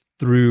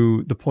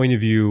through the point of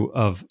view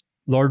of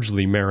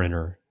largely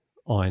Mariner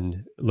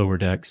on Lower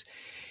Decks.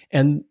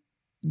 And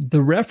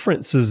the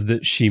references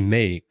that she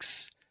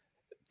makes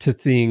to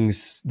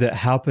things that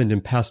happened in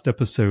past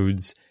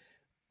episodes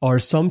are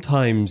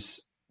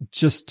sometimes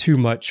just too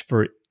much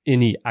for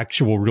any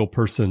actual real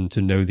person to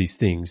know these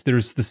things.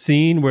 There's the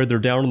scene where they're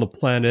down on the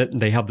planet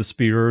and they have the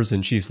spears,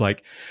 and she's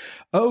like,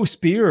 "Oh,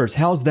 spears,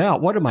 how's that?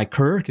 What am I,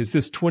 Kirk? Is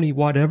this 20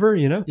 whatever,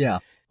 Yeah.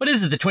 What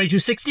is it, the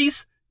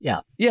 2260s?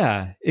 Yeah.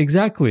 Yeah,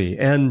 exactly.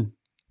 And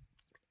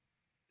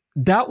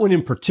that one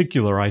in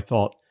particular, I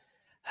thought,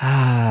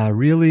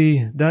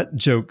 really? That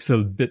joke's a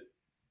bit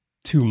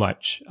too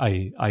much,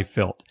 I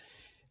felt.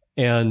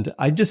 And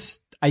I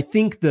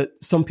think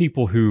that some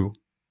people who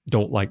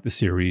don't like the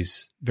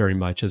series very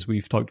much, as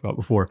we've talked about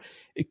before,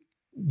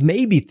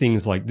 maybe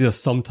things like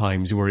this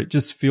sometimes where it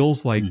just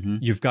feels like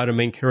you've got a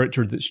main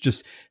character that's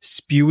just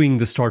spewing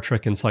the Star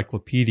Trek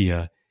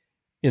encyclopedia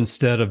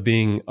instead of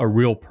being a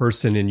real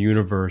person in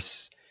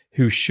universe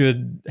who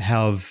should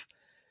have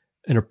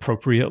an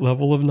appropriate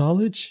level of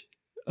knowledge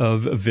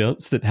of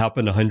events that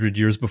happened 100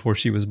 years before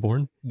she was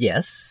born.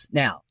 Yes.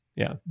 Now,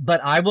 yeah.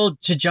 But I will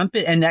to jump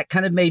in, and that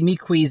kind of made me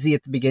queasy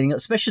at the beginning,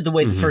 especially the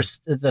way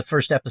the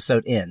first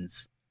episode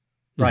ends.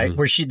 Right,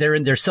 where they're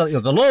in there selling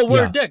the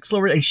lower decks,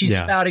 and she's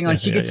spouting on.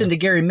 She gets into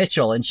Gary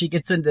Mitchell, and she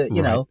gets into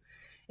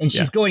and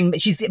she's going.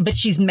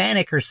 She's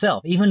manic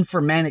herself. Even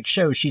for manic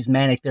shows, she's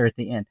manic there at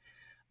the end.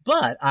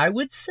 But I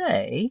would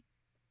say,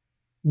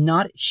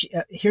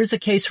 here's a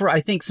case where I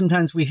think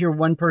sometimes we hear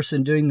one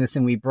person doing this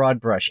and we broad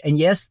brush. And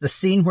yes, the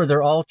scene where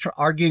they're all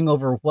arguing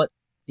over what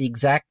the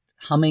exact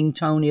humming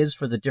tone is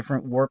for the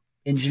different warp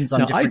engines on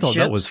different ships. I thought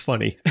that was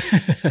funny.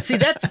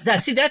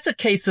 that's a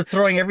case of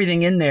throwing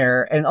everything in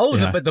there and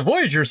but the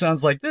Voyager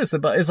sounds like this.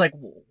 But it's like,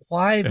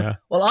 why? Yeah.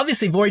 Well,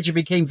 obviously Voyager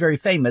became very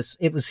famous.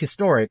 It was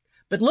historic.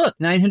 But look,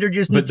 900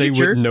 years in the future. But they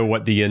wouldn't know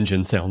what the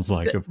engine sounds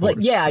like, of course.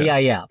 But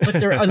yeah. But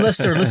unless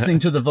they're listening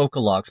to the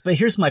vocal logs. But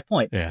here's my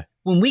point. Yeah.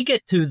 When we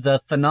get to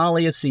the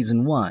finale of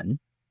season 1,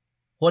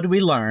 what do we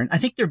learn? I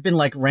think there have been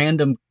like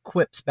random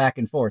quips back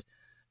and forth.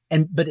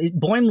 But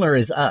Boimler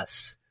is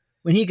us.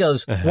 When he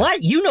goes,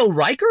 what? You know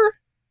Riker?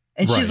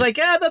 And she's like,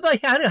 how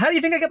do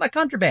you think I got my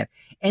contraband?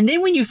 And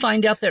then when you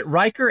find out that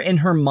Riker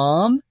and her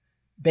mom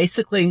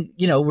basically,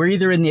 were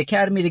either in the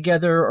academy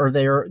together or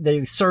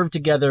they served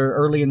together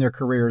early in their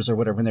careers or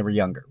whatever when they were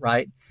younger,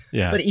 right?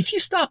 Yeah. But if you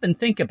stop and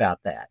think about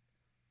that,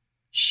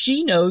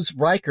 she knows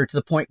Riker to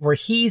the point where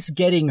he's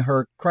getting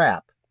her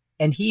crap.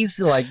 And he's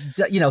like,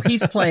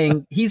 he's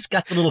playing, he's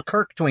got the little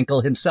Kirk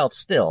twinkle himself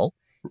still,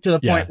 to the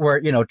point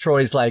where,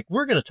 Troy's like,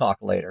 we're going to talk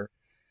later.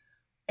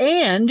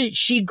 And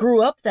she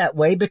grew up that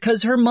way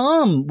because her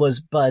mom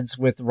was buds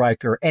with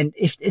Riker. And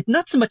it's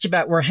not so much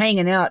about we're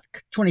hanging out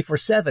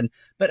 24/7,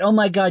 but oh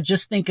my God,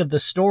 just think of the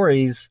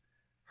stories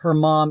her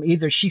mom,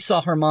 either she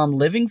saw her mom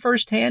living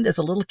firsthand as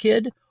a little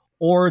kid,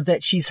 or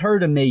that she's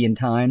heard a million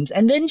times.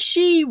 And then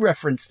she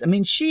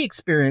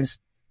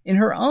experienced in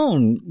her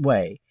own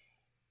way.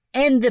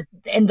 And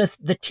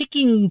the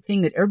ticking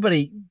thing that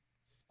everybody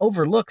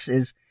overlooks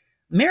is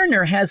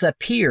Mariner has a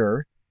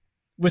peer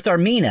with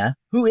Armina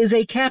who is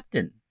a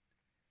captain.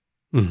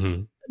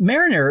 Mm-hmm.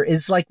 Mariner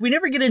is like, we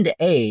never get into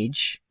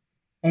age.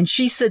 And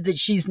she said that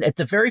she's, at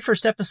the very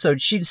first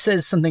episode, she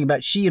says something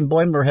about she and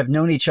Boimler have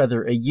known each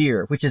other a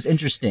year, which is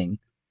interesting.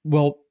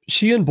 Well,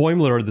 she and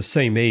Boimler are the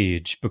same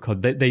age because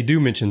they do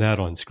mention that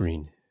on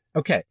screen.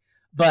 Okay.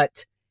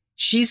 But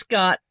she's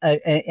got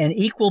an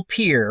equal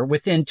peer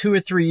within 2 or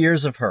 3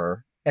 years of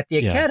her at the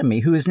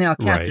academy who is now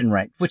captain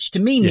rank, which to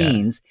me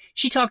means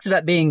she talks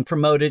about being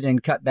promoted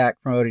and cut back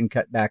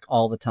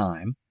all the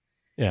time.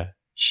 Yeah.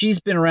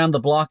 She's been around the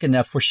block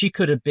enough where she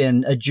could have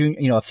been a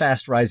junior, a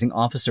fast rising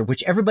officer,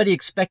 which everybody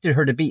expected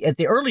her to be. At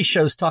the early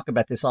shows talk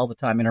about this all the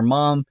time, and her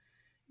mom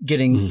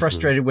getting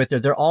frustrated with her.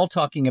 They're all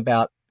talking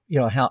about,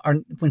 how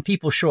when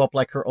people show up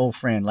like her old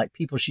friend, like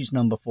people she's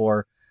known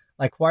before,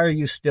 like, why are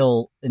you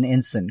still an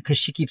ensign? Because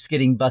she keeps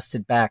getting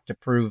busted back to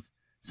prove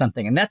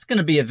something. And that's going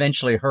to be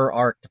eventually her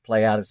arc to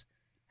play out as,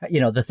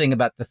 the thing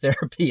about the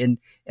therapy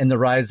and the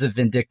rise of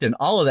Vindicta and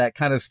all of that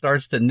kind of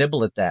starts to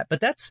nibble at that.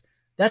 But that's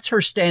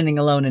her standing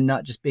alone and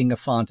not just being a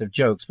font of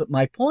jokes. But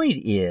my point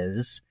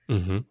is,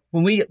 when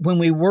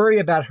we worry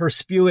about her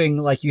spewing,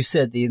 like you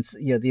said, the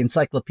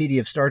Encyclopedia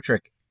of Star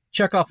Trek,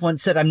 Chekhov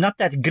once said, "I'm not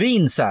that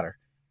green, sir."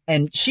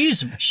 And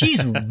she's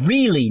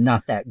really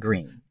not that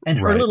green. And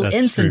her little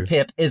ensign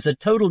pip is a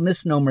total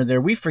misnomer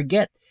there. We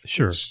forget.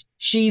 Sure.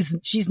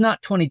 She's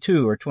not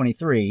 22 or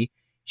 23.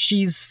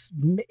 She's,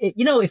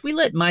 if we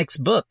let Mike's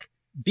book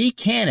be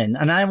canon,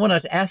 and I want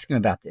to ask him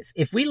about this,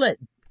 if we let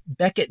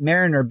Beckett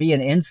Mariner be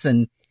an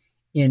ensign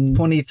in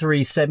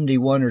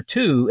 2371 or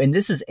 2, and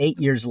this is 8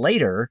 years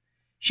later,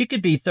 she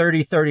could be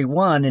 30,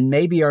 31, and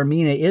maybe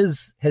Armina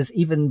has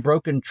even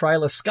broken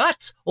Twyla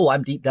Scott's. Oh,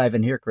 I'm deep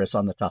diving here, Chris,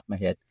 on the top of my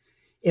head.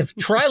 If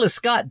Twyla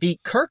Scott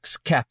beat Kirk's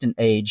captain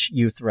age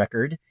youth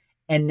record,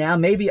 and now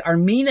maybe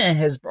Armina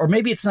has, or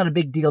maybe it's not a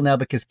big deal now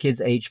because kids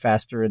age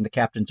faster and the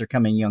captains are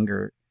coming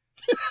younger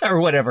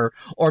or whatever,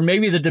 or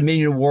maybe the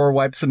Dominion War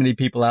wiped so many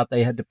people out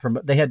they had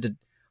to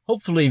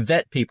hopefully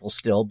vet people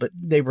still, but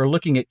they were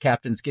looking at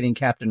captains getting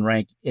captain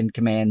rank in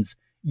commands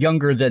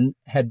younger than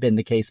had been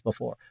the case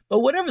before. But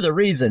whatever the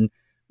reason,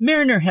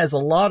 Mariner has a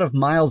lot of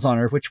miles on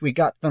her, which we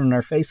got thrown in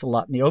our face a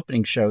lot in the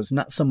opening shows,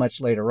 not so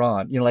much later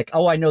on. Like,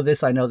 oh, I know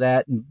this, I know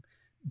that, and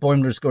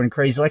Boimler's going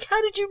crazy. Like,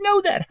 how did you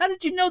know that? How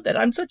did you know that?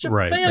 I'm such a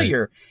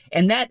failure.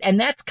 Right. And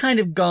that's kind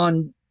of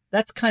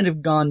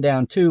gone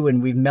down too,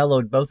 and we've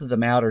mellowed both of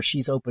them out, or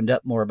she's opened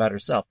up more about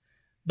herself.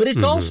 But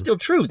it's all still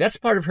true. That's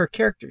part of her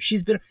character.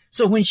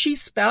 So when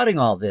she's spouting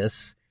all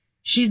this,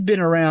 she's been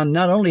around,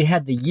 not only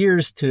had the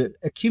years to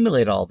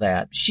accumulate all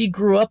that, she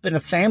grew up in a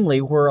family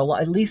where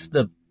at least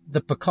the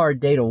Picard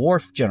Data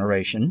Worf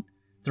generation,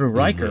 through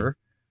Riker,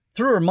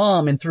 through her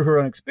mom and through her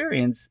own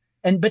experience.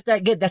 But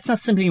that's not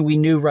something we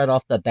knew right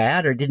off the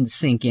bat or didn't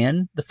sink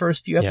in the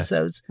first few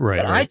episodes. Right,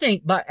 but I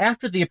think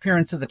after the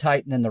appearance of the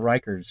Titan and the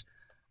Rikers,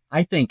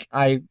 I think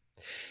I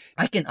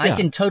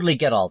can totally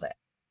get all that.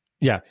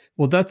 Yeah.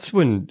 Well, that's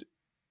when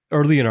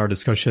early in our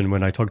discussion,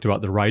 when I talked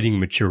about the writing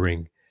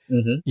maturing,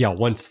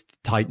 once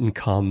Titan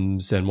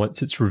comes and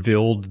once it's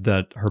revealed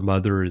that her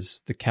mother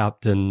is the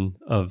captain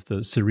of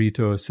the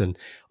Cerritos and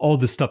all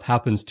this stuff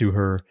happens to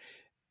her,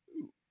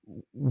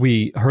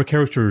 her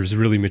character is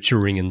really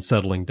maturing and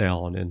settling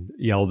down. And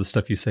all the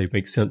stuff you say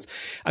makes sense.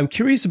 I'm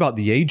curious about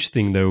the age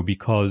thing, though,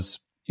 because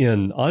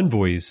in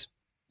Envoy's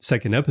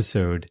second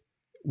episode,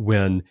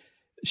 when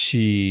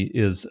she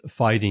is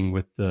fighting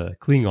with the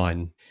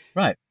Klingon,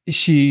 right,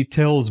 she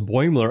tells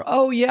Boimler,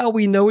 "Oh yeah,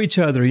 we know each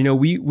other.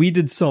 We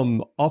did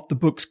some off the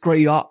books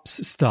gray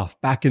ops stuff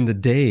back in the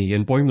day."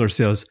 And Boimler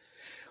says,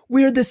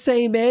 "We're the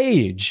same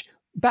age.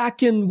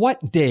 Back in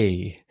what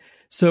day?"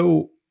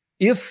 So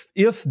if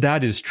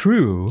that is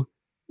true,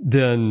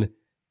 then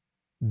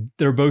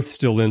they're both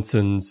still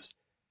ensigns.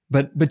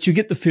 But you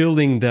get the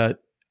feeling that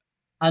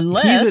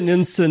he's an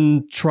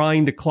ensign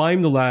trying to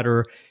climb the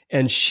ladder,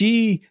 and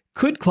she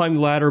could climb the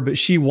ladder, but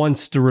she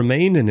wants to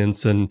remain an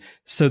ensign.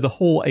 So the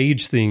whole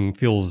age thing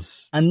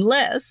feels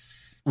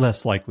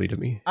less likely to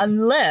me.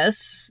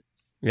 Unless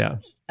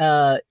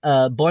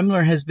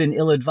Boimler has been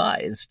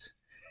ill-advised.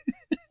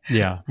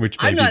 Yeah, which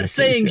I'm not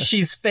saying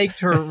she's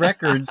faked her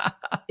records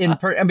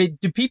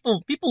do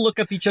people look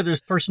up each other's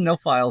personnel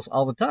files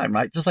all the time,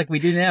 right? Just like we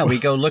do now. We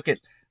go look at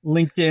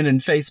LinkedIn and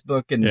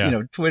Facebook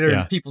and Twitter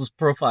and people's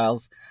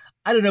profiles.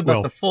 I don't know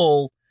about the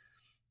full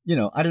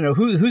I don't know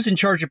who's in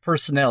charge of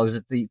personnel. Is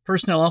it the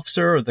personnel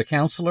officer or the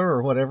counselor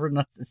or whatever?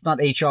 It's not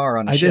HR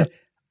on a ship.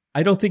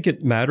 I don't think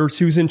it matters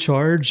who's in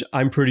charge.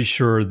 I'm pretty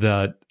sure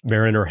that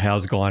Mariner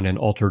has gone and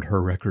altered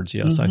her records.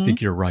 Yes, I think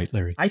you're right,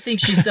 Larry. I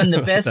think she's done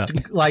the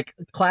best, like,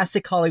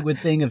 classic Hollywood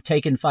thing of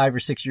taking 5 or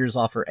 6 years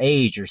off her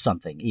age or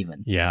something,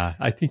 even. Yeah,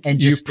 I think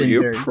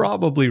you're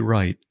probably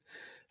right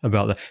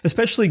about that,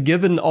 especially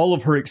given all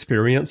of her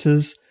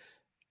experiences.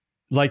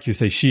 Like you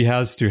say, she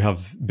has to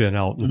have been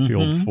out in the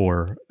field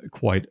for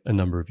quite a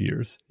number of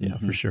years. Yeah,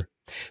 for sure.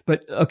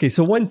 But, okay,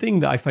 so one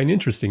thing that I find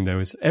interesting, though,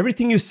 is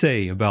everything you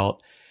say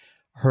about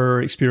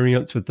her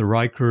experience with the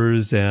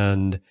Rikers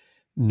and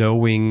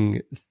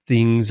knowing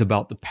things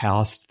about the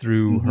past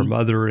through her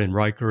mother and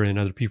Riker and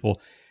other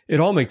people, it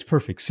all makes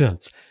perfect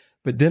sense.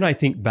 But then I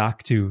think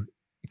back to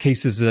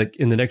cases like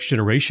in The Next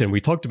Generation.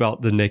 We talked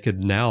about the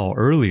Naked Now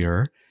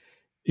earlier.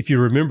 If you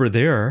remember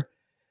there,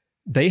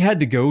 they had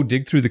to go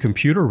dig through the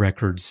computer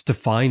records to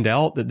find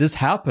out that this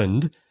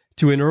happened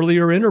to an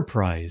earlier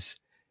Enterprise.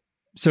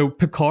 So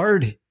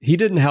Picard, he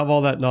didn't have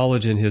all that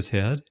knowledge in his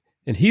head.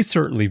 And he's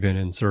certainly been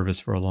in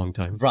service for a long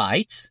time.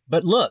 Right.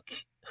 But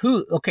look,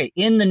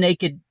 in the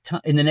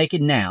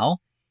Naked Now,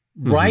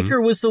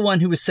 Riker was the one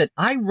who said,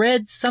 I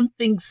read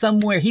something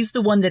somewhere. He's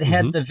the one that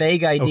had the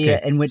vague idea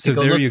and went to go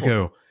look for it. So there you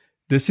go.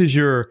 This is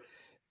your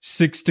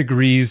 6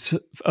 degrees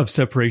of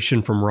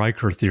separation from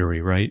Riker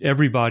theory, right?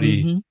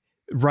 Everybody,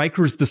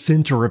 Riker's the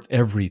center of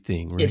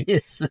everything, right? It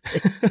is.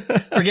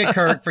 Forget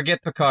Kirk,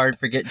 forget Picard,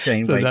 forget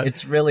Janeway.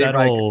 It's really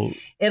Riker.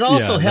 It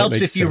also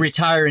helps if you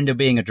retire into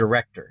being a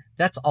director.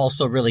 That's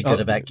also really good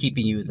about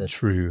keeping you the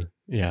true.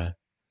 Yeah.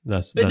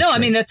 That's right. I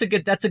mean, that's a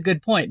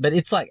good point. But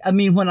it's like, I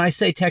mean, when I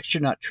say texture,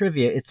 not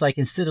trivia, it's like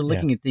instead of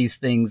looking at these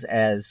things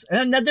as,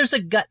 and there's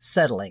a gut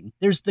settling.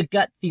 There's the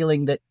gut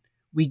feeling that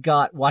we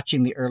got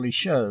watching the early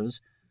shows.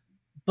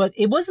 But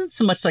it wasn't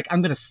so much like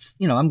I'm going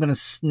to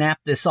snap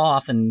this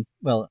off and,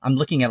 well, I'm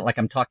looking at it like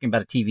I'm talking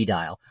about a TV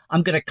dial.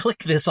 I'm going to click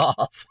this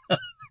off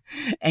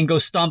and go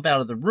stomp out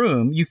of the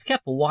room. You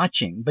kept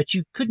watching, but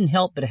you couldn't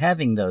help but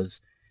having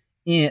those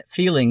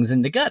feelings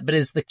in the gut. But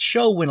as the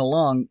show went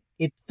along,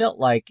 it felt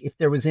like if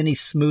there was any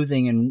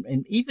smoothing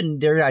and even,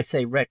 dare I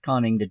say,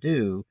 retconning to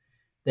do,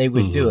 they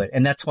would do it.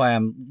 And that's why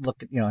I'm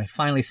looking, I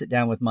finally sit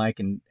down with Mike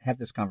and have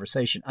this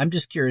conversation. I'm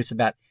just curious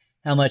about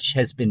how much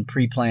has been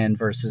pre-planned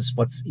versus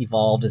what's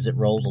evolved as it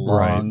rolled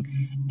along,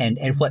 and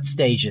at what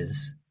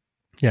stages.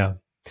 Yeah.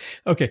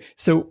 Okay.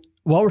 So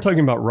while we're talking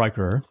about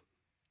Riker,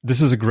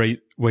 this is a great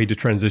way to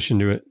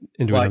transition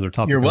into another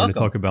topic I want to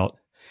talk about.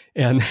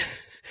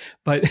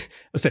 But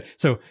let's say,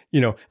 so,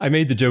 I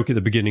made the joke at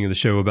the beginning of the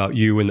show about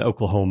you and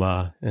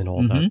Oklahoma and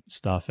all that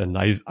stuff. And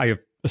I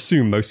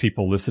assume most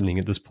people listening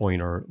at this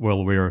point are well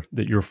aware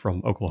that you're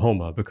from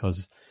Oklahoma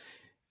because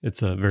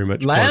it's a very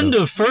much land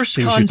of first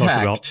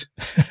contact.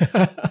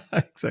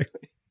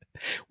 Exactly.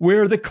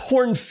 Where the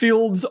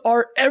cornfields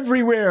are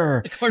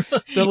everywhere.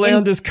 The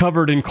land is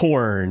covered in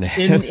corn.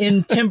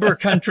 In timber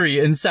country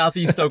in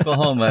southeast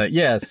Oklahoma.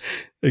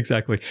 Yes.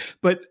 Exactly.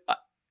 But,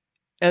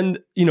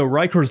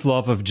 Riker's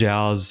love of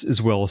jazz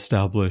is well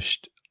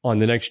established on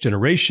The Next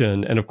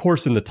Generation. And of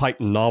course, in the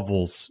Titan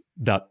novels,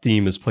 that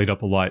theme is played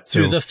up a lot.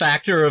 So, to the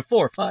factor of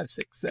 4, 5,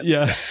 6, 7.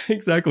 Yeah,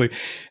 exactly.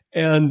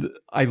 And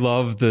I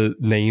love the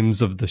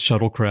names of the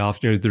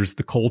shuttlecraft. There's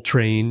the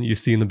Coltrane you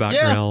see in the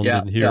background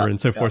and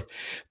so forth.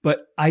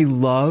 But I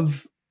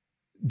love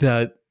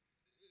that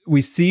we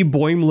see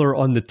Boimler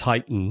on the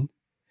Titan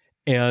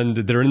and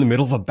they're in the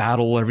middle of a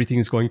battle.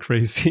 Everything's going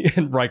crazy.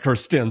 And Riker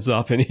stands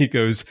up and he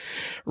goes,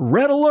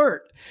 "Red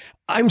alert!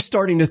 I'm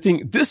starting to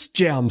think this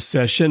jam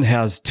session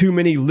has too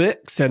many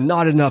licks and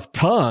not enough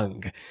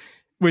tongue."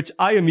 Which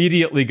I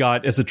immediately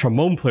got, as a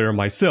trombone player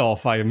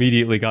myself, I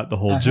immediately got the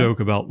whole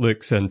joke about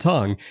licks and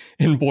tongue.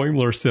 And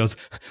Boimler says,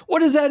 "What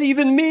does that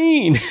even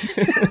mean?"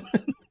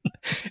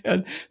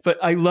 But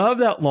I love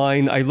that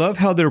line. I love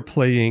how they're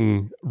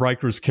playing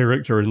Riker's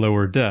character in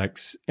Lower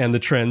Decks. And the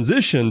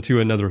transition to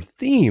another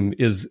theme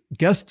is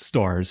guest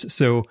stars.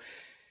 So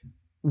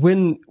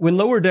when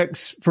Lower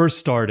Decks first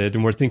started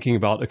and we're thinking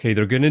about, okay,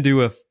 they're going to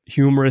do a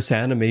humorous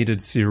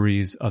animated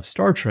series of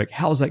Star Trek,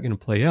 how's that going to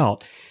play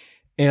out?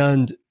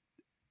 And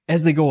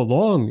as they go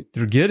along,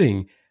 they're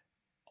getting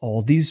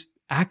all these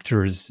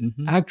actors,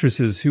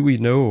 actresses who we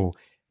know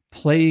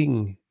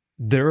playing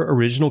their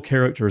original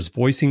characters,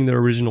 voicing their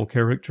original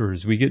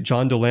characters. We get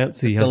John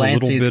Delancey has a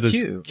little bit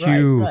of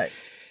Q. Right.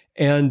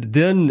 And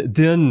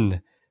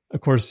then, of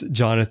course,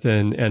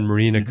 Jonathan and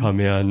Marina come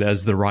in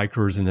as the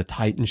Rikers and the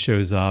Titan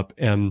shows up.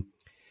 And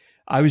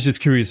I was just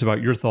curious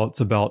about your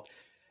thoughts about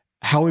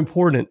how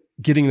important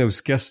getting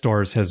those guest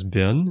stars has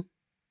been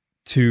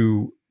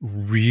to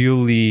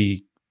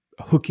really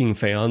hooking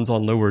fans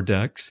on Lower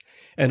Decks,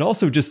 and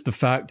also just the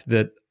fact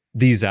that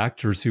these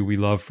actors who we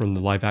love from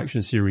the live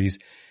action series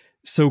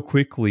so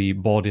quickly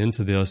bought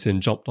into this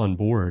and jumped on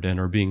board and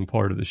are being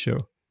part of the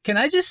show. Can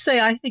I just say,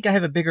 I think I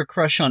have a bigger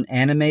crush on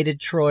animated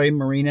Troy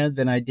Marina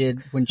than I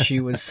did when she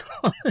was.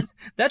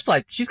 That's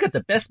like, she's got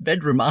the best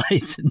bedroom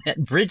eyes in that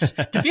bridge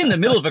to be in the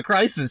middle of a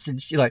crisis.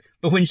 And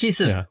but when she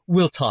says,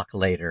 "We'll talk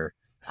later,"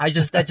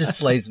 that just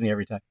slays me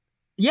every time.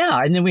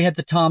 Yeah, and then we had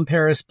the Tom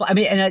Paris. I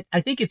mean, and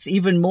I think it's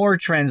even more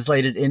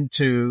translated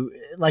into,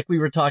 like we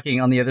were talking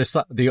on the other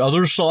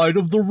side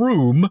of the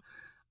room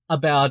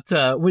about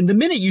when the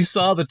minute you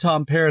saw the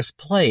Tom Paris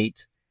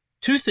plate,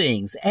 two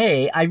things.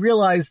 A, I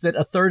realized that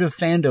a third of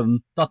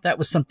fandom thought that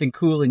was something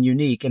cool and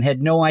unique and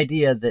had no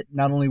idea that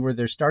not only were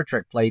there Star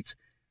Trek plates,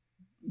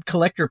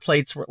 collector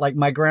plates were like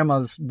my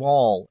grandma's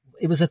wall.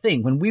 It was a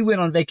thing. When we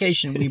went on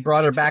vacation, we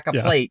brought her back a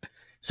plate.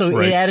 So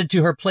it added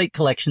to her plate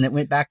collection that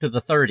went back to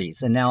the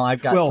 30s. And now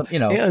I've got some,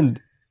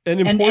 and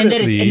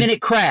importantly, and then it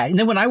crashed. And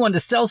then when I wanted to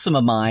sell some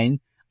of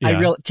mine,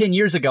 10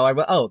 years ago, I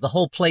went, the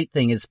whole plate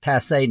thing is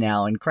passé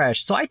now and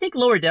crashed. So I think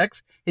Lower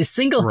Decks is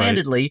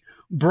single-handedly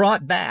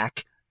brought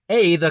back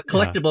A, the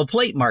collectible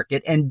plate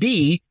market, and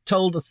B,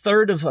 told a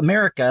third of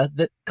America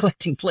that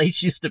collecting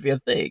plates used to be a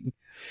thing.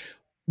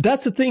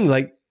 That's the thing.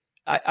 Like,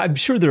 I'm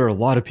sure there are a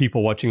lot of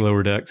people watching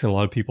Lower Decks and a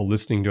lot of people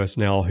listening to us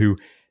now who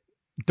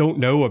don't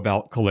know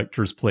about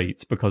collector's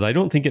plates, because I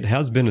don't think it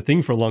has been a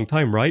thing for a long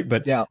time, right?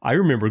 But I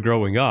remember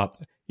growing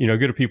up, go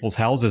to people's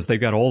houses, they've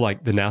got all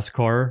like the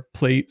NASCAR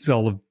plates,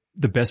 all of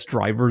the best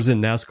drivers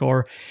in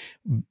NASCAR,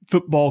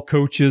 football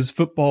coaches,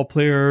 football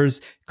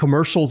players,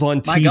 commercials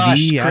on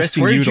TV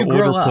asking you to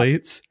order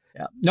plates.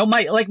 Yeah. No,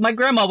 my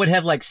grandma would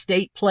have like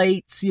state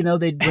plates,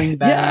 they'd bring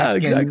back. Yeah,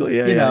 exactly.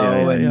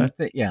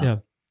 Yeah.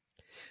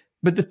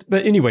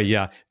 But anyway,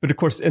 But of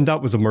course, and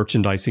that was a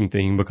merchandising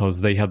thing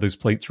because they had those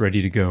plates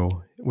ready to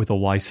go with a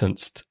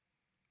licensed.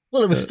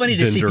 Well, it was funny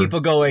to see people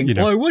going,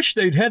 I wish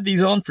they'd had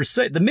these on for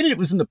sale. The minute it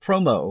was in the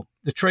promo,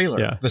 the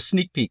trailer, the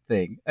sneak peek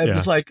thing, it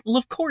was like, well,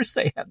 of course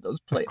they have those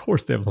plates. Of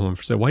course they have them on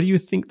for sale. Why do you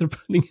think they're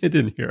putting it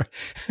in here?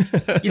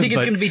 You think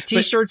it's going to be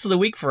T-shirts of the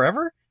week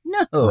forever?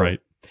 No.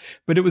 Right.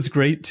 But it was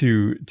great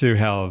to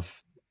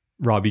have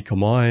Robbie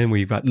come on.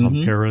 We've got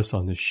Tom Paris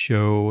on the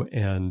show,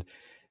 and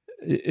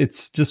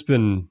it's just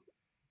been...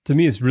 To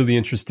me, it's really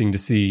interesting to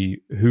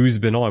see who's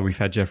been on. We've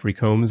had Jeffrey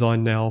Combs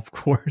on now, of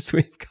course.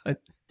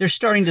 They're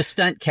starting to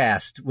stunt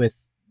cast with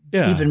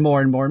even more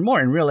and more and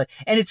more,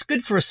 and it's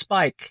good for a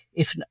spike.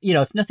 If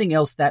nothing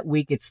else that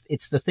week,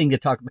 it's the thing to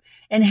talk about.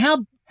 And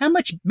how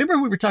much?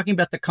 Remember we were talking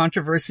about the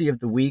controversy of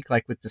the week,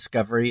 like with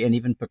Discovery and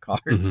even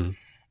Picard,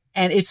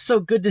 and it's so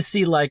good to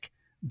see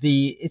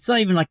it's not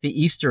even like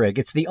the Easter egg.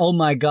 It's the oh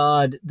my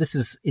God, this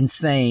is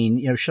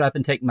insane. Shut up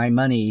and take my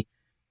money.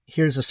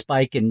 Here's a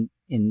spike in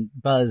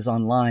buzz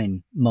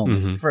online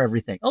moment for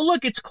everything. Oh,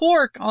 look, it's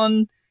Quark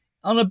on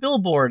a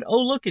billboard. Oh,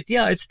 look,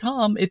 it's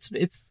Tom.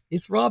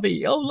 It's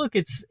Robbie. Oh, look,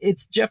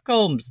 it's Jeff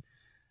Combs,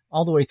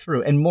 all the way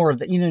through. And more of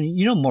that,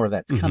 more of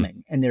that's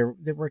coming. And they're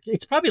working.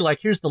 It's probably like,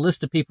 here's the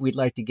list of people we'd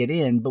like to get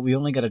in, but we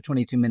only got a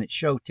 22-minute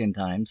show 10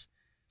 times.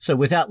 So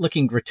without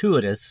looking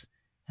gratuitous,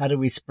 how do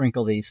we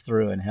sprinkle these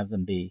through and have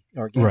them be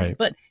organic? Right.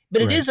 But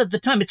it is at the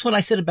time. It's what I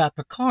said about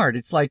Picard.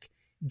 It's like,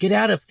 get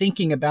out of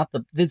thinking about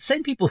the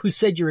same people who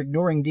said you're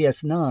ignoring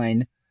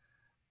DS9.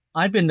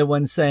 I've been the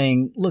one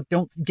saying, look,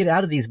 don't get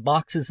out of these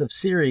boxes of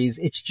series.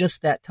 It's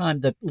just that time.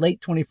 The late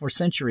 24th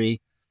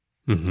century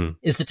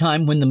is the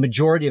time when the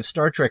majority of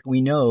Star Trek we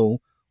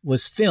know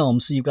was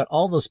filmed. So you've got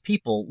all those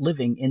people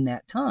living in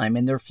that time,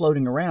 and they're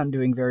floating around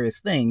doing various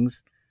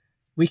things.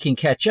 We can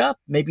catch up.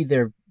 Maybe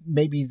they're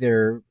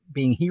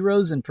being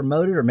heroes and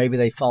promoted, or maybe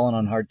they've fallen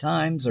on hard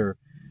times, or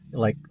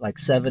like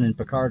Seven and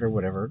Picard or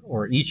whatever,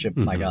 or each of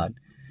my God.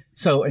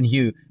 So, and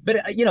Hugh,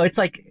 but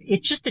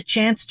it's just a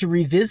chance to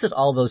revisit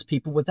all those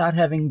people without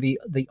having the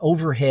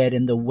overhead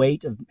and the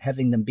weight of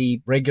having them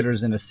be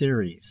regulars in a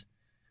series,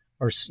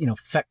 or,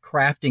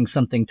 crafting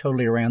something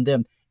totally around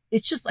them.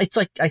 It's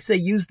like I say,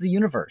 use the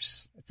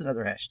universe. It's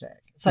another hashtag.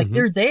 It's like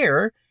they're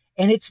there,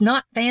 and it's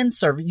not fan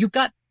service. You've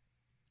got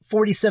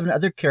 47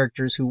 other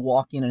characters who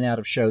walk in and out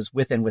of shows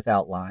with and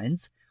without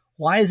lines.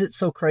 Why is it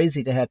so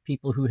crazy to have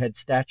people who had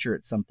stature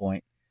at some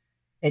point?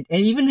 And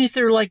even if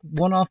they're like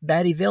one-off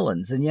baddie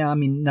villains, and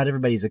not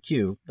everybody's a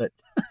Q, but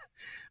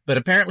but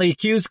apparently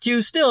Q's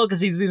Q still,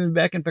 because he's been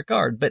back in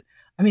Picard. But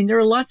there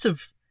are lots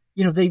of,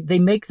 they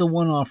make the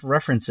one-off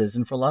references,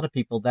 and for a lot of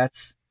people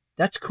that's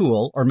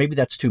cool, or maybe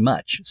that's too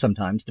much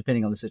sometimes,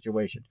 depending on the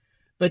situation.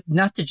 But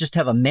not to just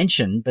have a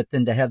mention, but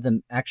then to have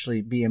them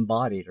actually be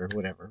embodied or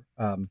whatever.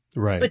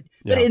 Right.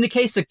 But in the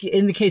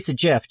case of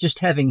Jeff, just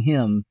having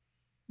him.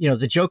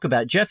 The joke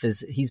about Jeff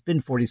is he's been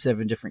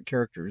 47 different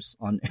characters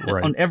on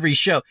every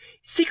show.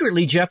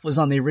 Secretly, Jeff was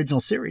on the original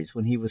series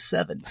when he was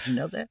 7. Did you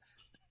know that?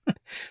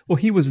 Well,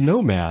 he was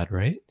Nomad,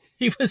 right?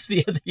 He was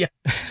the other. Yeah.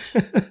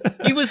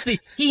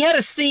 He had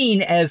a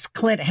scene as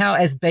Clint Howe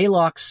as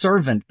Baylock's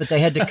servant, but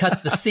they had to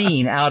cut the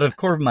scene out of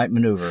Corbomite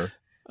Maneuver.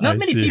 Not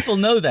many people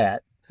know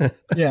that.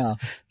 Yeah.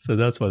 So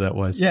that's what that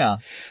was. Yeah.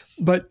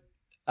 But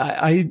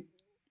I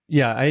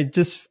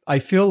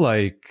feel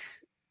like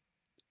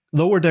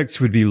Lower Decks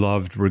would be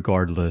loved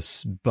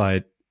regardless,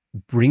 but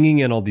bringing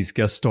in all these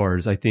guest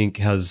stars, I think,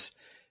 has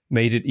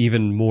made it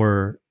even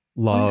more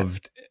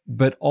loved.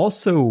 But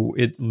also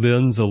it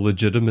lends a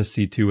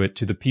legitimacy to it,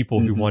 to the people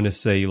who want to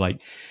say,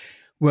 like,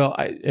 well,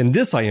 and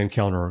this I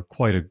encounter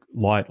quite a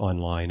lot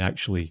online,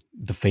 actually,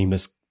 the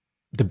famous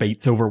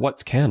debates over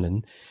what's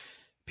canon.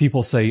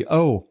 people say,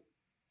 oh,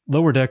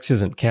 Lower Decks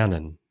isn't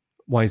canon.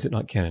 Why is it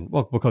not canon?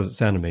 Well, because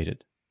it's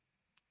animated.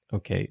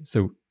 Okay,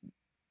 so,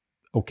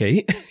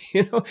 okay,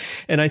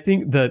 and I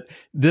think that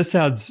this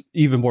adds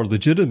even more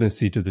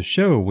legitimacy to the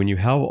show when you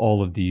have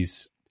all of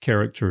these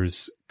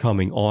characters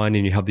coming on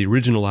and you have the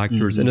original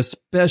actors, and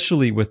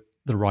especially with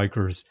the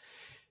Rikers,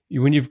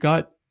 when you've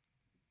got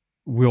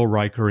Will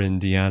Riker and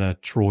Deanna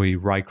Troi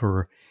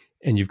Riker,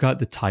 and you've got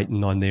the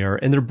Titan on there,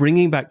 and they're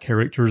bringing back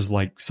characters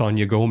like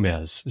Sonia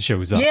Gomez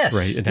shows up,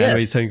 right? And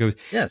animated Sonia Gomez.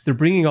 Yes. They're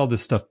bringing all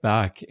this stuff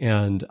back,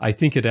 and I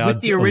think it adds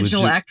with the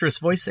original actress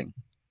voicing,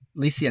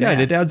 Licia Nass.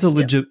 And it adds a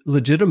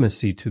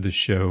legitimacy to the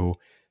show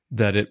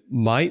that it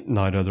might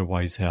not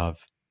otherwise have.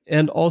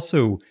 And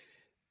also,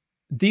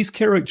 these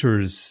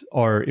characters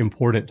are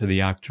important to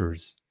the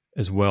actors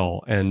as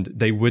well, and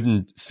they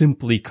wouldn't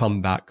simply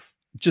come back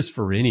just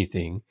for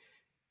anything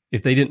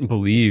if they didn't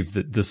believe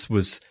that this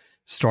was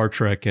Star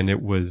Trek and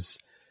it was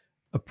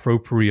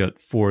appropriate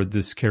for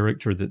this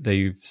character that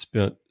they've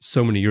spent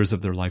so many years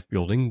of their life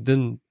building.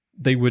 Then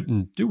they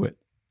wouldn't do it.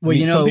 Well,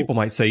 some people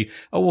might say,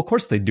 "Oh, well, of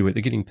course they do it;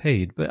 they're getting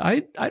paid." But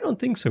I don't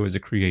think so. As a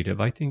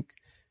creative, I think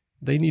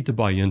they need to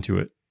buy into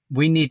it.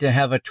 We need to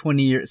have a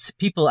 20-year.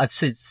 People, I've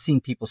seen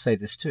people say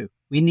this too.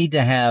 We need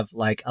to have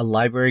like a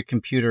library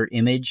computer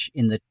image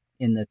in the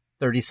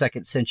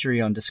 32nd century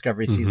on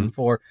Discovery season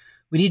 4.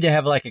 We need to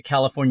have like a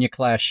California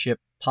class ship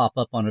pop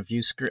up on a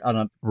view screen on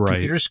a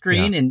computer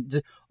screen,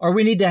 or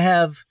we need to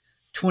have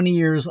 20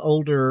 years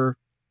older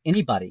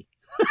anybody.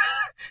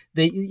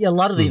 A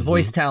lot of the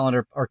voice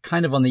talent are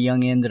kind of on the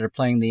young end that are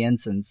playing the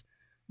ensigns,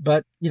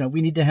 but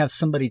we need to have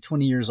somebody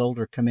 20 years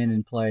older come in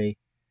and play,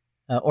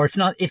 or if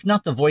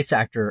not the voice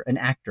actor, an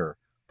actor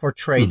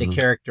portray the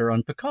character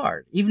on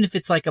Picard, even if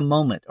it's like a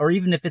moment, or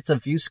even if it's a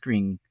view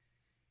screen.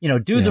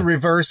 The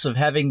reverse of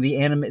having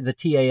the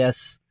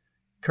TAS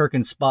Kirk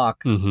and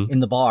Spock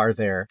in the bar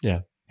there.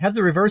 Yeah. Have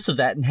the reverse of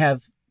that and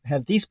have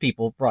these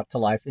people brought to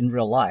life in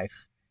real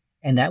life.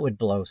 And that would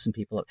blow some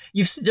people up.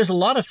 There's a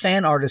lot of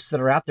fan artists that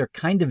are out there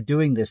kind of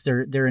doing this.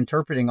 They're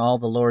interpreting all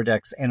the Lower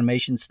Decks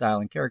animation style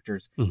and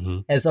characters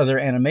as other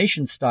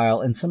animation style.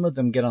 And some of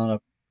them get on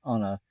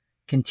a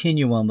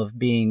continuum of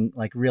being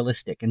like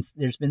realistic. And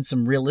there's been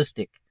some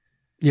realistic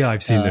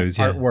I've seen those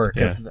artwork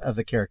of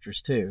the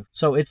characters too.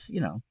 So it's,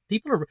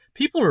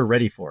 people are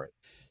ready for it.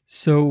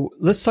 So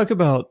let's talk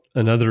about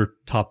another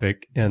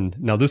topic. And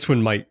now this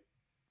one might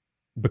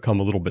become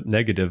a little bit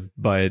negative,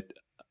 but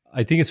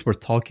I think it's worth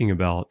talking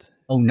about.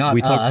 Oh, not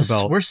us.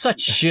 We're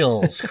such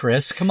shills,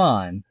 Chris. Come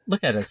on.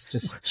 Look at us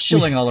just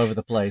shilling all over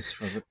the place.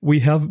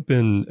 We have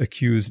been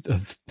accused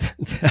of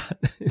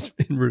that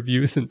in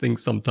reviews and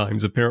things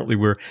sometimes. Apparently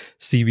we're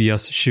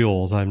CBS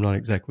shills. I'm not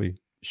exactly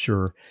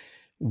sure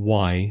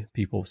why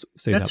people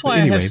say that. That's why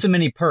I have so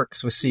many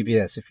perks with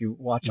CBS. If you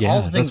watch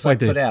all the things I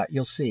put out,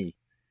 you'll see.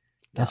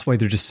 That's why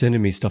they're just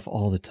sending me stuff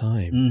all the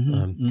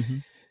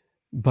time.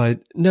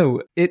 But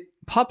no, it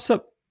pops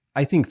up,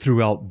 I think,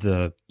 throughout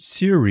the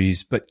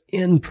series, but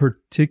in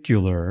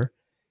particular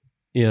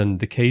in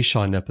the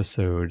Kayshawn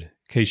episode,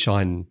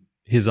 Kayshawn,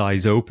 His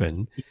Eyes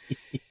Open.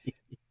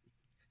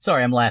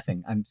 Sorry, I'm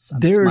laughing. I'm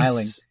smiling.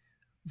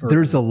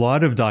 There's a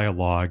lot of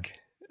dialogue,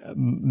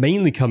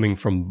 mainly coming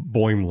from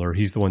Boimler.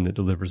 He's the one that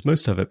delivers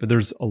most of it, but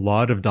there's a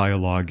lot of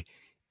dialogue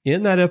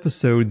in that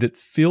episode that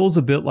feels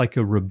a bit like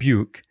a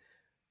rebuke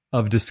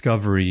of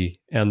Discovery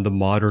and the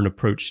modern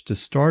approach to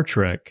Star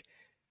Trek.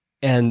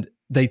 And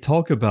they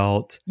talk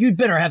about... You'd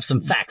better have some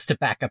facts to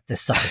back up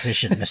this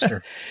supposition,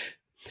 mister.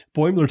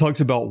 Boimler talks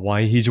about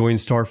why he joined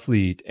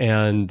Starfleet.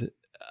 And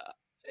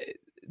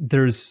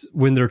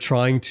when they're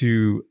trying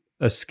to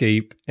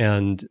escape,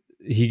 and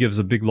he gives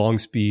a big long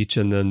speech,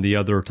 and then the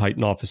other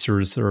Titan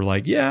officers are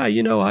like,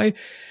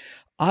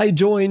 I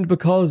joined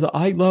because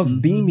I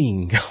love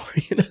beaming.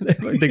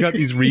 They got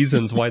these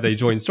reasons why they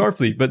joined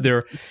Starfleet, but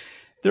they're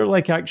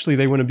like, actually,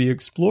 they want to be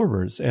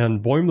explorers.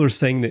 And Boimler's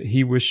saying that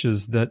he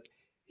wishes that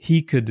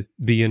he could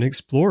be an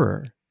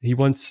explorer. He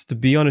wants to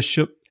be on a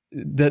ship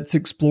that's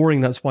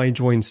exploring. That's why he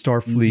joined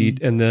Starfleet.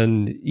 And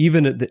then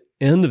even at the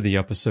end of the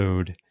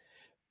episode,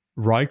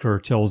 Riker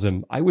tells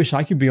him, I wish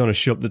I could be on a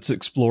ship that's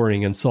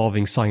exploring and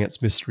solving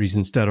science mysteries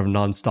instead of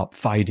nonstop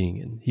fighting.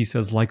 And he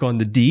says, like on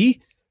the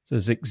D?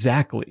 Says,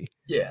 exactly.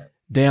 Yeah.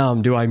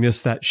 Damn, do I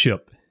miss that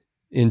ship.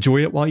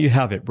 Enjoy it while you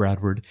have it,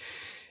 Bradward.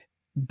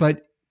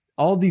 But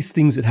all these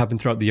things that happen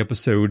throughout the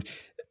episode,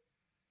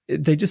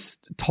 they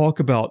just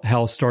talk about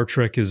how Star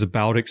Trek is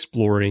about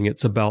exploring.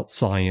 It's about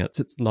science.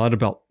 It's not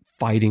about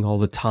fighting all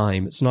the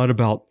time. It's not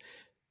about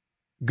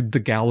the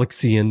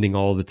galaxy ending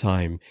all the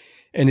time.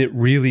 And it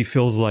really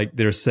feels like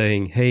they're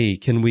saying, hey,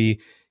 can we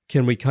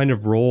kind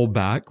of roll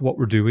back what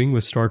we're doing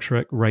with Star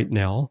Trek right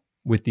now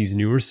with these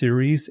newer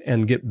series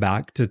and get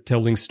back to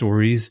telling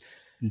stories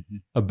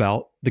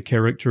about the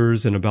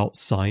characters and about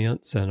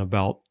science and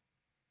about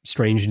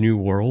strange new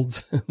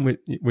worlds,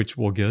 which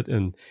we'll get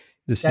in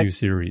this new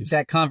series.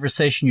 That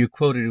conversation you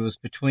quoted was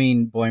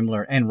between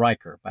Boimler and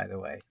Riker, by the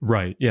way.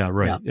 Right. Yeah.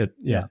 Right.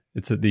 Yeah.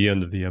 It's at the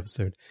end of the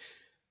episode.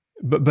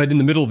 But in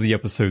the middle of the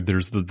episode,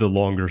 there's the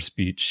longer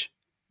speech,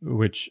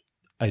 which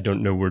I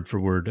don't know word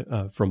for word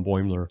from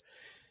Boimler.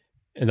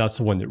 And that's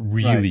the one that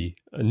really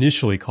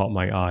initially caught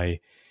my eye.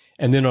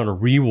 And then on a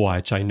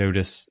rewatch, I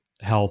notice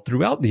how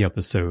throughout the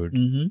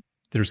episode,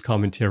 there's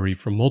commentary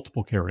from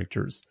multiple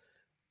characters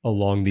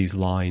along these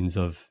lines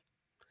of,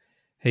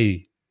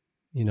 hey,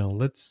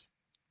 let's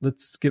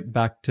get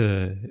back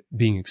to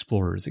being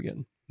explorers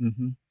again.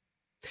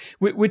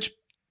 Which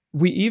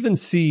we even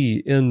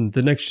see in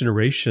The Next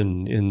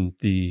Generation in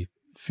the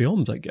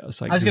films, I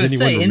guess. I was going to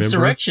say,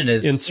 Insurrection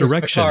is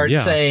Picard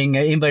saying,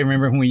 anybody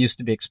remember when we used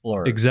to be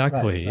explorers?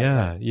 Exactly,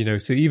 right.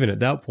 So even at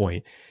that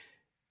point,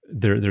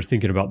 they're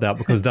thinking about that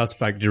because that's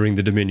back during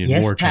the Dominion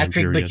War time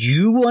Patrick, period. But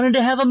you wanted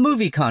to have a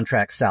movie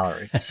contract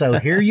salary, so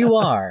here you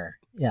are.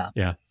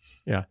 Yeah.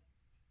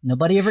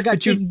 Nobody ever got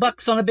big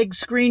bucks on a big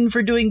screen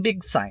for doing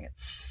big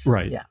science.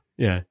 Right.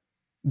 Yeah.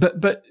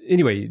 But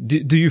anyway,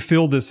 do you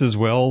feel this as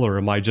well, or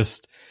am I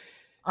just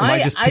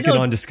picking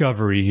on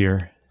Discovery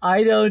here?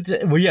 I don't.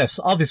 Well, yes,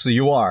 obviously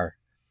you are.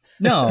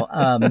 No,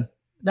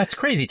 that's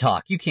crazy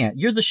talk. You can't.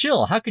 You're the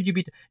shill. How could you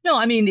be? No,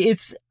 I mean,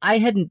 I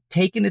hadn't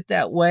taken it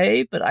that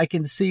way, but I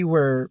can see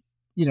where,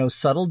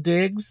 subtle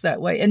digs that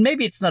way. And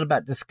maybe it's not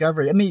about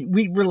Discovery. I mean,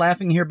 we were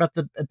laughing here about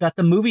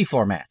the movie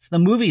formats. The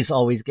movies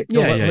always get,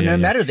 no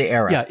matter the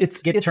era. Yeah,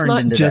 it's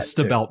not just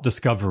about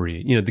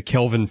Discovery. The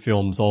Kelvin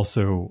films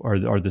also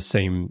are the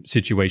same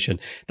situation.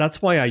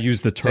 That's why I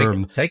use the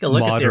term Take a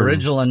look at the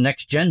original and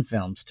Next Gen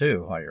films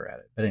too while you're at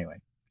it. But anyway.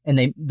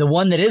 And the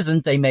one that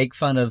isn't, they make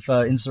fun of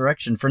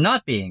Insurrection for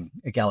not being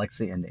a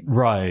galaxy ending.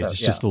 Right. So, it's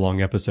just a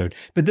long episode.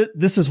 But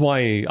this is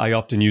why I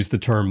often use the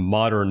term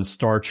modern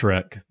Star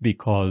Trek,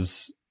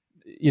 because,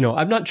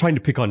 I'm not trying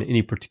to pick on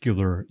any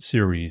particular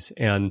series.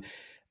 And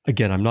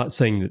again, I'm not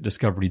saying that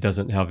Discovery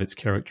doesn't have its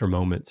character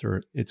moments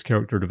or its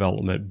character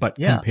development, but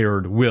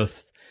compared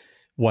with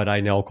what I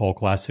now call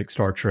classic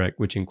Star Trek,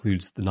 which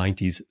includes the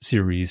 90s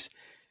series,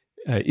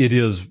 it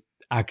is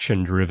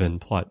action-driven,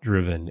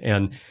 plot-driven.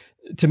 And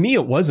to me,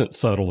 it wasn't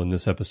subtle in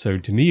this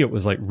episode. To me, it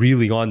was like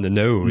really on the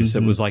nose.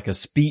 It was like a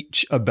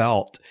speech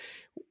about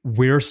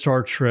where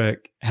Star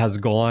Trek has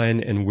gone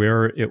and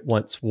where it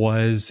once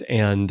was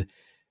and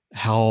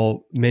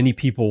how many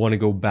people want to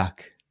go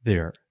back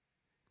there.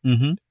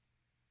 A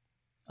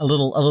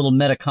little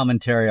meta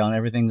commentary on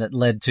everything that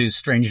led to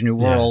Strange New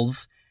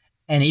Worlds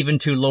and even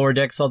to Lower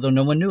Decks, although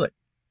no one knew it.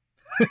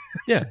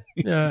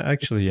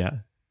 Actually.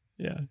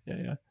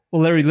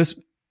 Well, Larry, let's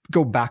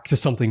go back to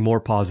something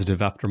more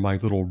positive after my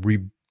little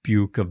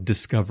rebuke of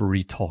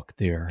Discovery talk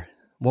there.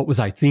 What was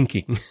I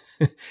thinking?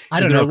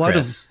 I don't know,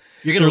 Chris.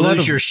 You're going to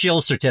lose your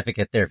shill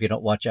certificate there if you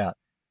don't watch out.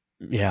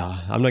 Yeah,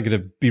 I'm not going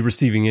to be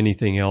receiving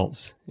anything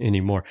else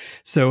anymore.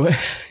 So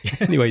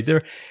anyway,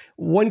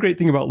 one great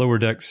thing about Lower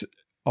Decks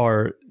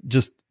are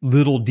just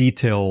little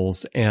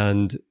details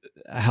and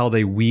how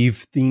they weave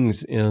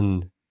things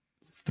in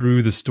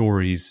through the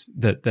stories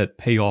that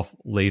pay off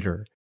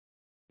later.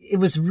 It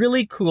was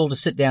really cool to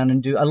sit down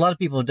and do. A lot of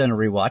people have done a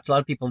rewatch. A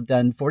lot of people have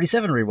done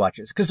 47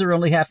 rewatches because they're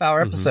only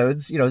half-hour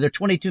episodes. They're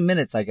 22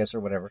 minutes, I guess, or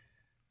whatever.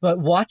 But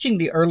watching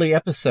the early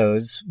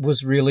episodes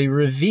was really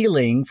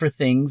revealing for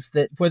things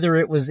that, whether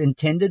it was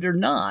intended or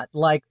not,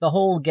 like the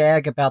whole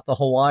gag about the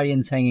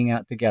Hawaiians hanging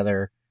out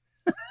together.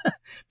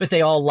 But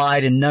they all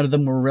lied and none of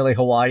them were really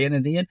Hawaiian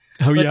in the end.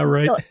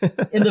 Right.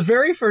 In the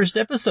very first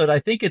episode, I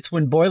think it's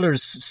when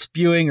Boiler's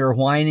spewing or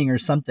whining or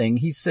something,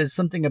 he says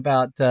something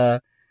about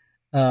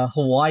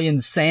Hawaiian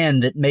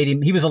sand that made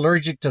him, he was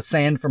allergic to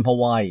sand from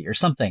Hawaii or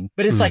something.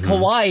 But it's like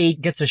Hawaii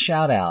gets a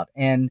shout out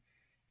and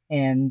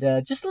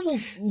just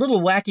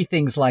little wacky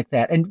things like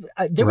that. And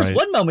there was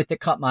one moment that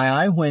caught my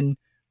eye when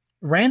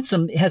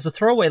Ransom has a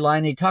throwaway line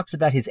and he talks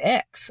about his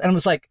ex. And I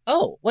was like,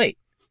 oh, wait,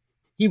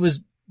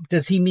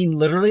 does he mean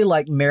literally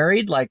like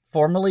married, like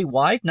formerly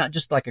wife, not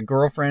just like a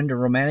girlfriend or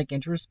romantic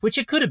interest, which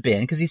it could have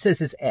been because he says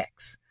his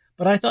ex.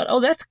 But I thought, oh,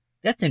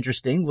 that's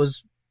interesting.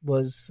 Was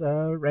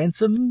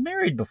Ransom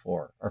married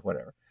before or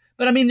whatever?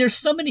 But I mean, there's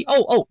so many.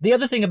 The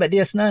other thing about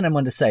DS9 I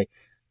wanted to say,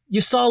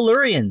 you saw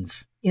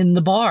Lurians in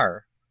the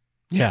bar.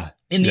 Yeah.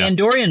 In the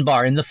Andorian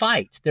bar, in the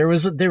fight. They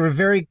were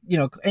very,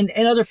 and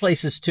other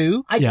places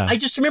too. I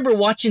just remember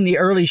watching the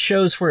early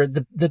shows where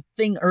the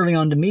thing early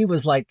on to me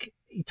was like,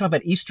 you talk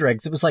about Easter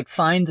eggs. It was like,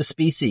 find the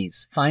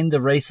species, find the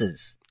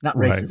races, not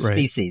races,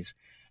 species.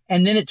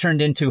 And then it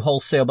turned into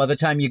wholesale. By the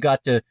time you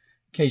got to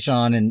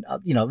Keijon and,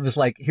 it was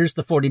like, here's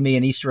the 40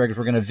 million Easter eggs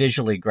we're going to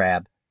visually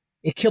grab.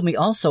 It killed me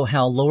also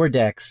how Lower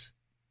Decks,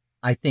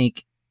 I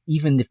think,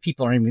 even if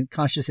people aren't even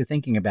consciously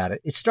thinking about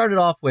it, it started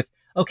off with,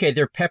 okay,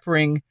 they're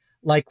peppering,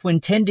 like when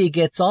Tendi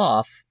gets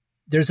off,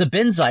 there's a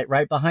Benzite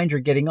right behind her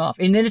getting off.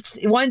 And then it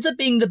winds up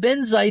being the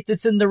Benzite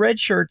that's in the red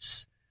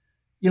shirts.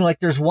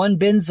 Like there's one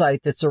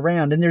Benzite that's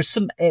around and there's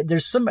some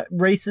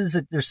races,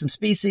 there's some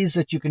species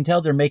that you can tell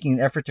they're making an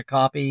effort to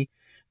copy.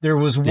 There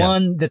was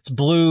one that's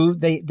blue.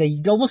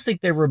 They almost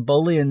think they're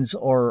Bolians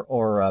or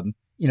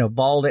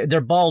bald.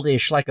 They're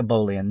baldish like a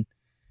Bolian.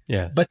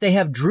 Yeah. But they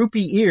have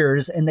droopy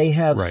ears and they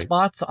have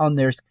spots on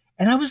theirs.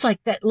 And I was like,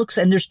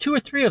 and there's 2 or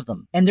 3 of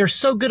them. And they're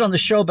so good on the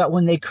show about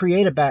when they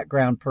create a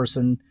background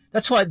person.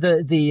 That's why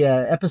the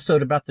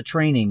episode about the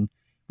training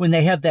when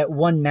they have that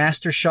one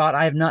master shot.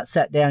 I have not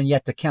sat down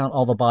yet to count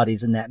all the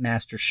bodies in that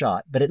master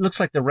shot, but it looks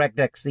like the wreck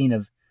deck scene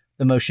of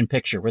the motion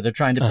picture where they're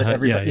trying to put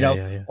everybody,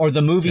 or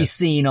the movie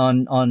scene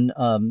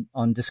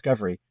on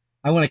Discovery.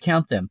 I want to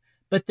count them.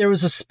 But there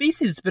was a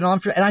species that's been on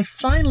for, and I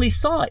finally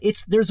saw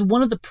it. There's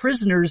one of the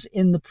prisoners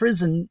in the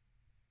prison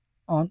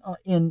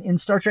in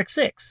Star Trek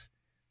 6.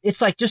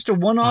 It's like just a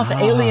one-off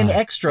alien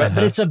extra,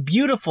 but it's a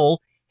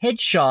beautiful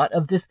headshot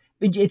of this.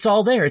 It's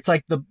all there. It's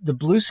like the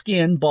blue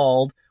skin,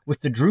 bald,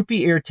 with the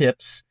droopy ear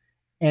tips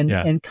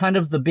and kind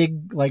of the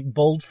big, like,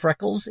 bold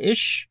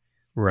freckles-ish.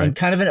 Right. And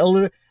kind of an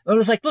older, I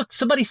was like, look,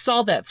 somebody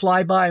saw that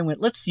fly by and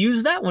went, let's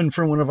use that one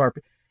for one of our,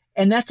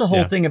 and that's a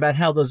whole thing about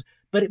how those,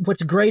 but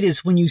what's great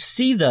is when you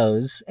see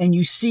those and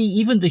you see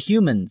even the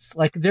humans,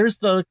 like there's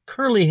the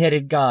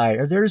curly-headed guy,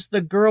 or there's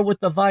the girl with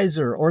the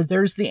visor, or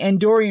there's the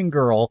Andorian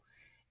girl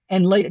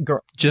and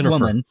Jennifer.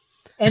 Woman.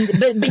 And,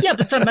 but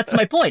that's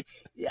my point.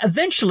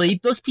 Eventually,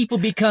 those people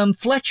become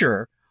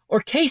Fletcher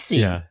or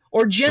Casey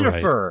or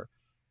Jennifer.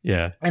 Right.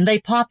 Yeah. And they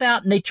pop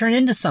out and they turn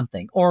into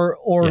something. Or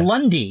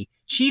Lundy.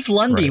 Chief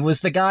Lundy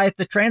was the guy at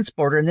the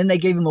transporter, and then they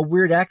gave him a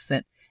weird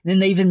accent. And then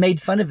they even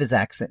made fun of his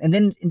accent. And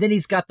then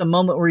he's got the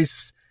moment where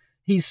he's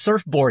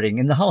surfboarding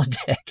in the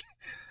holodeck.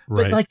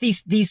 Right. But like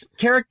these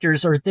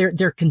characters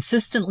they're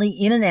consistently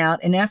in and out.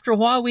 And after a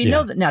while, we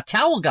know that now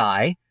Towel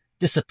Guy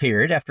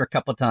disappeared after a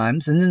couple of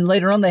times, and then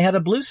later on they had a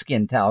blue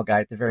skin towel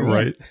guy at the very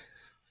end.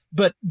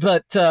 But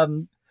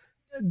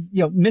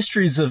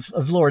mysteries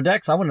of Lower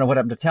Decks. I want to know what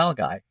happened to Towel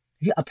Guy.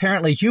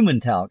 Apparently human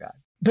Towel Guy.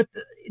 But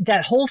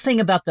that whole thing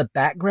about the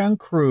background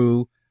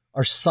crew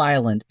are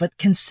silent but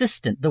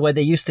consistent, the way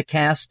they used to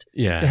cast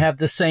to have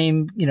the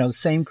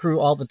same crew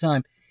all the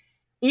time.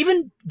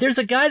 Even there's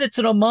a guy that's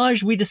an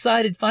homage, we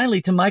decided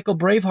finally, to Michael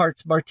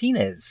Braveheart's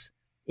Martinez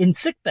in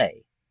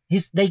sickbay.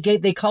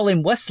 They call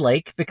him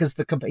Westlake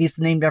because he's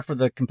named after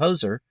the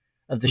composer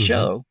of the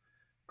show,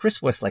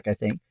 Chris Westlake, I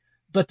think.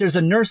 But there's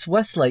a Nurse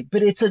Westlake,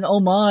 but it's an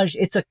homage.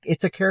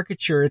 It's a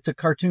caricature. It's a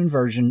cartoon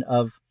version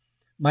of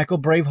Michael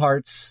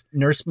Braveheart's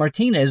Nurse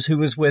Martinez, who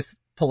was with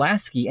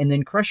Pulaski and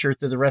then Crusher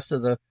through the rest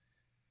of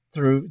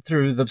through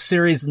the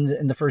series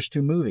in the first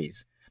two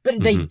movies.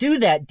 But they do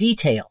that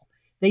detail.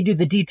 They do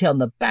the detail in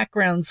the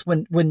backgrounds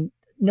when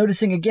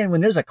noticing again,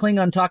 when there's a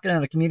Klingon talking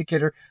on a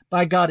communicator,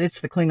 by God, it's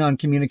the Klingon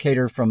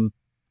communicator from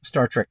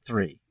Star Trek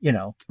 3,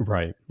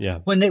 Right, yeah.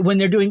 When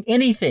they're doing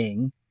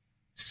anything,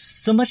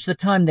 so much of the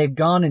time they've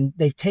gone and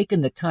they've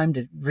taken the time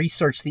to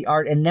research the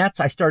art. And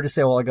I started to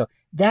say a while ago,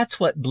 that's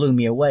what blew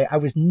me away. I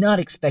was not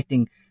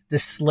expecting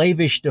this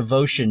slavish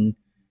devotion,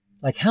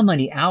 like how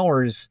many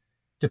hours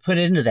to put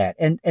into that.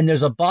 And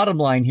there's a bottom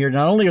line here.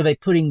 Not only are they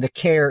putting the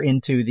care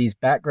into these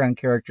background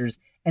characters,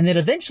 and then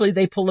eventually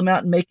they pull them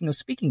out and making a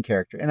speaking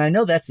character. And I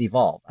know that's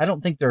evolved. I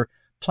don't think they're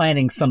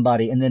planning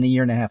somebody and then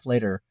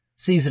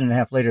season and a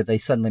half later, they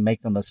suddenly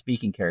make them a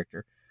speaking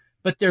character.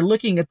 But they're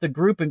looking at the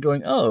group and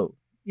going, oh,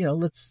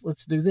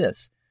 let's do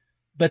this.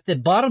 But the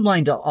bottom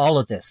line to all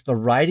of this, the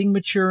writing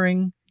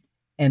maturing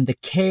and the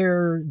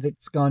care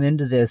that's gone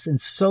into this, and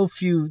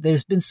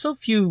there's been so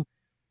few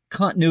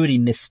continuity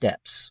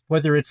missteps,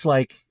 whether it's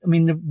like,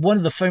 one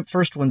of the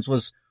first ones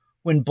was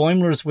when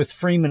Boimler's with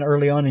Freeman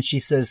early on and she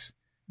says,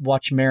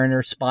 watch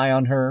Mariner spy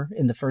on her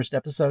in the first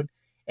episode.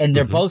 And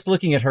they're both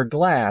looking at her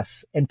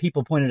glass, and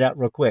people pointed out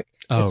real quick.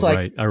 Oh, it's like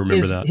right. I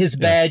remember that. His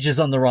badge is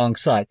on the wrong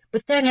side.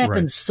 But that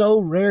happens so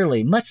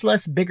rarely, much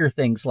less bigger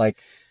things like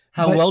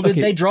how well did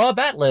they draw a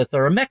Batleth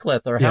or a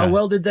Mechlith, or how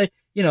well did they,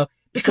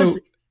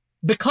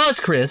 because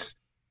Chris,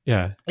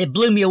 it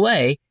blew me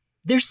away.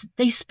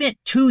 They spent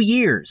 2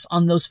 years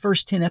on those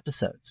first 10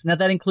 episodes. Now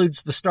that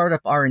includes the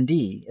startup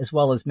R&D as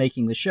well as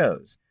making the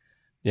shows.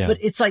 Yeah. But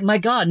it's like, my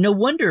God, no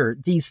wonder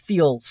these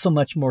feel so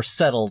much more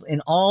settled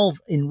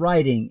in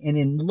writing and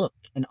in look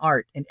and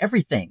art and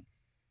everything.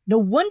 No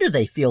wonder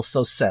they feel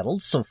so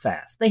settled so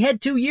fast. They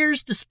had 2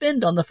 years to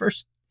spend on the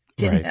first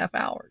 10 and a half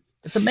hours.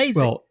 It's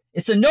amazing. Well,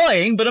 it's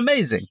annoying, but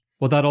amazing.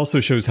 Well, that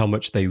also shows how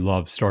much they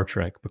love Star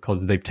Trek,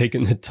 because they've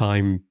taken the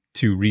time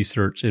to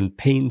research in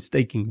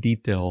painstaking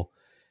detail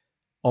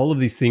all of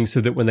these things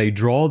so that when they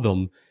draw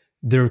them,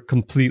 they're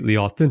completely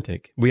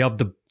authentic. We have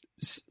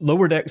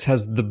Lower Decks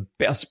has the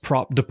best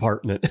prop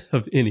department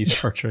of any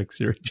Star Trek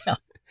series. Yeah.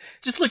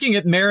 Just looking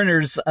at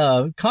Mariner's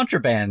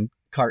contraband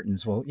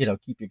cartons will,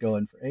 keep you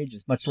going for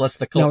ages, much less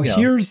the Now,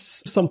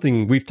 here's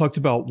something we've talked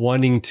about,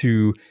 wanting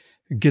to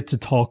get to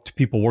talk to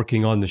people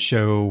working on the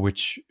show,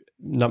 which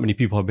not many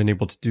people have been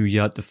able to do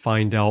yet, to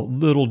find out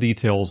little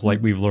details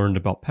like we've learned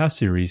about past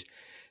series.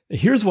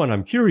 Here's one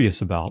I'm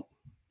curious about.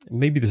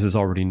 Maybe this is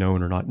already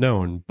known or not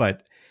known,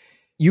 but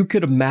you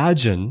could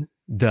imagine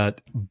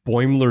that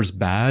Boimler's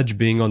badge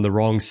being on the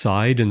wrong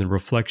side in the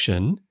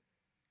reflection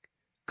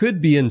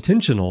could be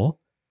intentional,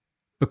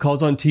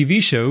 because on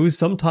TV shows,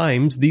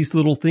 sometimes these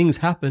little things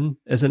happen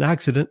as an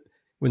accident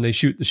when they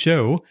shoot the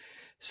show.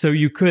 So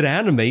you could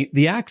animate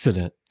the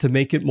accident to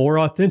make it more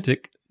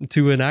authentic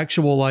to an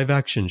actual live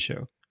action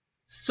show.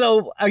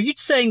 So are you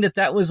saying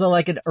that was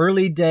like an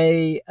early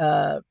day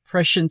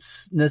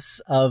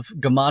prescientness of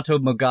Gamato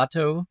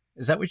Mogato?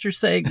 Is that what you're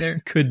saying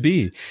there? Could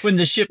be. When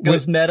the ship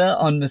goes meta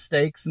on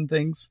mistakes and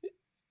things?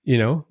 You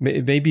know,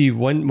 maybe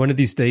one of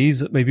these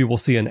days, maybe we'll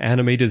see an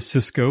animated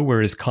Sisko where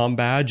his comm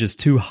badge is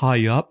too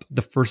high up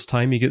the first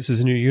time he gets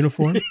his new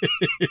uniform.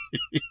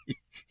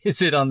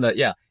 Is it on the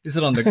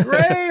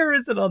gray or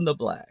is it on the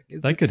black?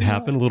 That could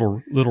happen. A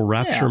little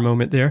rapture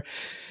moment there.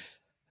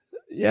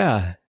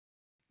 Yeah.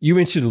 You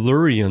mentioned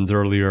Lurians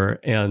earlier,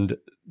 and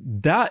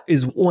that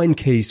is one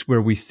case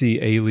where we see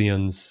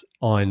aliens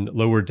on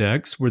lower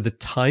decks where the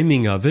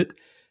timing of it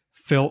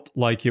felt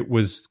like it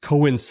was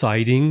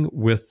coinciding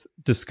with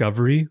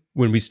Discovery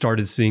when we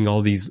started seeing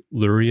all these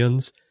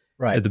Lurians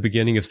at the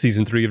beginning of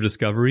season 3 of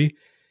Discovery.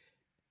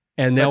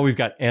 And now we've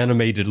got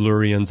animated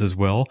Lurians as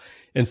well.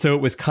 And so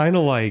it was kind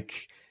of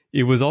like,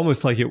 it was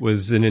almost like it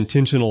was an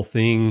intentional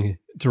thing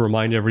to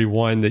remind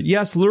everyone that,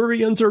 yes,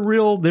 Lurians are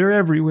real. They're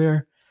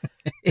everywhere.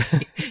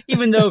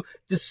 Even though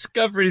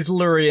Discovery's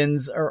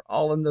Lurians are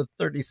all in the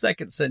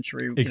 32nd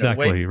century.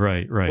 Exactly,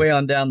 right. Way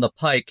on down the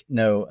pike.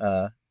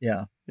 Yeah.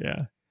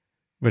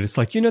 But it's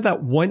like,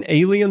 that one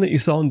alien that you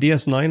saw in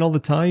DS9 all the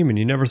time and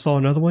you never saw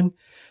another one?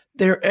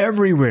 They're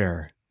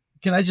everywhere.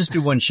 Can I just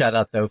do one shout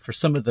out though for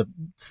some of the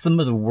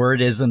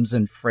wordisms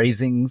and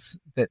phrasings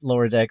that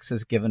Lower Decks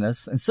has given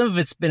us, and some of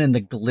it's been in the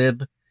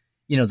glib,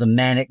 the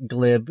manic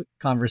glib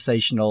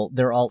conversational.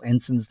 They're all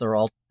ensigns. They're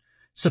all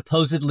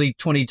supposedly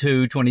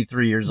 22,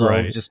 23 years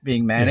old, just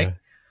being manic. Yeah.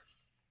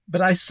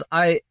 But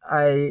I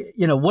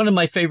one of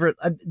my favorite,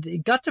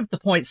 it got to the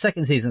point,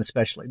 second season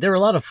especially, there were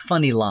a lot of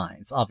funny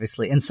lines,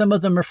 obviously, and some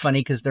of them are funny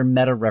because they're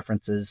meta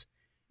references.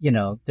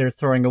 They're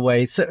throwing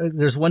away. So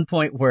there's one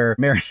point where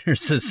Mariner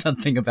says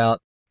something about,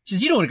 she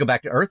says, you don't want to go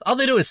back to Earth. All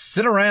they do is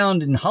sit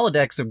around in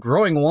holodecks of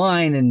growing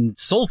wine and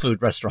soul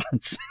food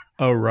restaurants.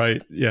 Oh,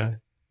 right. Yeah,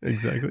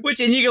 exactly.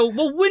 And you go,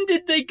 well, when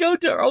did they go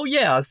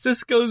to,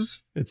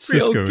 Cisco's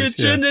Creole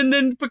Kitchen and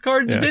then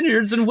Picard's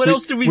Vineyards. And what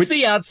else do we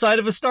see outside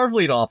of a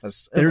Starfleet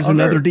office? There's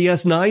another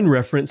DS9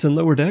 reference in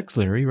Lower Decks,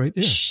 Larry, right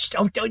there. Shh,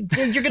 don't,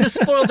 you're going to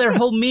spoil their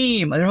whole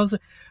meme.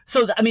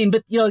 So,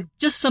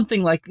 just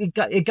something like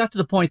it got to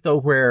the point though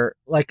where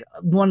like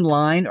one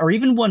line or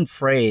even one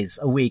phrase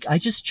a week, I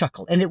just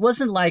chuckled. And it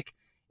wasn't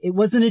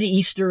an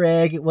Easter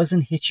egg. It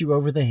wasn't hit you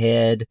over the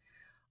head.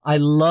 I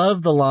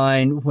love the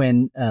line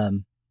when,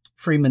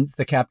 Freeman,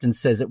 the captain,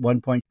 says at one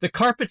point, the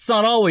carpet's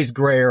not always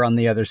grayer on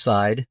the other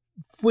side,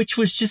 which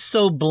was just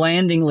so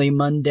blandingly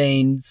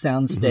mundane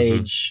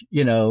soundstage,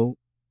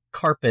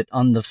 carpet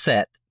on the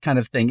set kind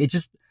of thing.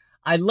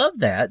 I love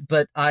that,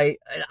 but I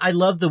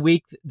love the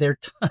week they're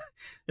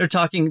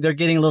talking, they're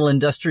getting a little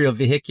industrial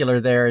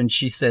vehicular there. And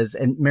she says,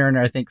 and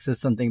Mariner, I think,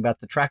 says something about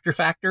the tractor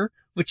factor,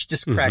 which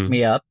just cracked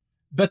me up.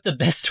 But the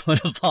best one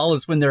of all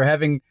is when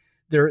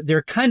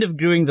they're kind of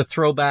doing the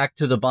throwback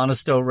to the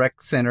Bonistow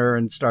Rec Center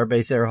and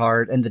Starbase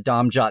Earhart and the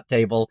Dom Jot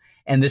table.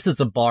 And this is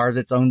a bar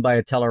that's owned by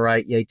a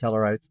Tellarite. Yay,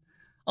 Tellarites.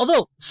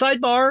 Although,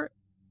 sidebar,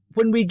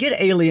 when we get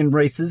alien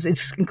races,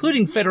 it's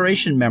including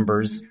Federation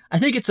members. I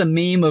think it's a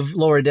meme of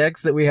Lower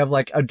Decks that we have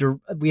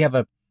we have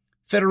a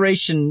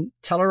Federation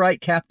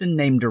Tellarite captain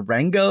named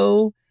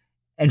Durango.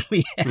 And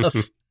we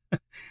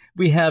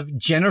have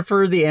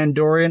Jennifer the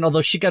Andorian,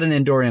 although she got an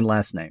Andorian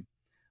last name.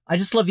 I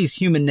just love these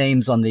human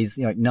names on these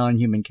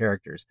non-human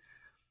characters.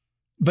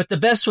 But the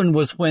best one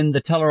was when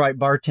the Tellarite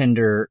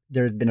bartender,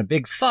 there had been a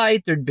big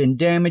fight, there'd been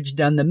damage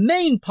done. The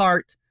main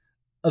part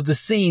of the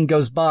scene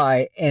goes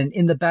by, and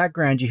in the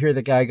background you hear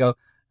the guy go,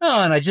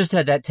 oh, and I just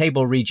had that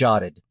table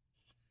rejotted.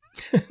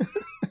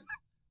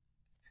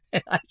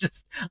 And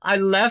I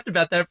laughed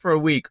about that for a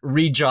week.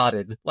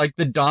 Rejotted. Like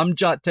the Dom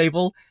Jot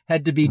table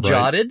had to be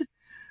jotted.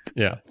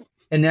 Yeah.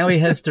 And now he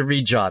has to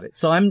rejot it.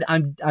 So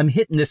I'm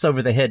hitting this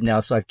over the head now,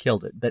 so I've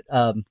killed it. But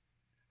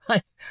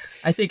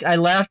I think I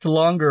laughed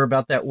longer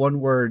about that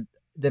one word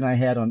than I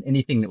had on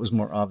anything that was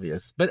more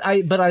obvious. But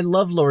I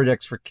love Lower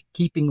Decks for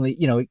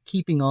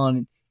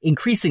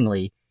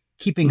increasingly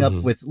keeping up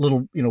with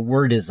little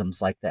wordisms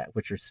like that,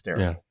 which are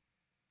hysterical. Yeah.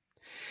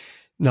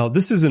 Now,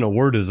 this isn't a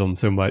wordism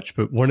so much,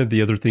 but one of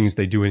the other things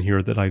they do in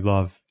here that I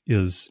love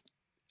is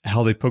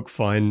how they poke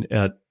fun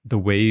at the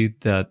way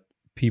that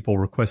people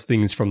request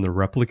things from the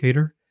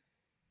replicator.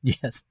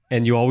 Yes.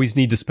 And you always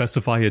need to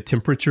specify a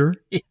temperature.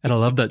 And I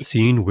love that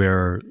scene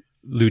where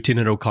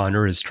Lieutenant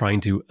O'Connor is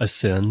trying to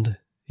ascend.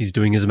 He's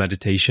doing his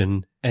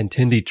meditation, and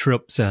Tendi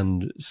trips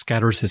and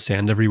scatters his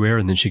sand everywhere.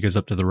 And then she goes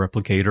up to the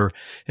replicator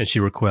and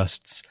she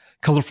requests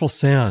colorful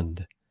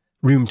sand,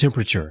 room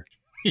temperature.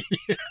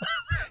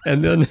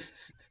 And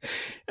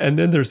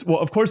then there's, well,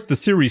 of course, the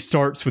series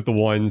starts with the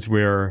ones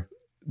where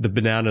the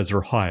bananas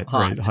are hot.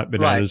 Right? Hot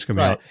bananas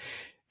coming out.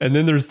 And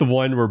then there's the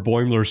one where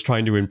Boimler's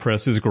trying to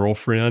impress his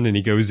girlfriend, and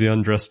he goes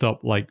in dressed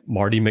up like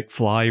Marty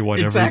McFly,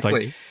 whatever.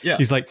 Exactly.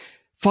 He's like,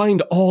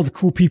 find all the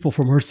cool people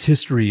from Earth's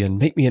history and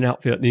make me an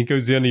outfit. And he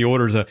goes in, he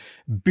orders a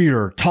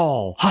beer,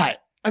 tall, hot.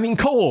 I mean,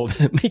 cold.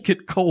 Make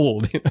it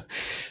cold.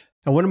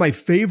 And one of my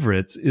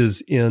favorites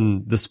is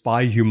in The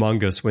Spy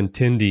Humongous when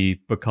Tendi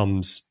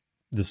becomes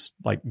this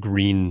like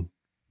green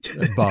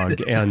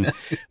bug, and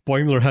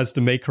Boimler has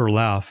to make her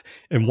laugh.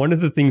 And one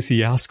of the things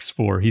he asks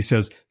for, he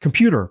says,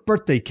 computer,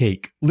 birthday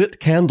cake, lit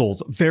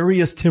candles,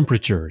 various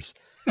temperatures.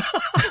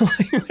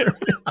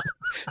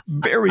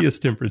 Various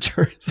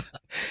temperatures.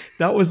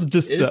 That was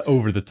just the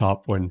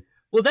over-the-top one.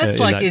 Well, that's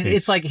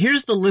it's like,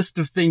 here's the list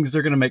of things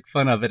they're going to make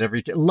fun of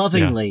it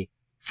lovingly.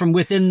 From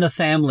within the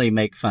family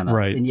make fun of.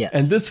 Right. And yes.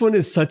 And this one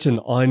is such an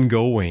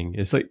ongoing.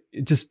 It's like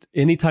just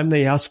anytime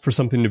they ask for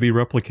something to be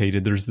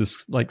replicated, there's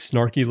this like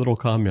snarky little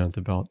comment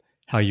about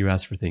how you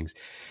ask for things.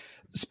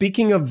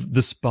 Speaking of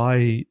the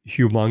spy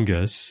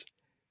humongous,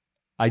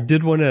 I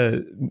did want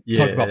to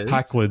talk about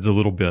Packlids a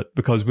little bit,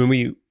 because when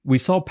we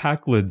saw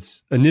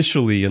Packlids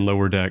initially in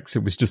Lower Decks,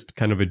 it was just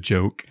kind of a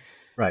joke.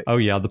 Right. Oh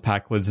yeah, the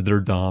Packlids,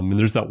 they're dumb. And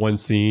there's that one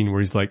scene where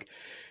he's like,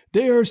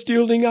 they are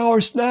stealing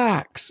our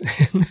snacks.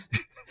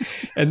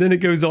 And then it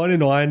goes on.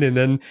 And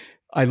then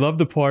I love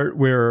the part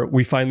where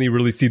we finally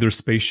really see their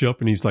spaceship.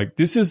 And he's like,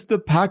 this is the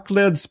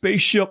Packled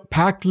spaceship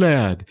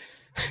Packled.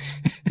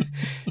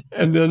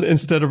 And then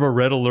instead of a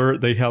red alert,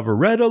 they have a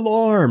red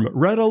alarm,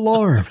 red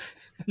alarm.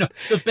 No,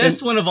 the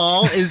best one of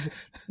all is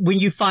when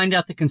you find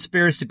out the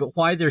conspiracy, but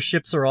why their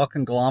ships are all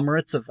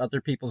conglomerates of other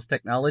people's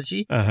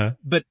technology. Uh-huh.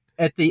 But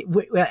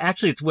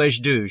actually it's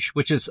Weshdouge,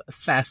 which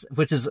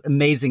is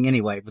amazing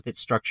anyway with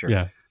its structure.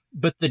 Yeah.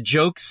 But the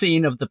joke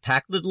scene of the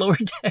Packled Lower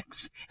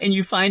Decks, and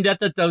you find out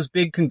that those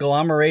big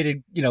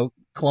conglomerated,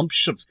 clump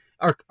ships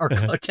are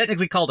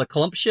technically called a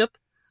clump ship.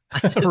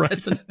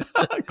 Right.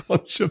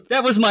 Clump ship.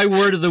 That was my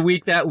word of the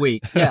week that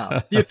week.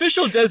 Yeah. The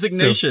official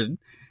designation,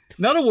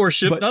 not a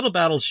warship, not a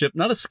battleship,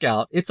 not a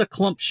scout. It's a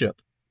clump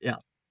ship. Yeah.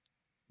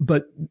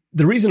 But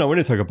the reason I want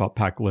to talk about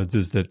Packlids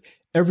is that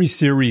every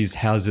series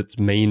has its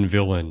main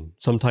villain.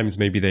 Sometimes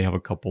maybe they have a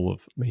couple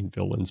of main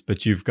villains,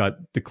 but you've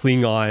got the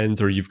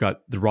Klingons, or you've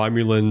got the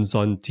Romulans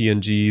on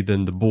TNG,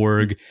 then the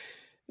Borg.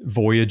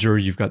 Voyager,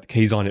 you've got the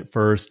Kazon at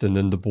first, and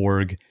then the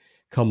Borg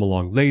come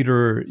along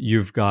later.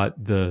 You've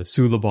got the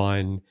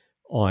Suliban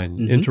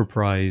on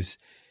Enterprise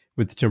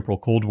with the Temporal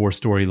Cold War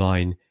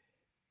storyline.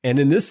 And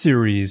in this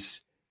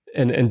series,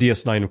 and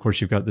DS9, of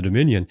course, you've got the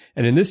Dominion.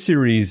 And in this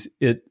series,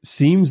 it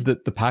seems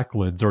that the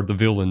Packlids are the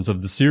villains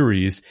of the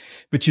series,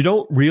 but you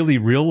don't really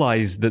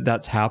realize that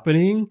that's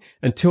happening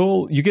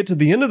until you get to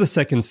the end of the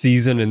second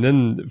season, and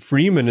then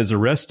Freeman is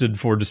arrested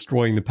for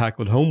destroying the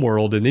Packlid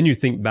homeworld, and then you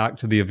think back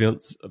to the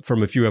events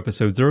from a few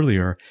episodes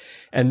earlier.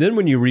 And then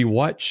when you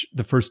rewatch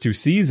the first two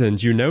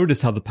seasons, you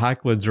notice how the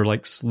Packlids are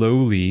like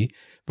slowly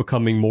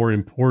becoming more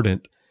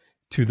important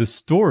to the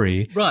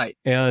story. Right.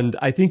 And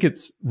I think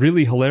it's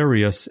really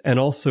hilarious and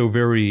also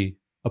very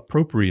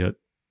appropriate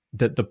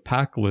that the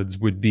Packlids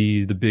would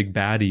be the big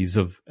baddies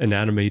of an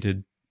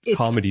animated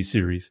comedy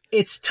series.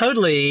 It's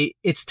totally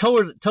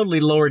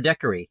Lower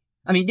Deckery.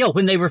 I mean,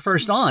 when they were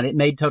first on, it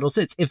made total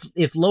sense.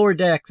 If Lower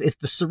Decks, if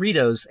the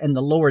Cerritos and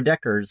the Lower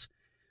Deckers,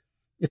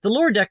 if the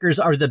Lower Deckers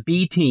are the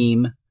B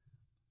team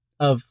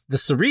of the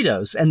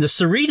Cerritos, and the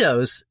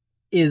Cerritos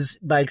is,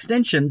 by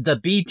extension, the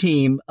B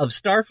team of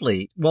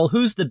Starfleet. Well,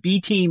 who's the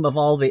B team of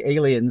all the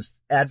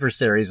aliens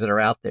adversaries that are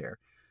out there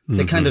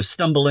that kind of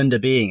stumble into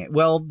being it?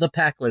 Well, the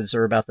Packlids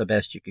are about the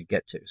best you could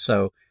get to.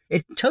 So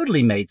it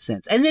totally made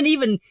sense. And then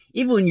even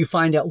when you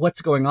find out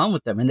what's going on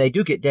with them, and they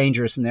do get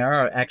dangerous and they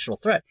are an actual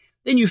threat,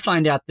 then you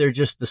find out they're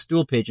just the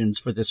stool pigeons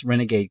for this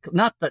renegade,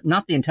 not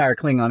the entire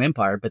Klingon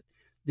Empire, but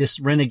this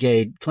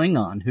renegade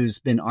Klingon who's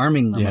been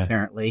arming them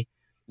apparently.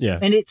 Yeah.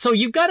 And so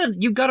you've got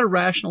a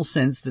rational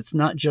sense that's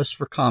not just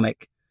for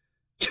comic,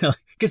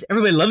 because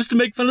everybody loves to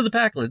make fun of the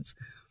Packlids,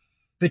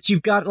 but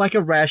you've got like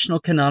a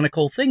rational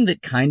canonical thing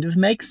that kind of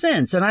makes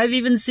sense. And I've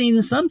even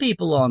seen some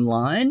people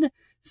online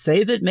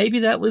say that maybe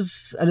that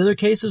was another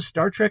case of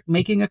Star Trek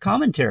making a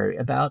commentary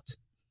about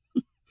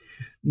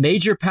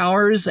major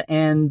powers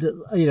and,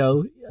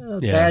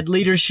 bad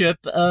leadership,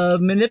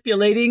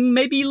 manipulating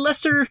maybe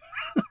lesser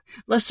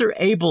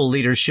able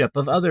leadership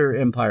of other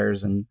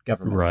empires and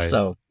governments. Right.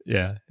 So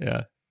yeah,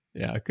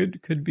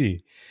 could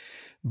be.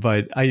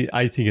 But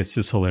I think it's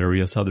just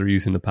hilarious how they're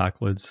using the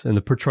Packlids, and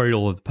the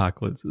portrayal of the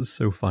Packlids is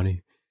so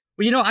funny.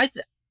 Well,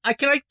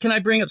 can I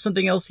bring up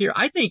something else here?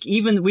 I think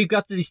even we've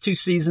got these two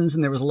seasons,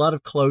 and there was a lot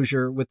of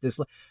closure with this,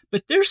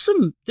 but there's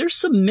some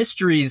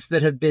mysteries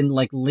that have been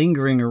like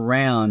lingering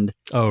around.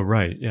 Oh,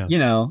 right, yeah.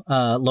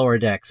 Lower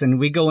Decks, and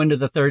we go into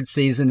the third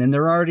season, and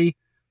they're already,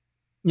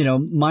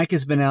 Mike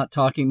has been out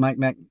talking. Mike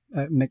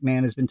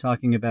McMahon has been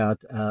talking about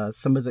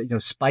some of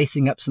the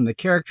spicing up some of the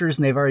characters,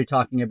 and they've already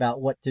talking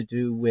about what to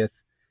do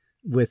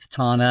with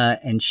Tana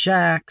and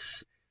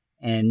Shax,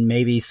 and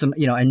maybe some,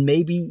 and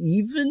maybe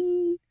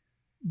even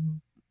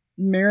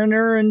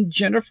Mariner and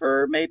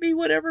Jennifer, maybe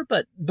whatever.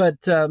 But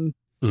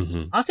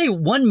I'll tell you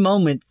one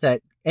moment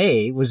that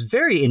was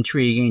very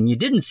intriguing and you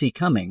didn't see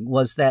coming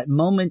was that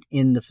moment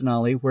in the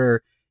finale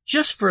where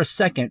just for a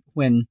second,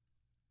 when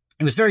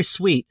it was very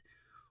sweet,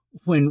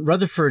 when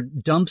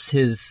Rutherford dumps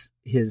his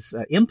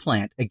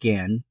implant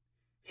again,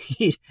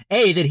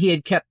 that he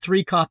had kept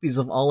 3 copies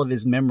of all of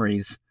his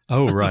memories.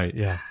 Oh, right.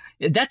 Yeah.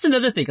 That's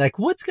another thing. Like,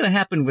 what's going to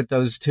happen with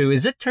those two?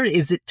 Is it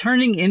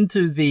turning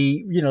into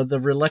the, the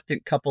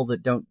reluctant couple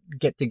that don't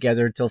get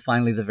together until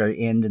finally the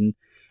very end? And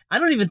I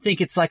don't even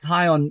think it's like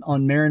high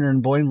on Mariner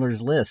and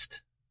Boimler's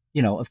list,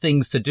 of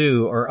things to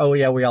do, or, oh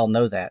yeah, we all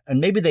know that. And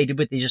maybe they do,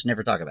 but they just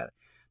never talk about it.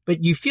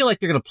 But you feel like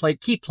they're going to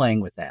keep playing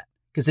with that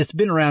because it's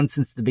been around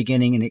since the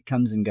beginning and it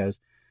comes and goes.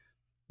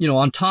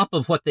 On top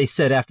of what they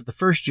said after the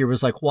first year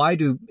was like,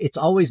 it's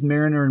always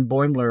Mariner and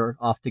Boimler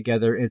off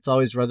together. It's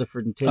always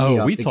Rutherford and Tendi off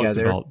together. Oh, we talked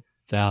about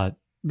that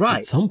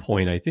at some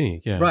point, I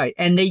think. Yeah. Right.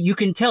 And you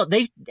can tell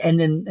and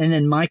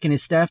then Mike and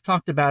his staff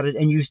talked about it,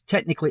 and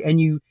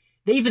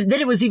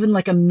then it was even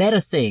like a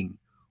meta thing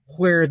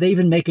where they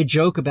even make a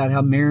joke about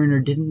how Mariner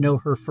didn't know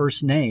her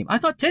first name. I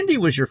thought Tendi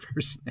was your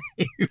first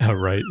name. Oh,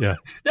 right. Yeah.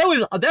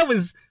 That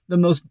was the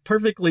most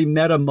perfectly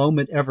meta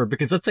moment ever,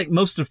 because that's like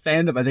most of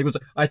fandom, I think, was,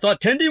 I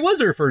thought Tendi was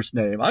her first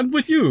name. I'm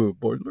with you,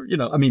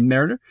 Boimler.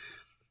 Mariner.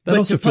 That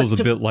also feels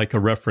a bit like a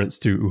reference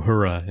to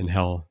Uhura and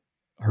how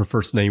her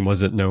first name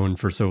wasn't known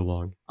for so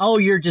long. Oh,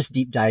 you're just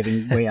deep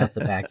diving way out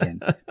the back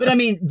end.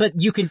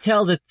 But you can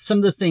tell that some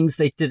of the things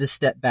they did a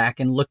step back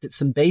and looked at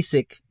some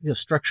basic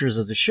structures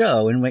of the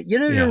show and went,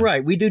 you're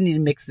right. We do need to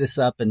mix this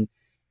up and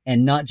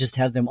not just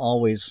have them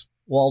always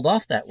walled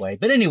off that way.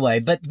 But anyway,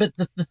 but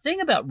the thing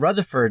about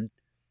Rutherford,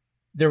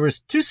 there was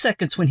 2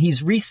 seconds when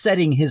he's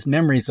resetting his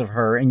memories of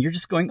her and you're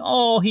just going,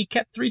 oh, he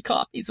kept 3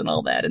 copies and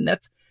all that. And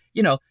that's,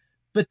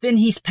 but then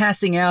he's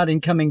passing out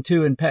and coming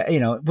to, and,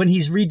 when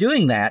he's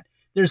redoing that,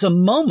 there's a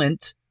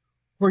moment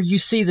where you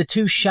see the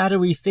 2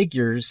 shadowy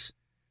figures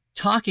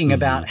talking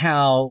about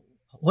how,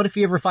 what if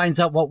he ever finds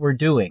out what we're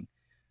doing?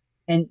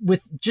 And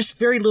with just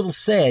very little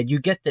said, you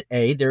get that,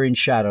 A, they're in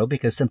shadow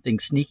because something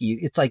sneaky.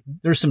 It's like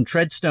there's some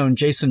Treadstone,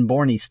 Jason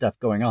Bourne stuff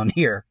going on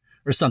here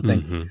or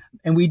something.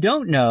 And we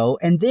don't know.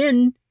 And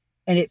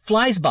it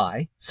flies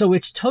by. So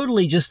it's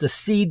totally just a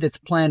seed that's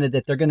planted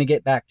that they're going to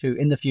get back to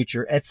in the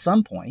future at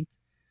some point.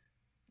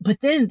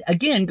 But then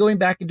again, going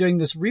back and doing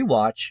this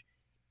rewatch,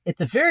 at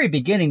the very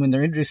beginning, when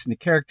they're introducing the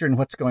character and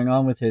what's going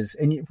on with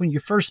when you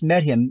first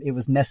met him, it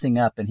was messing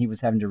up and he was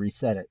having to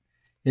reset it,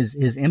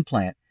 his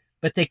implant.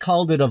 But they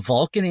called it a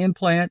Vulcan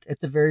implant at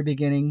the very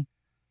beginning.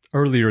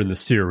 Earlier in the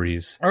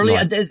series.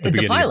 At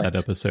the pilot. Of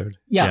that episode.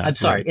 Yeah, I'm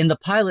sorry. Right. In the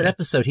pilot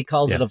episode, he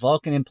calls it a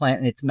Vulcan implant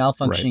and it's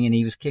malfunctioning and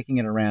he was kicking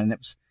it around. And that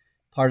was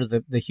part of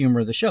the humor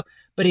of the show.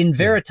 But in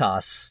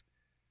Veritas,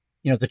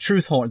 the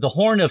truth horn, the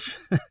horn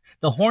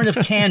of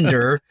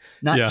candor,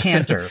 not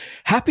canter.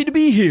 Happy to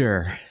be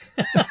here.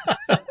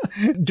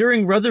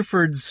 During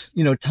Rutherford's,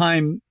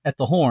 time at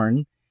the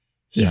Horn,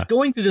 he's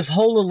going through this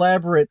whole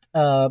elaborate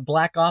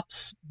Black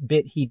Ops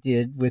bit he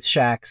did with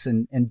Shax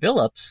and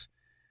Billups.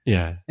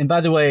 Yeah. And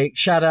by the way,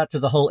 shout out to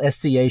the whole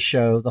SCA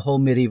show, the whole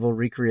medieval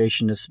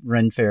recreationist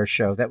Ren Fair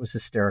show. That was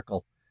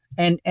hysterical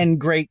and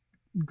great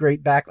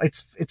back.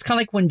 It's kind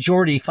of like when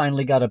Geordi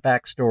finally got a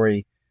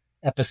backstory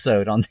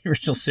episode on the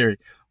original series.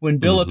 When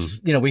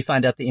Billups, we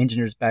find out the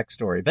engineer's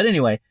backstory. But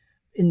anyway,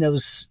 in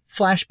those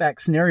flashback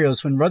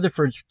scenarios when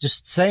Rutherford's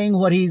just saying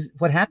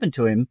what happened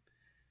to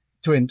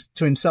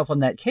himself on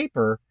that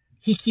caper,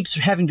 he keeps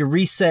having to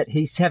reset.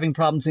 He's having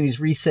problems and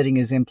he's resetting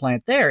his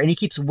implant there, and he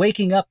keeps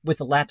waking up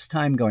with elapsed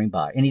time going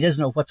by, and he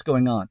doesn't know what's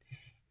going on.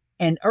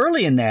 And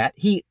early in that,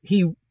 he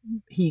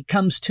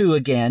comes to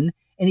again,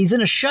 and he's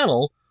in a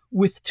shuttle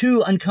with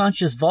 2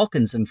 unconscious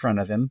Vulcans in front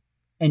of him,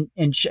 and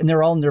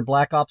they're all in their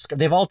Black Ops.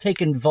 They've all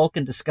taken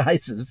Vulcan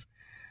disguises.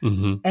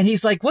 And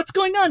he's like, what's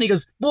going on? He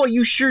goes, boy,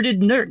 you sure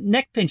did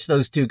neck pinch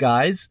those 2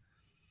 guys.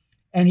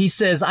 And he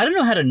says, I don't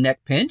know how to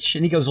neck pinch.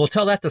 And he goes, well,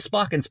 tell that to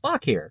Spock and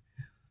Spock here.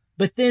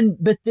 But then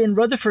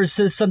Rutherford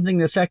says something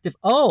effective.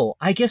 Oh,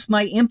 I guess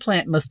my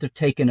implant must have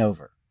taken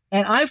over.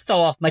 And I fell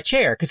off my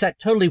chair because that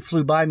totally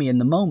flew by me in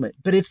the moment.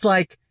 But it's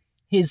like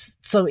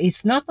so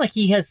it's not like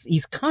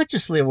he's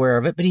consciously aware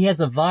of it, but he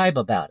has a vibe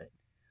about it.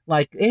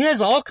 Like it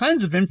has all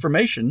kinds of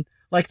information.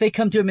 Like they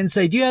come to him and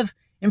say, do you have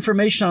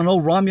information on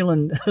old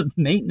Romulan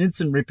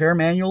maintenance and repair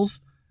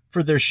manuals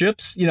for their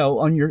ships,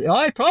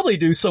 I probably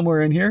do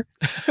somewhere in here.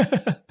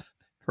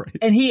 Right.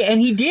 And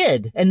he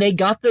did, and they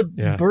got the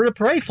bird of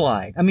prey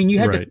flying. I mean,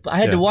 I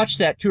had to watch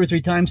that 2 or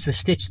 3 times to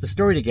stitch the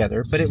story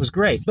together, but it was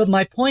great. But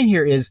my point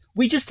here is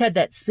we just had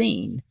that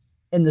scene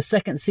in the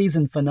 2nd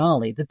season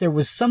finale that there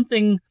was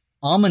something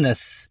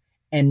ominous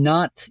and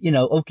not,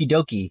 okie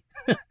dokie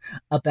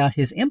about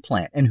his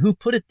implant and who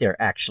put it there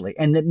actually.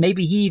 And that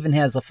maybe he even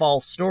has a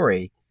false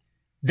story.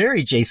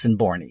 Very Jason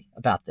Bourne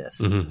about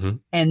this.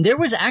 And there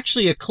was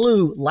actually a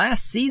clue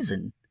last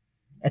season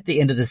at the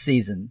end of the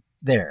season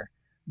there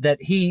that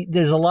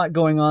there's a lot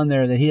going on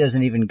there that he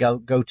doesn't even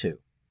go to.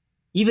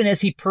 Even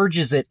as he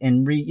purges it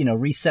and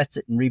resets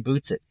it and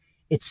reboots it,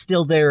 it's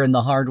still there in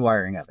the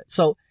hardwiring of it.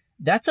 So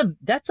that's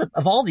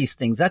of all these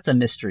things, that's a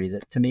mystery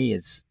that to me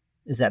is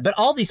that. But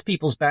all these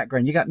people's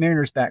background, you got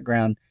Mariner's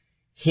background.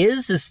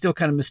 His is still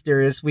kind of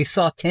mysterious. We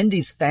saw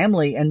Tendi's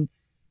family, and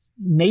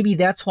maybe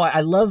that's why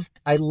I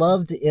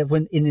loved it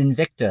when in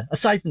Invicta,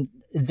 aside from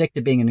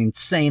Invicta being an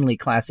insanely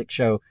classic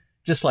show,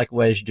 just like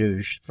Wedge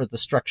Douche for the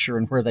structure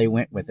and where they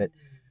went with it.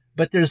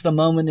 But there's the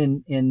moment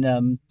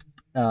in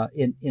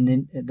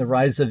in The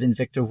Rise of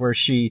Invicta, where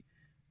she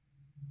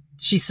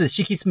says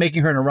she keeps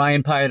making her an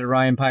Orion pilot,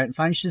 and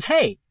finally she says,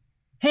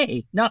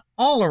 hey, not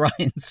all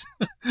Orions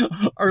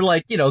are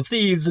like,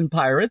 thieves and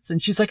pirates.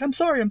 And she's like, I'm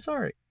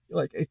sorry.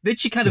 Like, then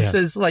she kind of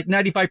says like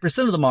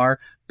 95% of them are,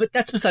 but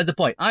that's beside the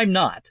point. I'm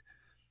not.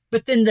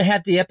 But then they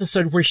have the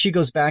episode where she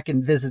goes back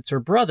and visits her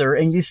brother,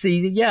 and you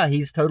see,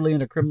 he's totally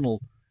in a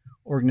criminal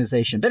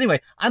organization. But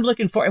anyway, I'm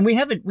looking for, and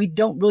we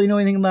don't really know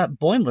anything about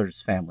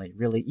Boimler's family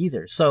really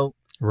either. So,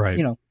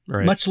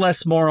 much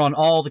less more on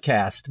all the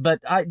cast.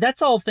 But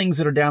that's all things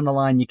that are down the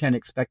line. You kind of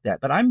expect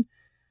that. But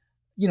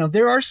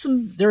there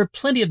are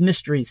plenty of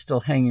mysteries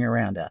still hanging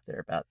around out there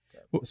about.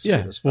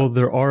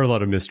 There are a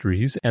lot of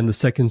mysteries, and the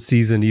second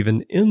season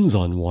even ends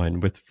on one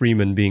with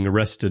Freeman being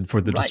arrested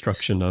for the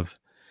destruction of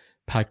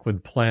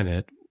Pakled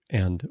Planet,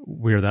 and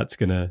where that's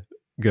going to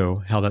go,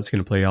 how that's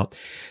going to play out.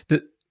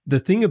 The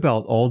thing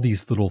about all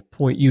these little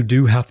points, you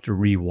do have to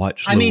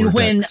rewatch. I mean,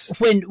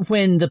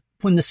 when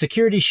the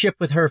security ship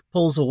with her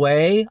pulls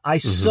away, I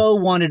so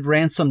wanted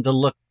Ransom to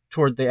look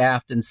toward the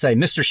aft and say,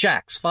 "Mr.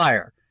 Shax,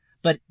 fire,"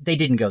 but they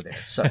didn't go there.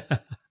 So.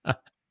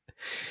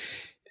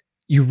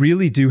 You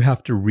really do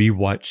have to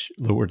rewatch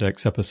Lower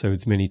Decks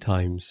episodes many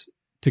times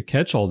to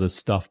catch all this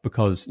stuff,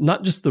 because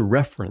not just the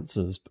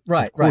references,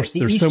 but of course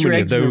there's so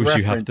many of those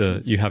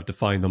you have to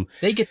find them.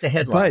 They get the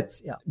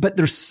headlines, but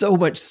there's so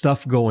much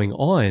stuff going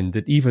on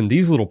that even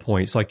these little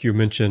points, like you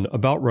mentioned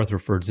about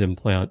Rutherford's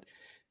implant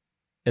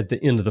at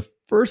the end of the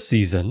first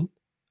season,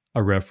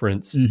 a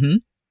reference.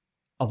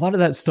 A lot of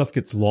that stuff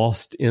gets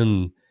lost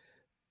in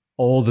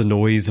all the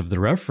noise of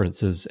the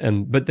references,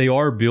 but they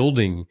are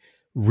building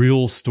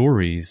real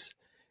stories.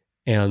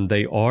 And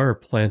they are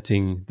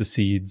planting the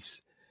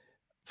seeds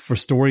for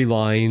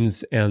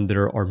storylines, and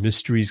there are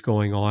mysteries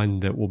going on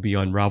that will be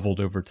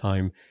unraveled over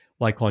time,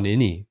 like on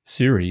any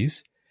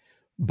series.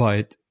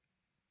 But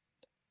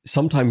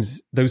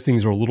sometimes those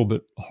things are a little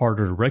bit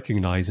harder to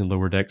recognize in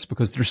Lower Decks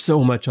because there's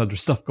so much other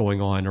stuff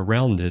going on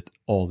around it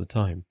all the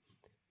time.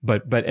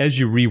 But as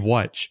you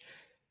rewatch,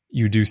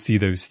 you do see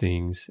those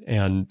things.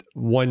 And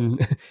one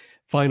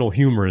final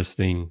humorous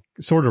thing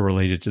sort of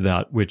related to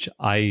that, which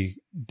I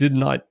did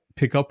not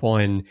pick up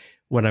on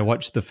when I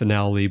watched the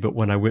finale, but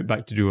when I went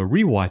back to do a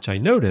rewatch, I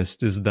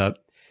noticed is that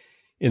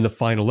in the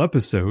final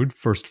episode,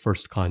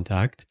 First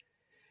Contact,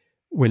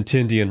 when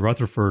Tendi and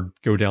Rutherford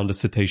go down to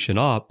Cetacean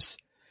Ops,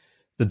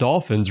 the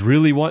dolphins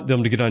really want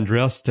them to get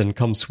undressed and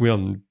come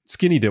swim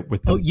skinny dip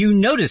with them. Oh, you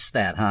noticed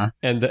that, huh?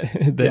 And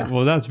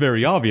well, that's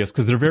very obvious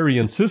because they're very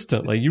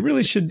insistent. Like, you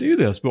really should do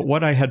this. But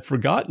what I had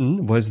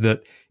forgotten was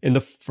that in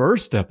the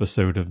first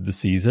episode of the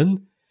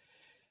season,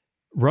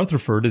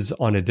 Rutherford is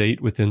on a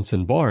date with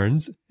Ensign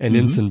Barnes, and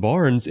Ensign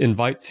Barnes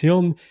invites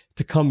him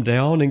to come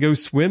down and go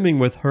swimming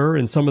with her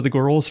and some of the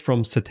girls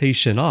from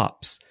Cetacean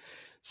Ops.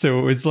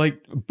 So it's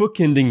like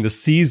bookending the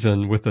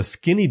season with a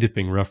skinny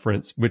dipping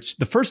reference, which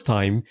the first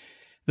time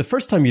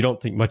you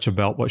don't think much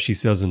about what she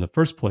says in the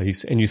first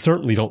place, and you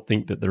certainly don't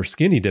think that they're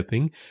skinny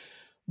dipping.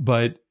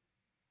 But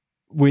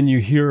when you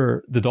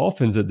hear the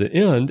dolphins at the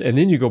end, and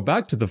then you go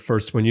back to the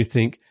first one, you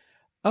think,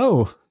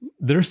 oh,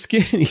 they're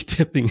skinny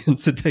dipping in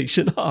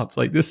Cetacean Ops.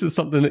 Like, this is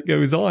something that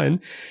goes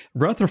on.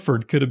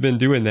 Rutherford could have been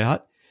doing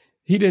that.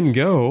 He didn't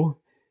go.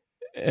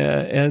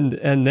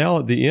 And now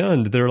at the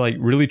end, they're like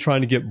really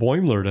trying to get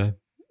Boimler to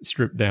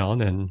strip down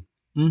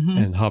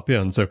and hop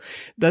in. So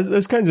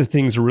those kinds of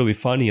things are really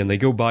funny, and they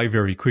go by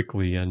very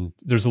quickly. And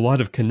there's a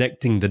lot of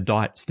connecting the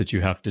dots that you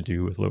have to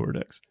do with Lower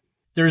Decks.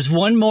 There's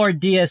one more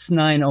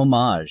DS9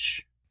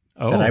 homage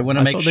that I want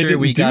to make sure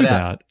we got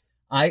out.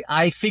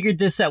 I figured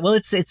this out. Well,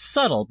 it's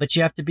subtle, but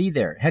you have to be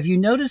there. Have you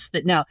noticed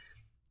that now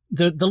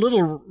the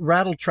little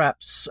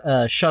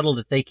Rattletraps shuttle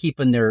that they keep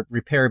in their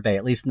repair bay,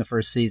 at least in the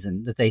first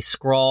season, that they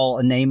scrawl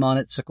a name on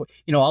it? So,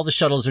 all the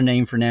shuttles are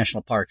named for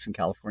national parks in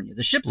California.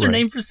 The ships are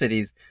named for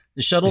cities.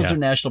 The shuttles are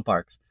national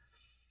parks.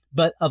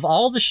 But of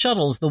all the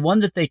shuttles, the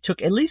one that they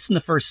took, at least in the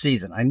first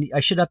season, I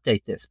should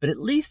update this, but at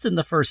least in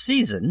the first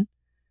season,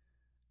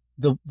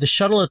 the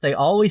shuttle that they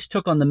always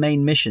took on the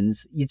main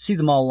missions, you'd see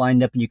them all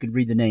lined up and you could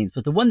read the names.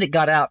 But the one that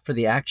got out for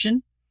the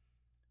action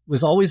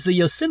was always the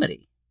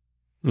Yosemite.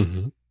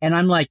 And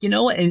I'm like, and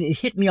it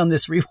hit me on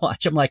this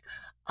rewatch. I'm like,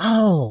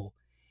 oh,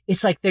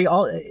 it's like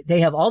they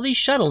have all these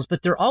shuttles,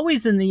 but they're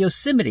always in the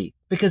Yosemite,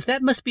 because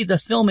that must be the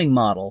filming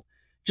model.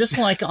 Just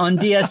like on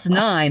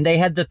DS9, they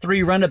had the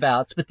 3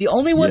 runabouts, but the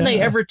only one they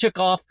ever took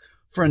off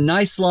for a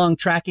nice long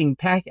tracking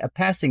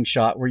passing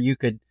shot where you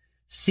could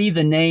see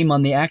the name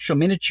on the actual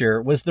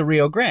miniature was the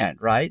Rio Grande,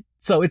 right?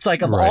 So it's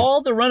like, of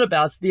all the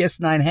runabouts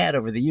DS9 had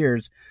over the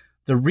years,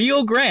 the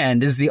Rio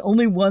Grande is the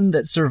only one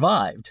that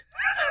survived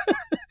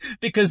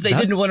because they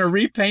didn't want to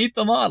repaint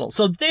the model.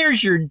 So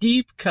there's your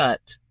deep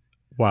cut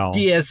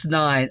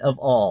DS9 of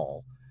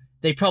all.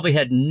 They probably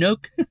had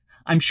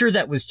I'm sure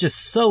that was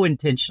just so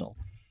intentional.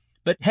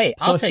 But hey,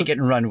 I'll take it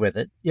and run with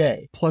it.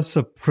 Yay. Plus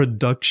a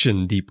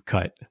production deep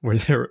cut where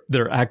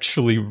they're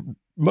actually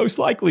most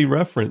likely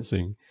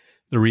referencing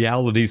the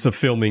realities of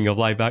filming a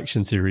live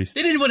action series.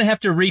 They didn't want to have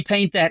to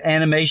repaint that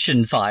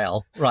animation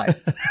file. Right.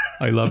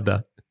 I love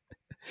that.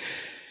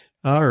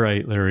 All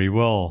right, Larry.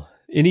 Well,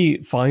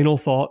 any final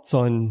thoughts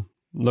on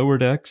Lower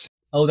Decks?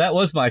 Oh, that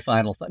was my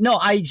final thought. No,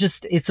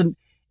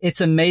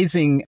 it's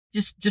amazing.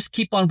 Just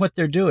keep on what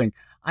they're doing.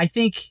 I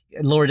think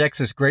Lower Decks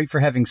is great for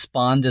having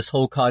spawned this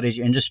whole cottage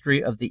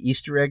industry of the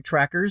Easter egg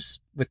trackers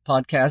with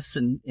podcasts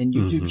and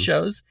YouTube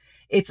shows.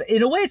 It's,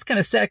 in a way, it's kind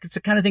of sad. It's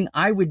the kind of thing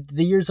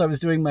the years I was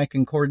doing my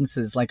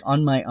concordances, like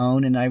on my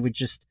own, and I would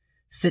just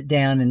sit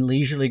down and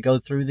leisurely go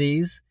through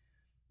these.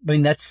 I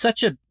mean, that's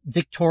such a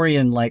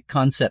Victorian-like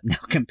concept now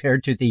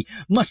compared to the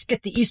must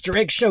get the Easter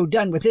egg show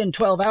done within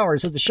 12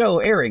 hours of the show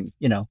airing,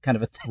 kind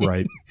of a thing.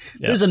 Right.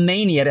 Yeah. There's a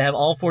mania to have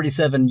all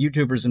 47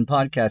 YouTubers and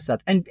podcasts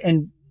out.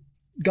 And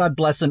God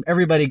bless them.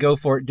 Everybody go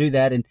for it. Do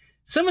that. And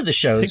some of the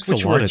shows,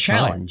 which were a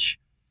challenge.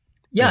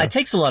 Yeah, it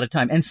takes a lot of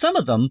time. And some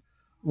of them,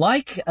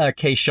 like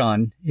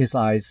Kayshawn, his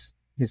eyes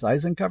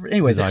uncovered.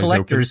 Anyway, the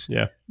collectors,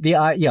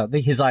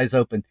 his eyes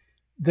open.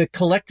 The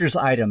collector's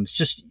items,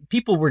 just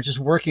people were just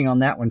working on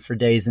that one for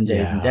days and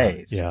days and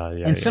days.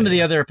 And some of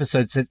the other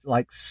episodes had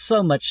like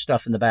so much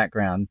stuff in the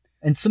background.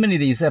 And so many of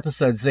these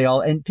episodes,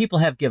 and people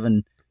have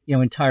given,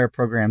 entire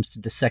programs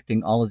to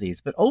dissecting all of these.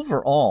 But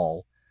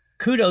overall,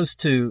 kudos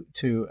to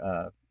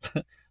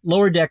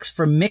Lower Decks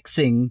for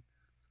mixing,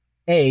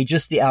 A,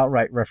 just the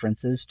outright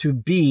references, to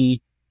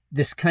B,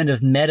 this kind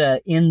of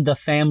meta in the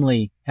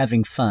family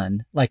having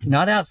fun, like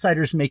not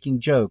outsiders making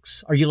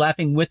jokes. Are you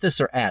laughing with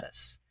us or at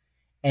us?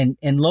 And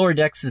Lower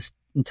Decks'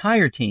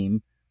 entire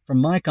team, from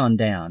Mike on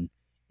down,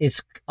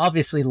 is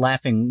obviously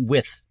laughing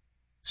with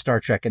Star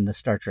Trek and the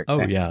Star Trek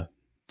family. Oh, yeah,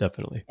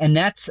 definitely. And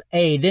that's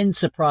then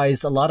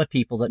surprised a lot of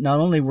people that not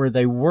only were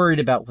they worried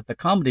about what the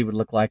comedy would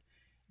look like,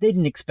 they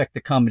didn't expect the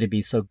comedy to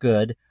be so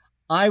good.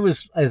 I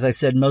was, as I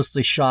said,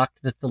 mostly shocked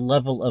that the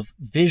level of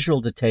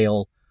visual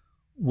detail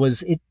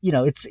was,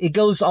 it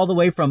goes all the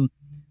way from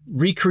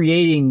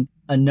recreating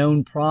a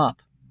known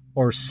prop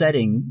or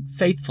setting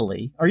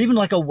faithfully, or even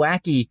like a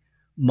wacky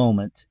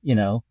moment,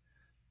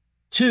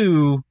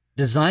 to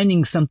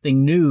designing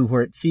something new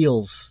where it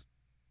feels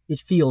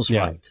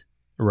right.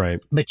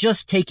 Right. But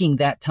just taking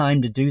that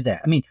time to do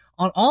that. I mean,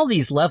 on all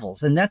these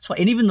levels, and that's why,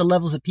 and even the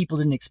levels that people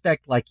didn't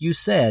expect, like you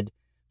said,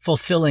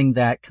 fulfilling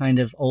that kind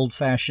of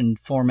old-fashioned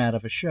format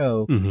of a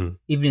show,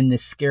 even in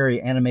this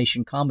scary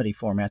animation comedy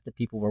format that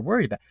people were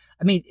worried about.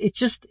 I mean, it's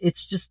just,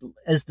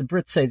 as the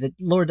Brits say, that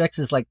Lower Decks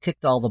is like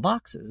ticked all the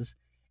boxes.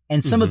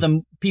 And some of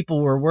them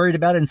people were worried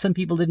about, and some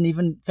people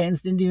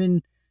fans didn't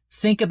even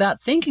think about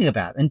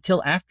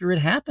until after it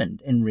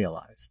happened and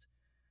realized.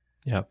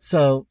 Yeah.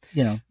 So,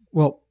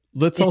 Well,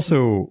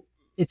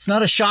 it's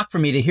not a shock for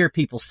me to hear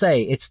people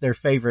say it's their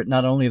favorite,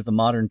 not only of the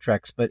modern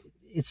Treks, but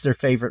it's their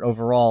favorite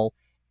overall.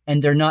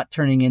 And they're not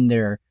turning in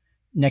their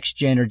Next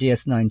Gen or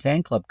DS9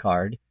 fan club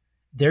card.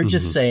 They're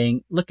just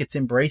saying, look, it's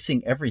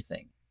embracing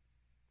everything.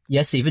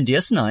 Yes, even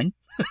DS9.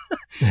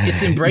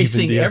 It's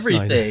embracing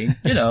everything,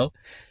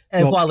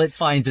 And while it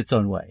finds its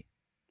own way.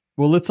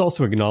 Well, let's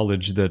also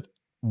acknowledge that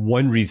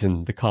one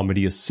reason the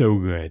comedy is so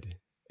good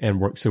and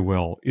works so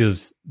well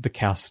is the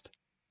cast.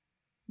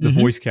 The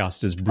voice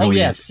cast is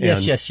brilliant. Oh,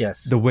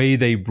 yes. The way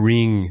they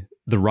bring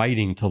the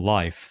writing to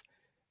life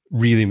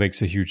really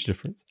makes a huge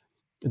difference.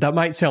 That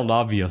might sound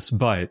obvious,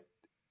 but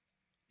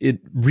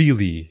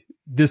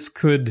this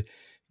could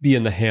be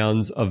in the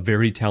hands of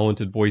very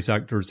talented voice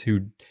actors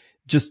who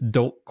just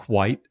don't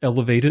quite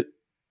elevate it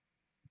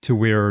to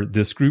where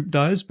this group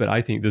does, but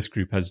I think this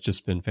group has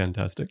just been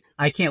fantastic.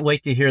 I can't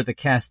wait to hear the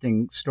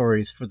casting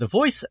stories for the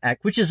voice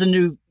act, which is a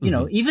new,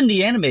 even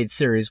the animated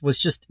series was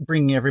just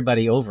bringing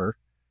everybody over.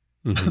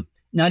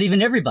 Not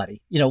even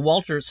everybody.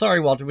 Walter,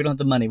 we don't have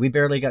the money. We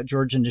barely got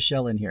George and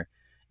Nichelle in here.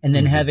 And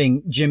then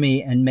having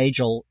Jimmy and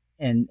Majel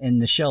and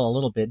Nichelle a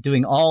little bit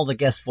doing all the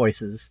guest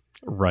voices.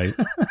 Right.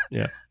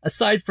 Yeah.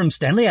 Aside from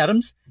Stanley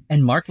Adams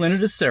and Mark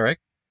Leonard as Sarek.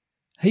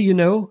 Hey,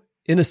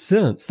 in a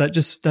sense, that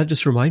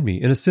just reminded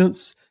me, in a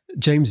sense,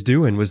 James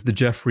Doohan was the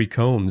Jeffrey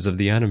Combs of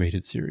the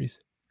animated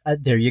series.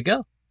 There you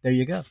go.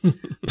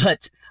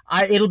 But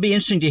it'll be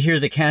interesting to hear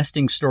the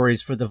casting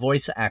stories for the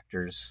voice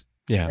actors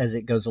as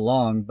it goes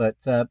along. But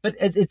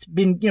it's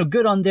been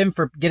good on them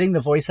for getting the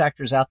voice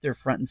actors out there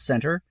front and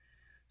center,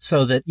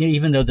 so that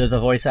even though they're the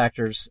voice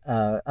actors,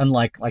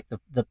 unlike like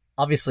the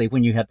obviously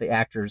when you have the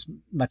actors,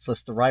 much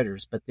less the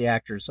writers, but the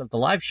actors of the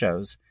live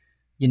shows,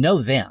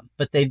 them.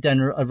 But they've done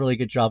a really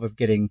good job of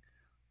getting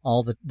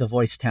all the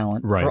voice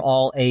talent for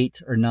all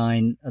 8 or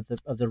 9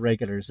 of the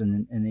regulars,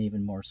 and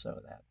even more so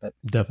that. But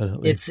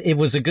definitely, it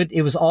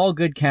was all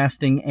good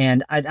casting,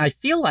 and I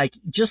feel like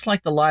just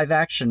like the live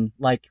action,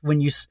 like when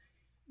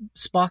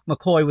Spock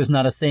McCoy was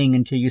not a thing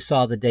until you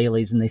saw the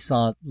dailies and they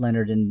saw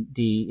Leonard and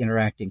Dee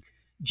interacting.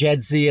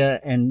 Jadzia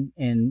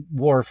and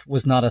Worf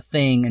was not a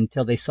thing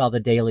until they saw the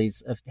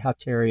dailies of how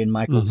Terry and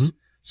Michael's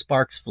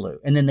sparks flew,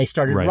 and then they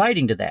started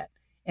writing to that.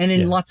 And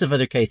in lots of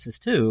other cases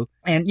too.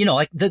 And,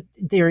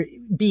 they're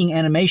being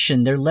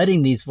animation, they're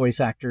letting these voice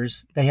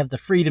actors, they have the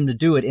freedom to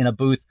do it in a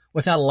booth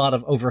without a lot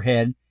of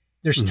overhead.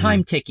 There's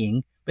time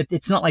ticking, but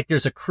it's not like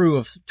there's a crew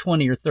of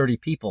 20 or 30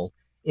 people.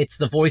 It's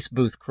the voice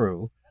booth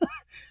crew.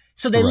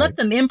 So they let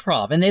them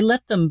improv, and they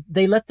let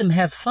them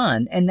have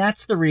fun. And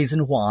that's the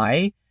reason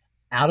why,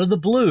 out of the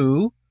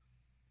blue,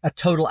 a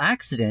total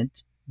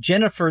accident,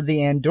 Jennifer the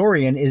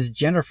Andorian is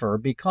Jennifer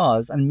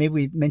because, and maybe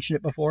we mentioned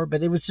it before,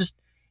 but it was just,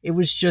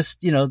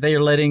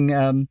 they're letting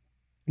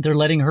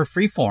her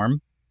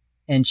freeform,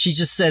 and she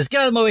just says, "Get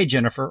out of my way,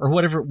 Jennifer," or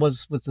whatever it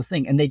was the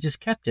thing. And they just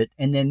kept it.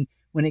 And then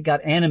when it got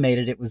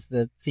animated, it was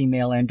the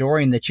female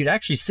Andorian that you'd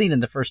actually seen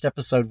in the first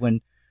episode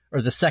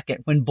or the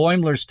second, when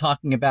Boimler's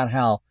talking about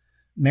how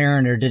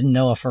Mariner didn't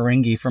know a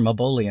Ferengi from a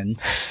Bolian.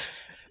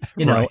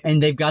 Know,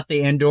 and they've got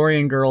the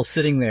Andorian girl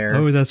sitting there.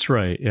 Oh, that's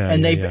right. Yeah.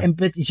 And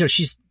but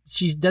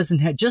she doesn't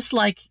have, just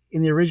like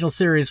in the original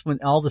series, when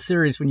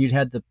you'd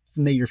had the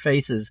familiar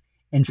faces,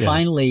 and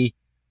finally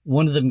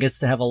one of them gets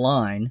to have a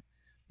line.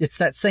 It's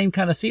that same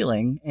kind of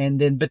feeling.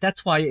 But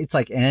that's why it's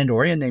like an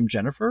Andorian named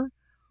Jennifer.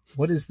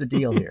 What is the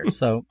deal here?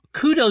 So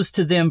kudos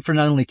to them for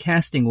not only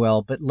casting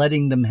well, but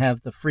letting them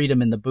have the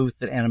freedom in the booth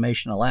that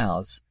animation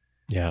allows.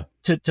 Yeah.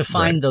 To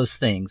find those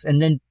things,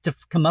 and then to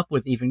come up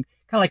with even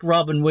kind of like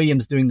Robin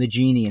Williams doing the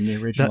genie in the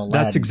original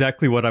Aladdin. That's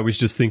exactly what I was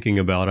just thinking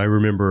about. I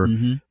remember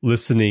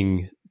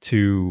listening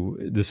to,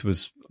 this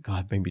was,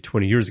 maybe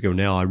 20 years ago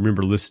now. I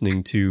remember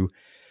listening to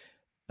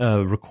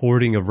a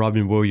recording of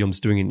Robin Williams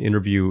doing an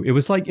interview. It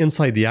was like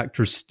inside the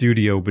actor's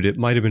studio, but it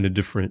might have been a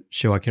different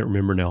show. I can't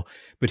remember now.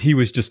 But he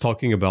was just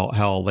talking about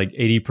how like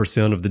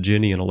 80% of the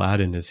genie in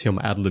Aladdin is him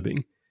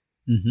ad-libbing.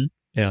 Mm-hmm.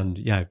 And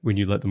yeah, when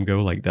you let them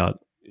go like that,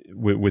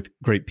 with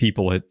great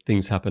people,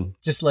 things happen.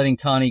 Just letting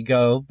Tawny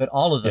go, but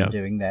all of them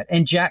doing that.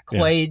 And Jack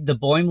Quaid, the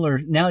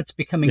Boimler, now it's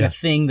becoming a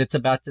thing that's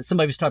about to,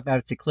 somebody was talking about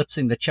it's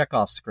eclipsing the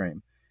Chekhov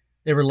scream.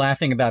 They were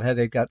laughing about how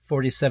they've got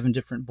 47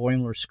 different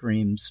Boimler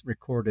screams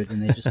recorded,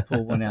 and they just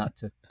pull one out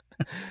to...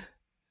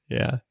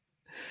 Yeah.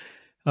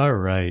 All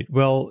right.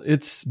 Well,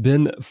 it's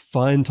been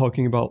fun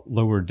talking about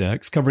Lower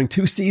Decks, covering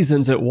 2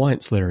 seasons at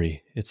once,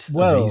 Larry. It's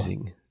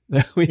amazing.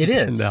 It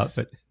is. That,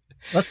 but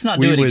let's not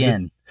do it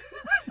again.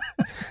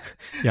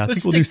 Yeah, I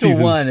think we'll do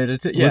season 1 at a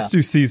time. Let's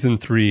do season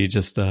 3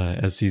 just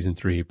as season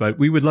 3. But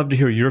we would love to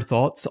hear your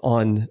thoughts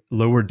on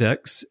Lower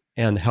Decks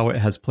and how it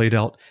has played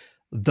out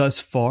thus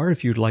far.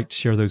 If you'd like to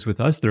share those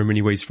with us, there are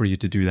many ways for you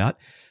to do that.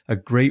 A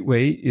great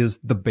way is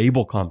the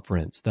Babel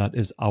Conference. That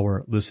is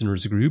our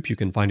listeners group. You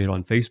can find it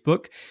on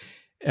Facebook.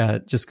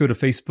 Just go to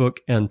Facebook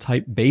and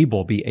type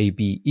Babel,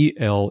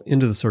 Babel,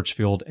 into the search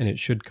field, and it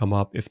should come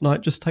up. If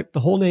not, just type the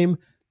whole name,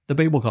 the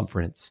Babel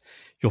Conference.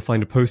 You'll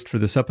find a post for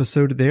this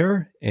episode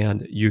there,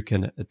 and you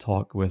can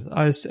talk with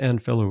us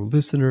and fellow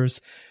listeners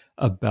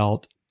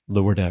about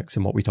Lower Decks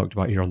and what we talked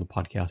about here on the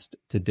podcast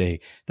today.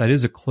 That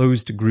is a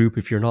closed group.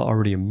 If you're not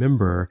already a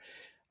member,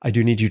 I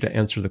do need you to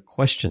answer the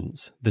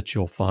questions that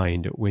you'll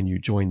find when you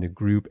join the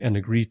group and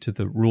agree to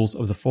the rules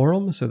of the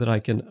forum so that I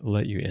can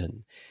let you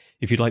in.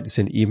 If you'd like to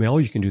send email,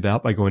 you can do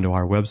that by going to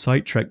our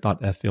website,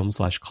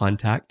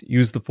 Trek.fm/contact.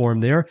 Use the form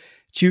there.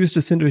 Choose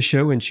to send to a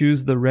show and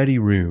choose the Ready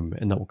Room,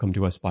 and that will come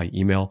to us by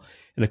email.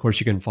 And of course,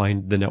 you can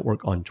find the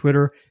network on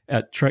Twitter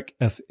at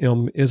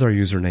Trek.fm is our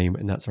username,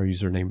 and that's our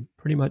username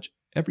pretty much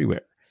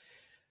everywhere.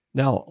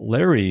 Now,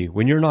 Larry,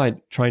 when you're not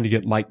trying to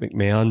get Mike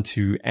McMahon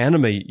to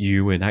animate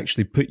you and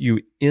actually put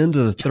you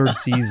into the 3rd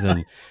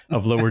season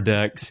of Lower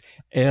Decks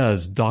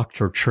as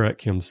Dr. Trek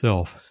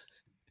himself,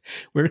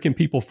 where can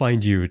people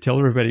find you? Tell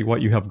everybody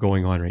what you have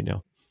going on right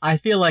now. I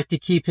feel like to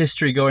keep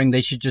history going, they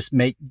should just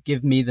make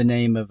me the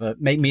name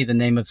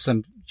of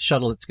some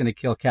shuttle that's going to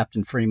kill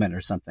Captain Freeman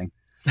or something,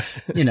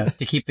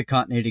 to keep the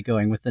continuity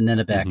going with the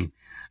Nemecek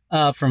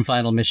from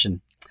Final Mission.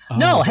 Oh.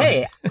 No,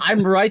 hey,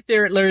 I'm right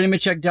there at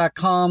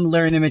LarryNemecek.com,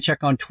 Larry Nemecek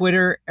on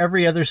Twitter.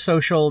 Every other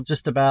social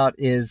just about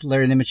is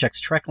Larry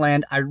Nemecek's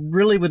Trekland. I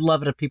really would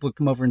love it if people would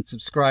come over and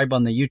subscribe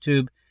on the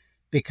YouTube,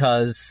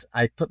 because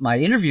I put my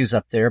interviews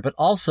up there, but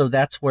also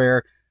that's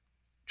where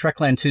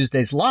Trekland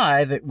Tuesdays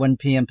live at 1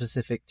 p.m.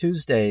 Pacific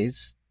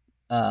Tuesdays,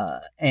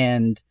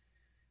 and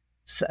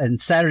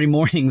Saturday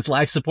mornings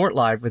Live Support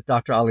Live with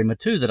Dr. Ali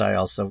Matu that I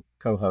also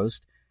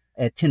co-host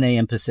at 10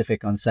 a.m.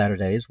 Pacific on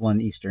Saturdays, 1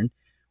 Eastern.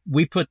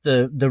 We put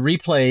the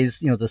replays,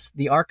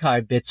 the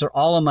archive bits are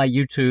all on my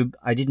YouTube.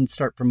 I didn't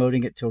start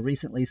promoting it till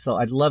recently, so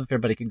I'd love if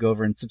everybody could go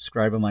over and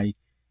subscribe on my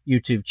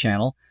YouTube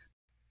channel.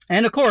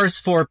 And of course,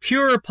 for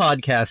pure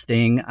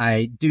podcasting,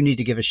 I do need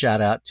to give a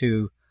shout out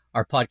to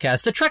our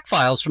podcast, The Trek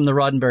Files from the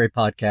Roddenberry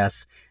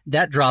Podcasts.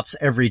 That drops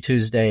every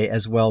Tuesday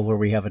as well, where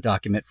we have a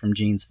document from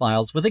Gene's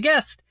files with a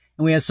guest.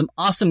 And we have some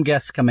awesome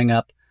guests coming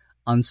up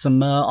on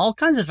some all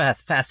kinds of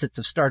facets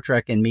of Star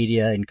Trek and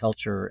media and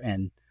culture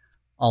and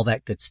all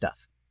that good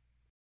stuff.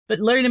 But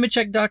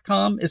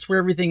LarryNemecek.com is where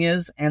everything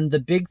is. And the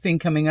big thing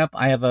coming up,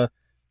 I have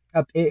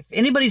if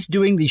anybody's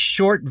doing the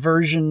short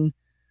version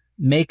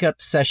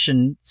makeup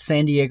session,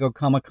 San Diego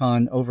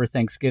Comic-Con over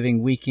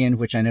Thanksgiving weekend,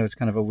 which I know is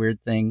kind of a weird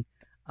thing,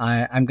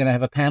 I'm going to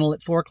have a panel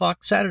at 4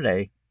 o'clock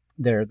Saturday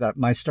there,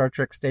 my Star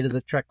Trek State of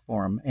the Trek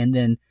forum. And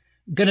then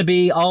going to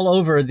be all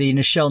over the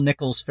Nichelle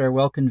Nichols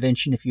Farewell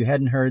Convention. If you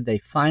hadn't heard, they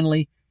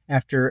finally,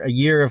 after a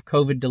year of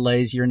COVID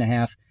delays, year and a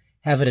half,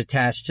 have it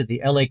attached to the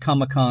LA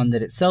Comic-Con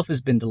that itself has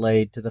been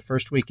delayed to the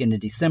first weekend in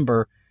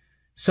December.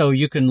 So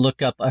you can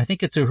look up, I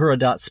think it's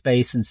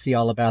uhura.space and see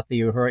all about the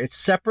Uhura. It's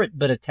separate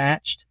but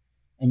attached,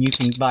 and you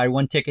can buy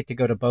one ticket to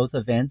go to both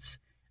events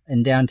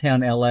in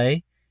downtown LA.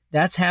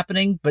 That's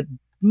happening, but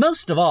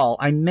most of all,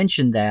 I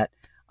mentioned that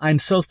I'm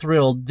so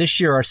thrilled.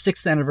 This year, our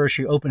 6th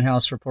anniversary open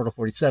house for Portal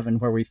 47,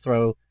 where we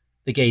throw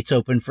the gates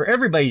open for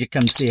everybody to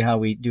come see how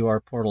we do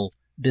our Portal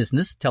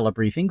business,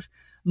 telebriefings.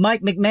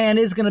 Mike McMahon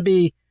is going to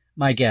be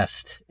my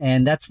guest,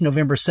 and that's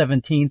November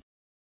 17th.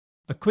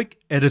 A quick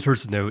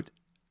editor's note.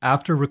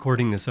 After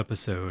recording this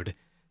episode,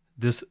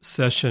 this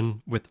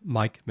session with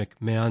Mike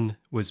McMahon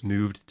was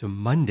moved to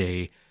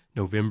Monday,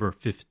 November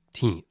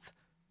 15th.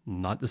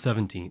 Not the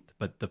 17th,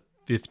 but the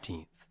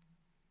 15th.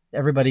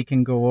 Everybody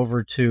can go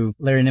over to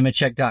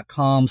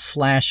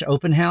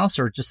LarryNemecek.com/open house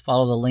or just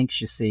follow the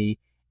links you see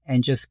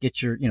and just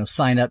get your,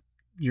 sign up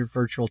your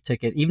virtual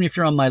ticket. Even if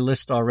you're on my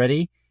list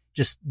already,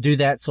 just do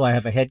that so I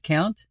have a head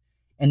count.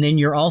 And then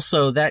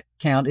that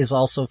count is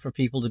also for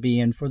people to be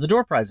in for the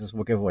door prizes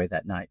we'll give away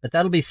that night. But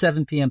that'll be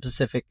 7 p.m.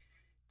 Pacific,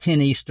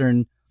 10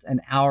 Eastern,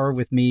 an hour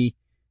with me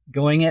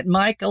going at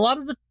Mike. A lot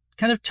of the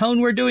kind of tone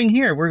we're doing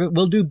here.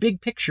 We'll do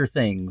big picture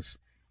things.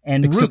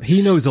 And except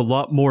he knows a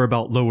lot more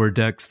about lower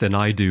decks than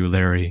I do,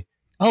 Larry.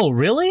 Oh,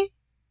 really?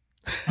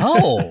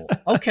 Oh,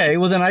 okay.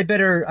 Well, then I'd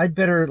better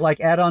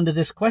add on to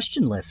this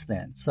question list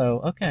then.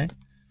 So, okay.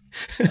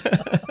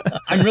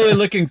 I'm really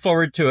looking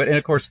forward to it. And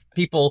of course,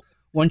 people,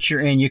 once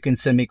you're in, you can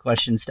send me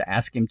questions to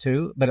ask him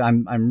too. But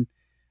I'm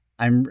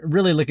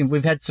really looking.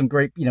 We've had some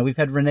great, we've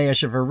had Renee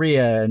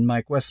Echevarria and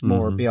Mike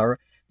Westmore be our.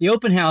 The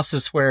open house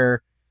is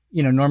where,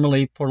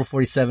 normally Portal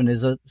 47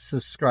 is a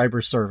subscriber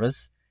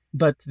service,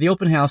 but the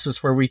open house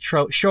is where we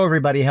show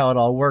everybody how it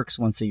all works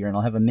once a year. And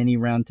I'll have a mini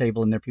round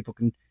table in there. People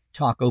can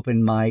talk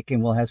open mic,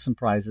 and we'll have some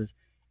prizes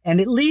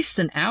and at least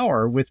an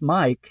hour with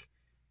Mike.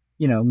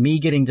 Me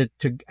getting to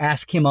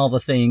ask him all the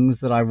things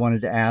that I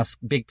wanted to ask,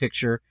 big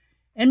picture.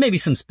 And maybe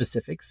some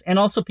specifics, and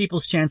also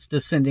people's chance to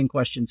send in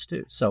questions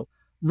too. So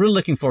really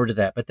looking forward to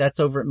that. But that's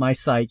over at my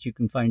site. You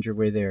can find your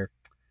way there.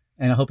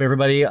 And I hope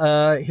everybody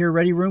here,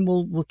 Ready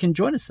Room, can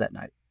join us that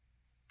night.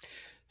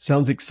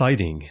 Sounds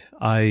exciting.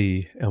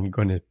 I am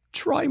going to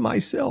try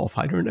myself.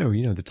 I don't know.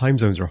 The time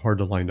zones are hard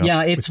to line up.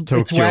 Yeah, it's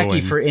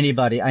wacky for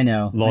anybody. I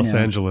know. Los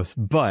Angeles,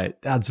 but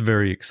that's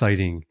very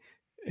exciting.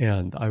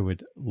 And I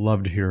would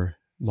love to hear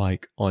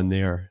Mike on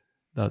there.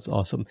 That's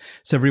awesome.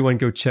 So everyone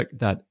go check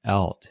that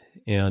out.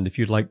 And if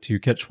you'd like to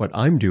catch what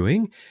I'm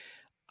doing,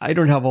 I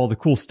don't have all the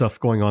cool stuff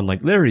going on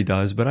like Larry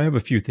does, but I have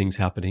a few things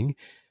happening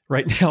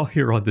right now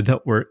here on the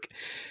network.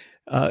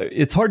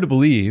 It's hard to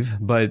believe,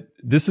 but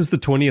this is the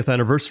 20th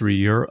anniversary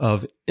year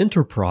of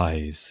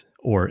Enterprise,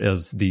 or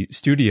as the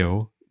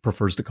studio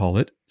prefers to call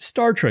it,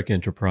 Star Trek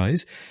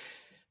Enterprise.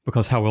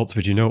 Because how else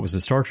would you know it was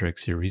a Star Trek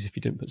series if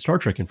you didn't put Star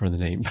Trek in front of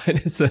the name?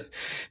 But this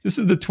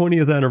is the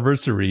 20th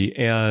anniversary,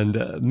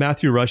 and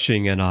Matthew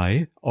Rushing and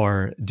I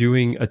are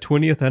doing a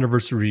 20th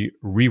anniversary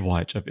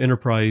rewatch of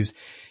Enterprise,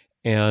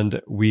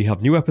 and we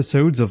have new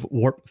episodes of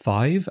Warp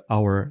 5,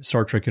 our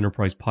Star Trek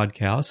Enterprise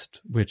podcast,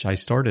 which I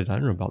started, I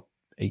don't know, about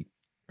 8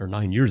 or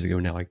 9 years ago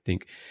now, I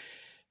think.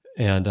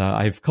 And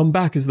I've come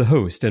back as the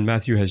host, and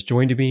Matthew has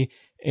joined me.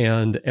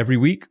 And every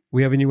week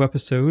we have a new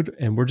episode,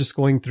 and we're just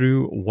going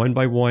through one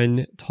by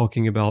one,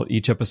 talking about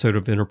each episode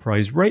of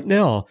Enterprise. Right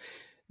now,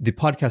 the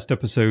podcast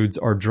episodes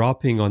are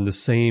dropping on the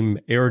same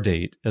air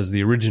date as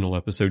the original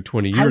episode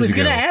 20 years ago. I was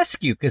going to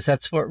ask you, because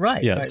that's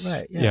right. Yes.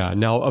 Right. Yes. Yeah.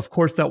 Now, of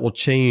course, that will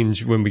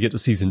change when we get to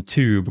season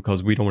 2,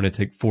 because we don't want to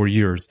take 4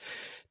 years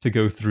to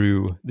go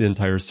through the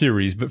entire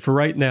series. But for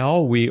right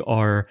now, we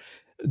are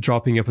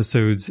dropping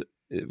episodes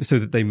so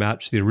that they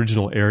match the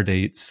original air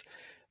dates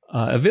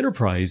of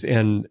Enterprise.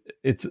 And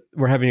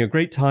we're having a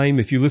great time.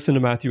 If you listen to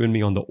Matthew and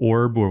me on the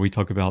Orb, where we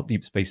talk about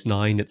Deep Space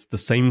Nine, it's the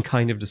same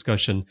kind of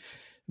discussion,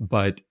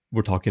 but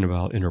we're talking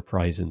about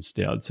Enterprise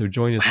instead. So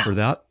join us for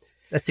that.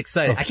 That's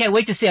exciting. I can't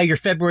wait to see how your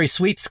February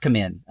sweeps come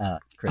in,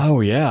 Chris.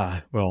 Oh, yeah.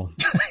 Well,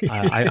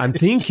 I'm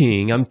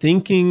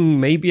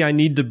thinking maybe I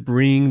need to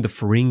bring the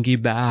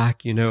Ferengi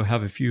back,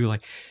 have a few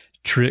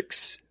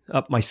tricks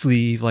up my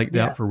sleeve like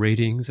that for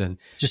ratings. And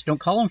just don't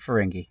call them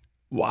Ferengi.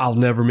 Well, I'll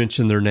never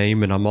mention their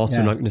name, and I'm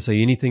also not going to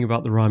say anything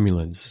about the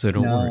Romulans, so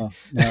don't worry.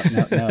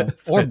 No.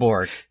 Or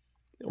Borg.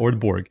 Or the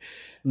Borg.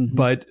 Mm-hmm.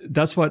 But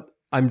that's what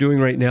I'm doing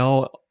right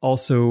now.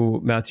 Also,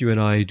 Matthew and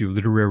I do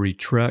literary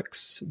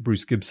treks.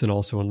 Bruce Gibson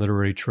also on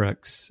literary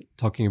treks,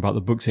 talking about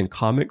the books and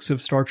comics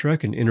of Star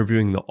Trek and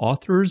interviewing the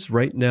authors.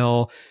 Right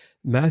now,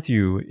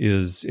 Matthew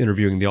is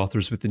interviewing the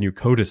authors with the new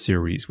Coda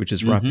series, which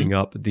is wrapping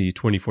up the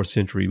 24th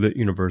Century Lit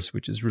universe,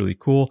 which is really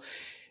cool.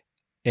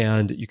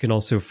 And you can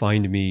also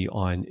find me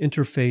on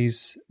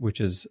Interface, which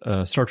is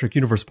a Star Trek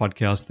Universe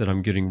podcast that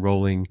I'm getting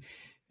rolling,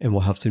 and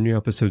we'll have some new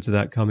episodes of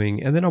that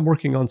coming. And then I'm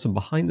working on some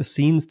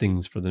behind-the-scenes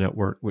things for the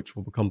network, which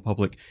will become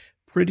public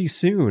pretty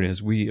soon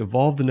as we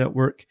evolve the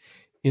network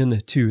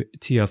into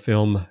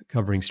TFM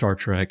covering Star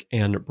Trek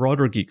and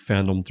broader geek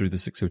fandom through the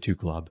 602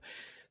 Club.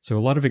 So a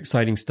lot of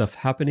exciting stuff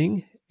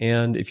happening.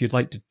 And if you'd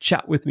like to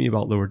chat with me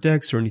about Lower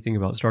Decks or anything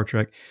about Star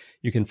Trek,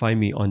 you can find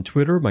me on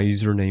Twitter. My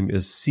username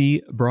is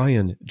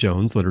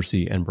CBryanJones, letter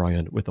C and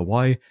Bryan with a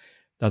Y.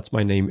 That's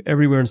my name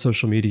everywhere in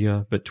social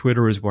media, but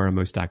Twitter is where I'm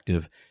most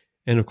active.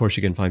 And of course,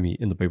 you can find me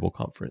in the Babel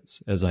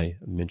Conference, as I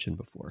mentioned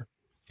before.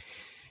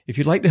 If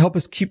you'd like to help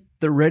us keep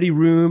the Ready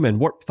Room and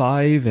Warp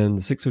 5 and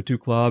the 602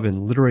 Club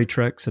and Literary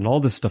Treks and all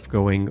this stuff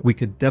going, we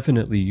could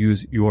definitely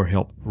use your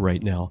help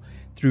right now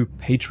through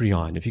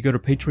Patreon. If you go to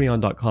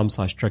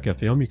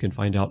patreon.com/TrekFM, you can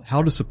find out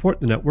how to support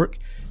the network.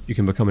 You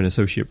can become an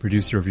associate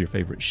producer of your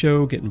favorite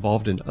show, get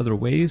involved in other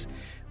ways.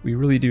 We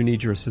really do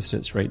need your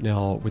assistance right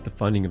now with the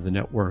funding of the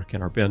network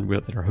and our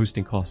bandwidth and our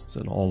hosting costs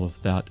and all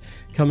of that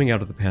coming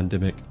out of the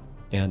pandemic.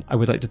 And I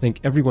would like to thank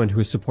everyone who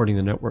is supporting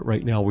the network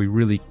right now. We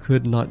really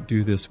could not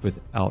do this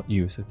without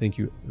you. So thank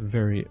you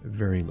very,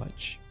 very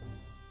much.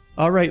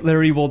 All right,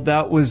 Larry. Well,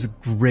 that was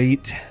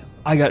great.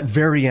 I got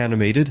very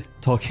animated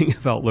talking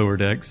about Lower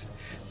Decks.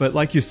 But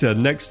like you said,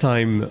 next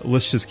time,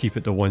 let's just keep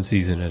it to one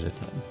season at a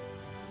time.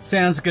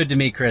 Sounds good to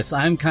me, Chris.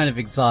 I'm kind of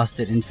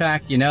exhausted. In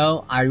fact,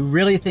 I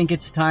really think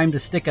it's time to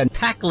stick a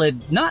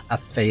Packlid, not a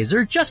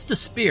phaser, just a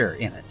spear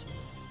in it.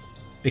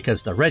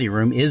 Because the Ready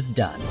Room is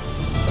done.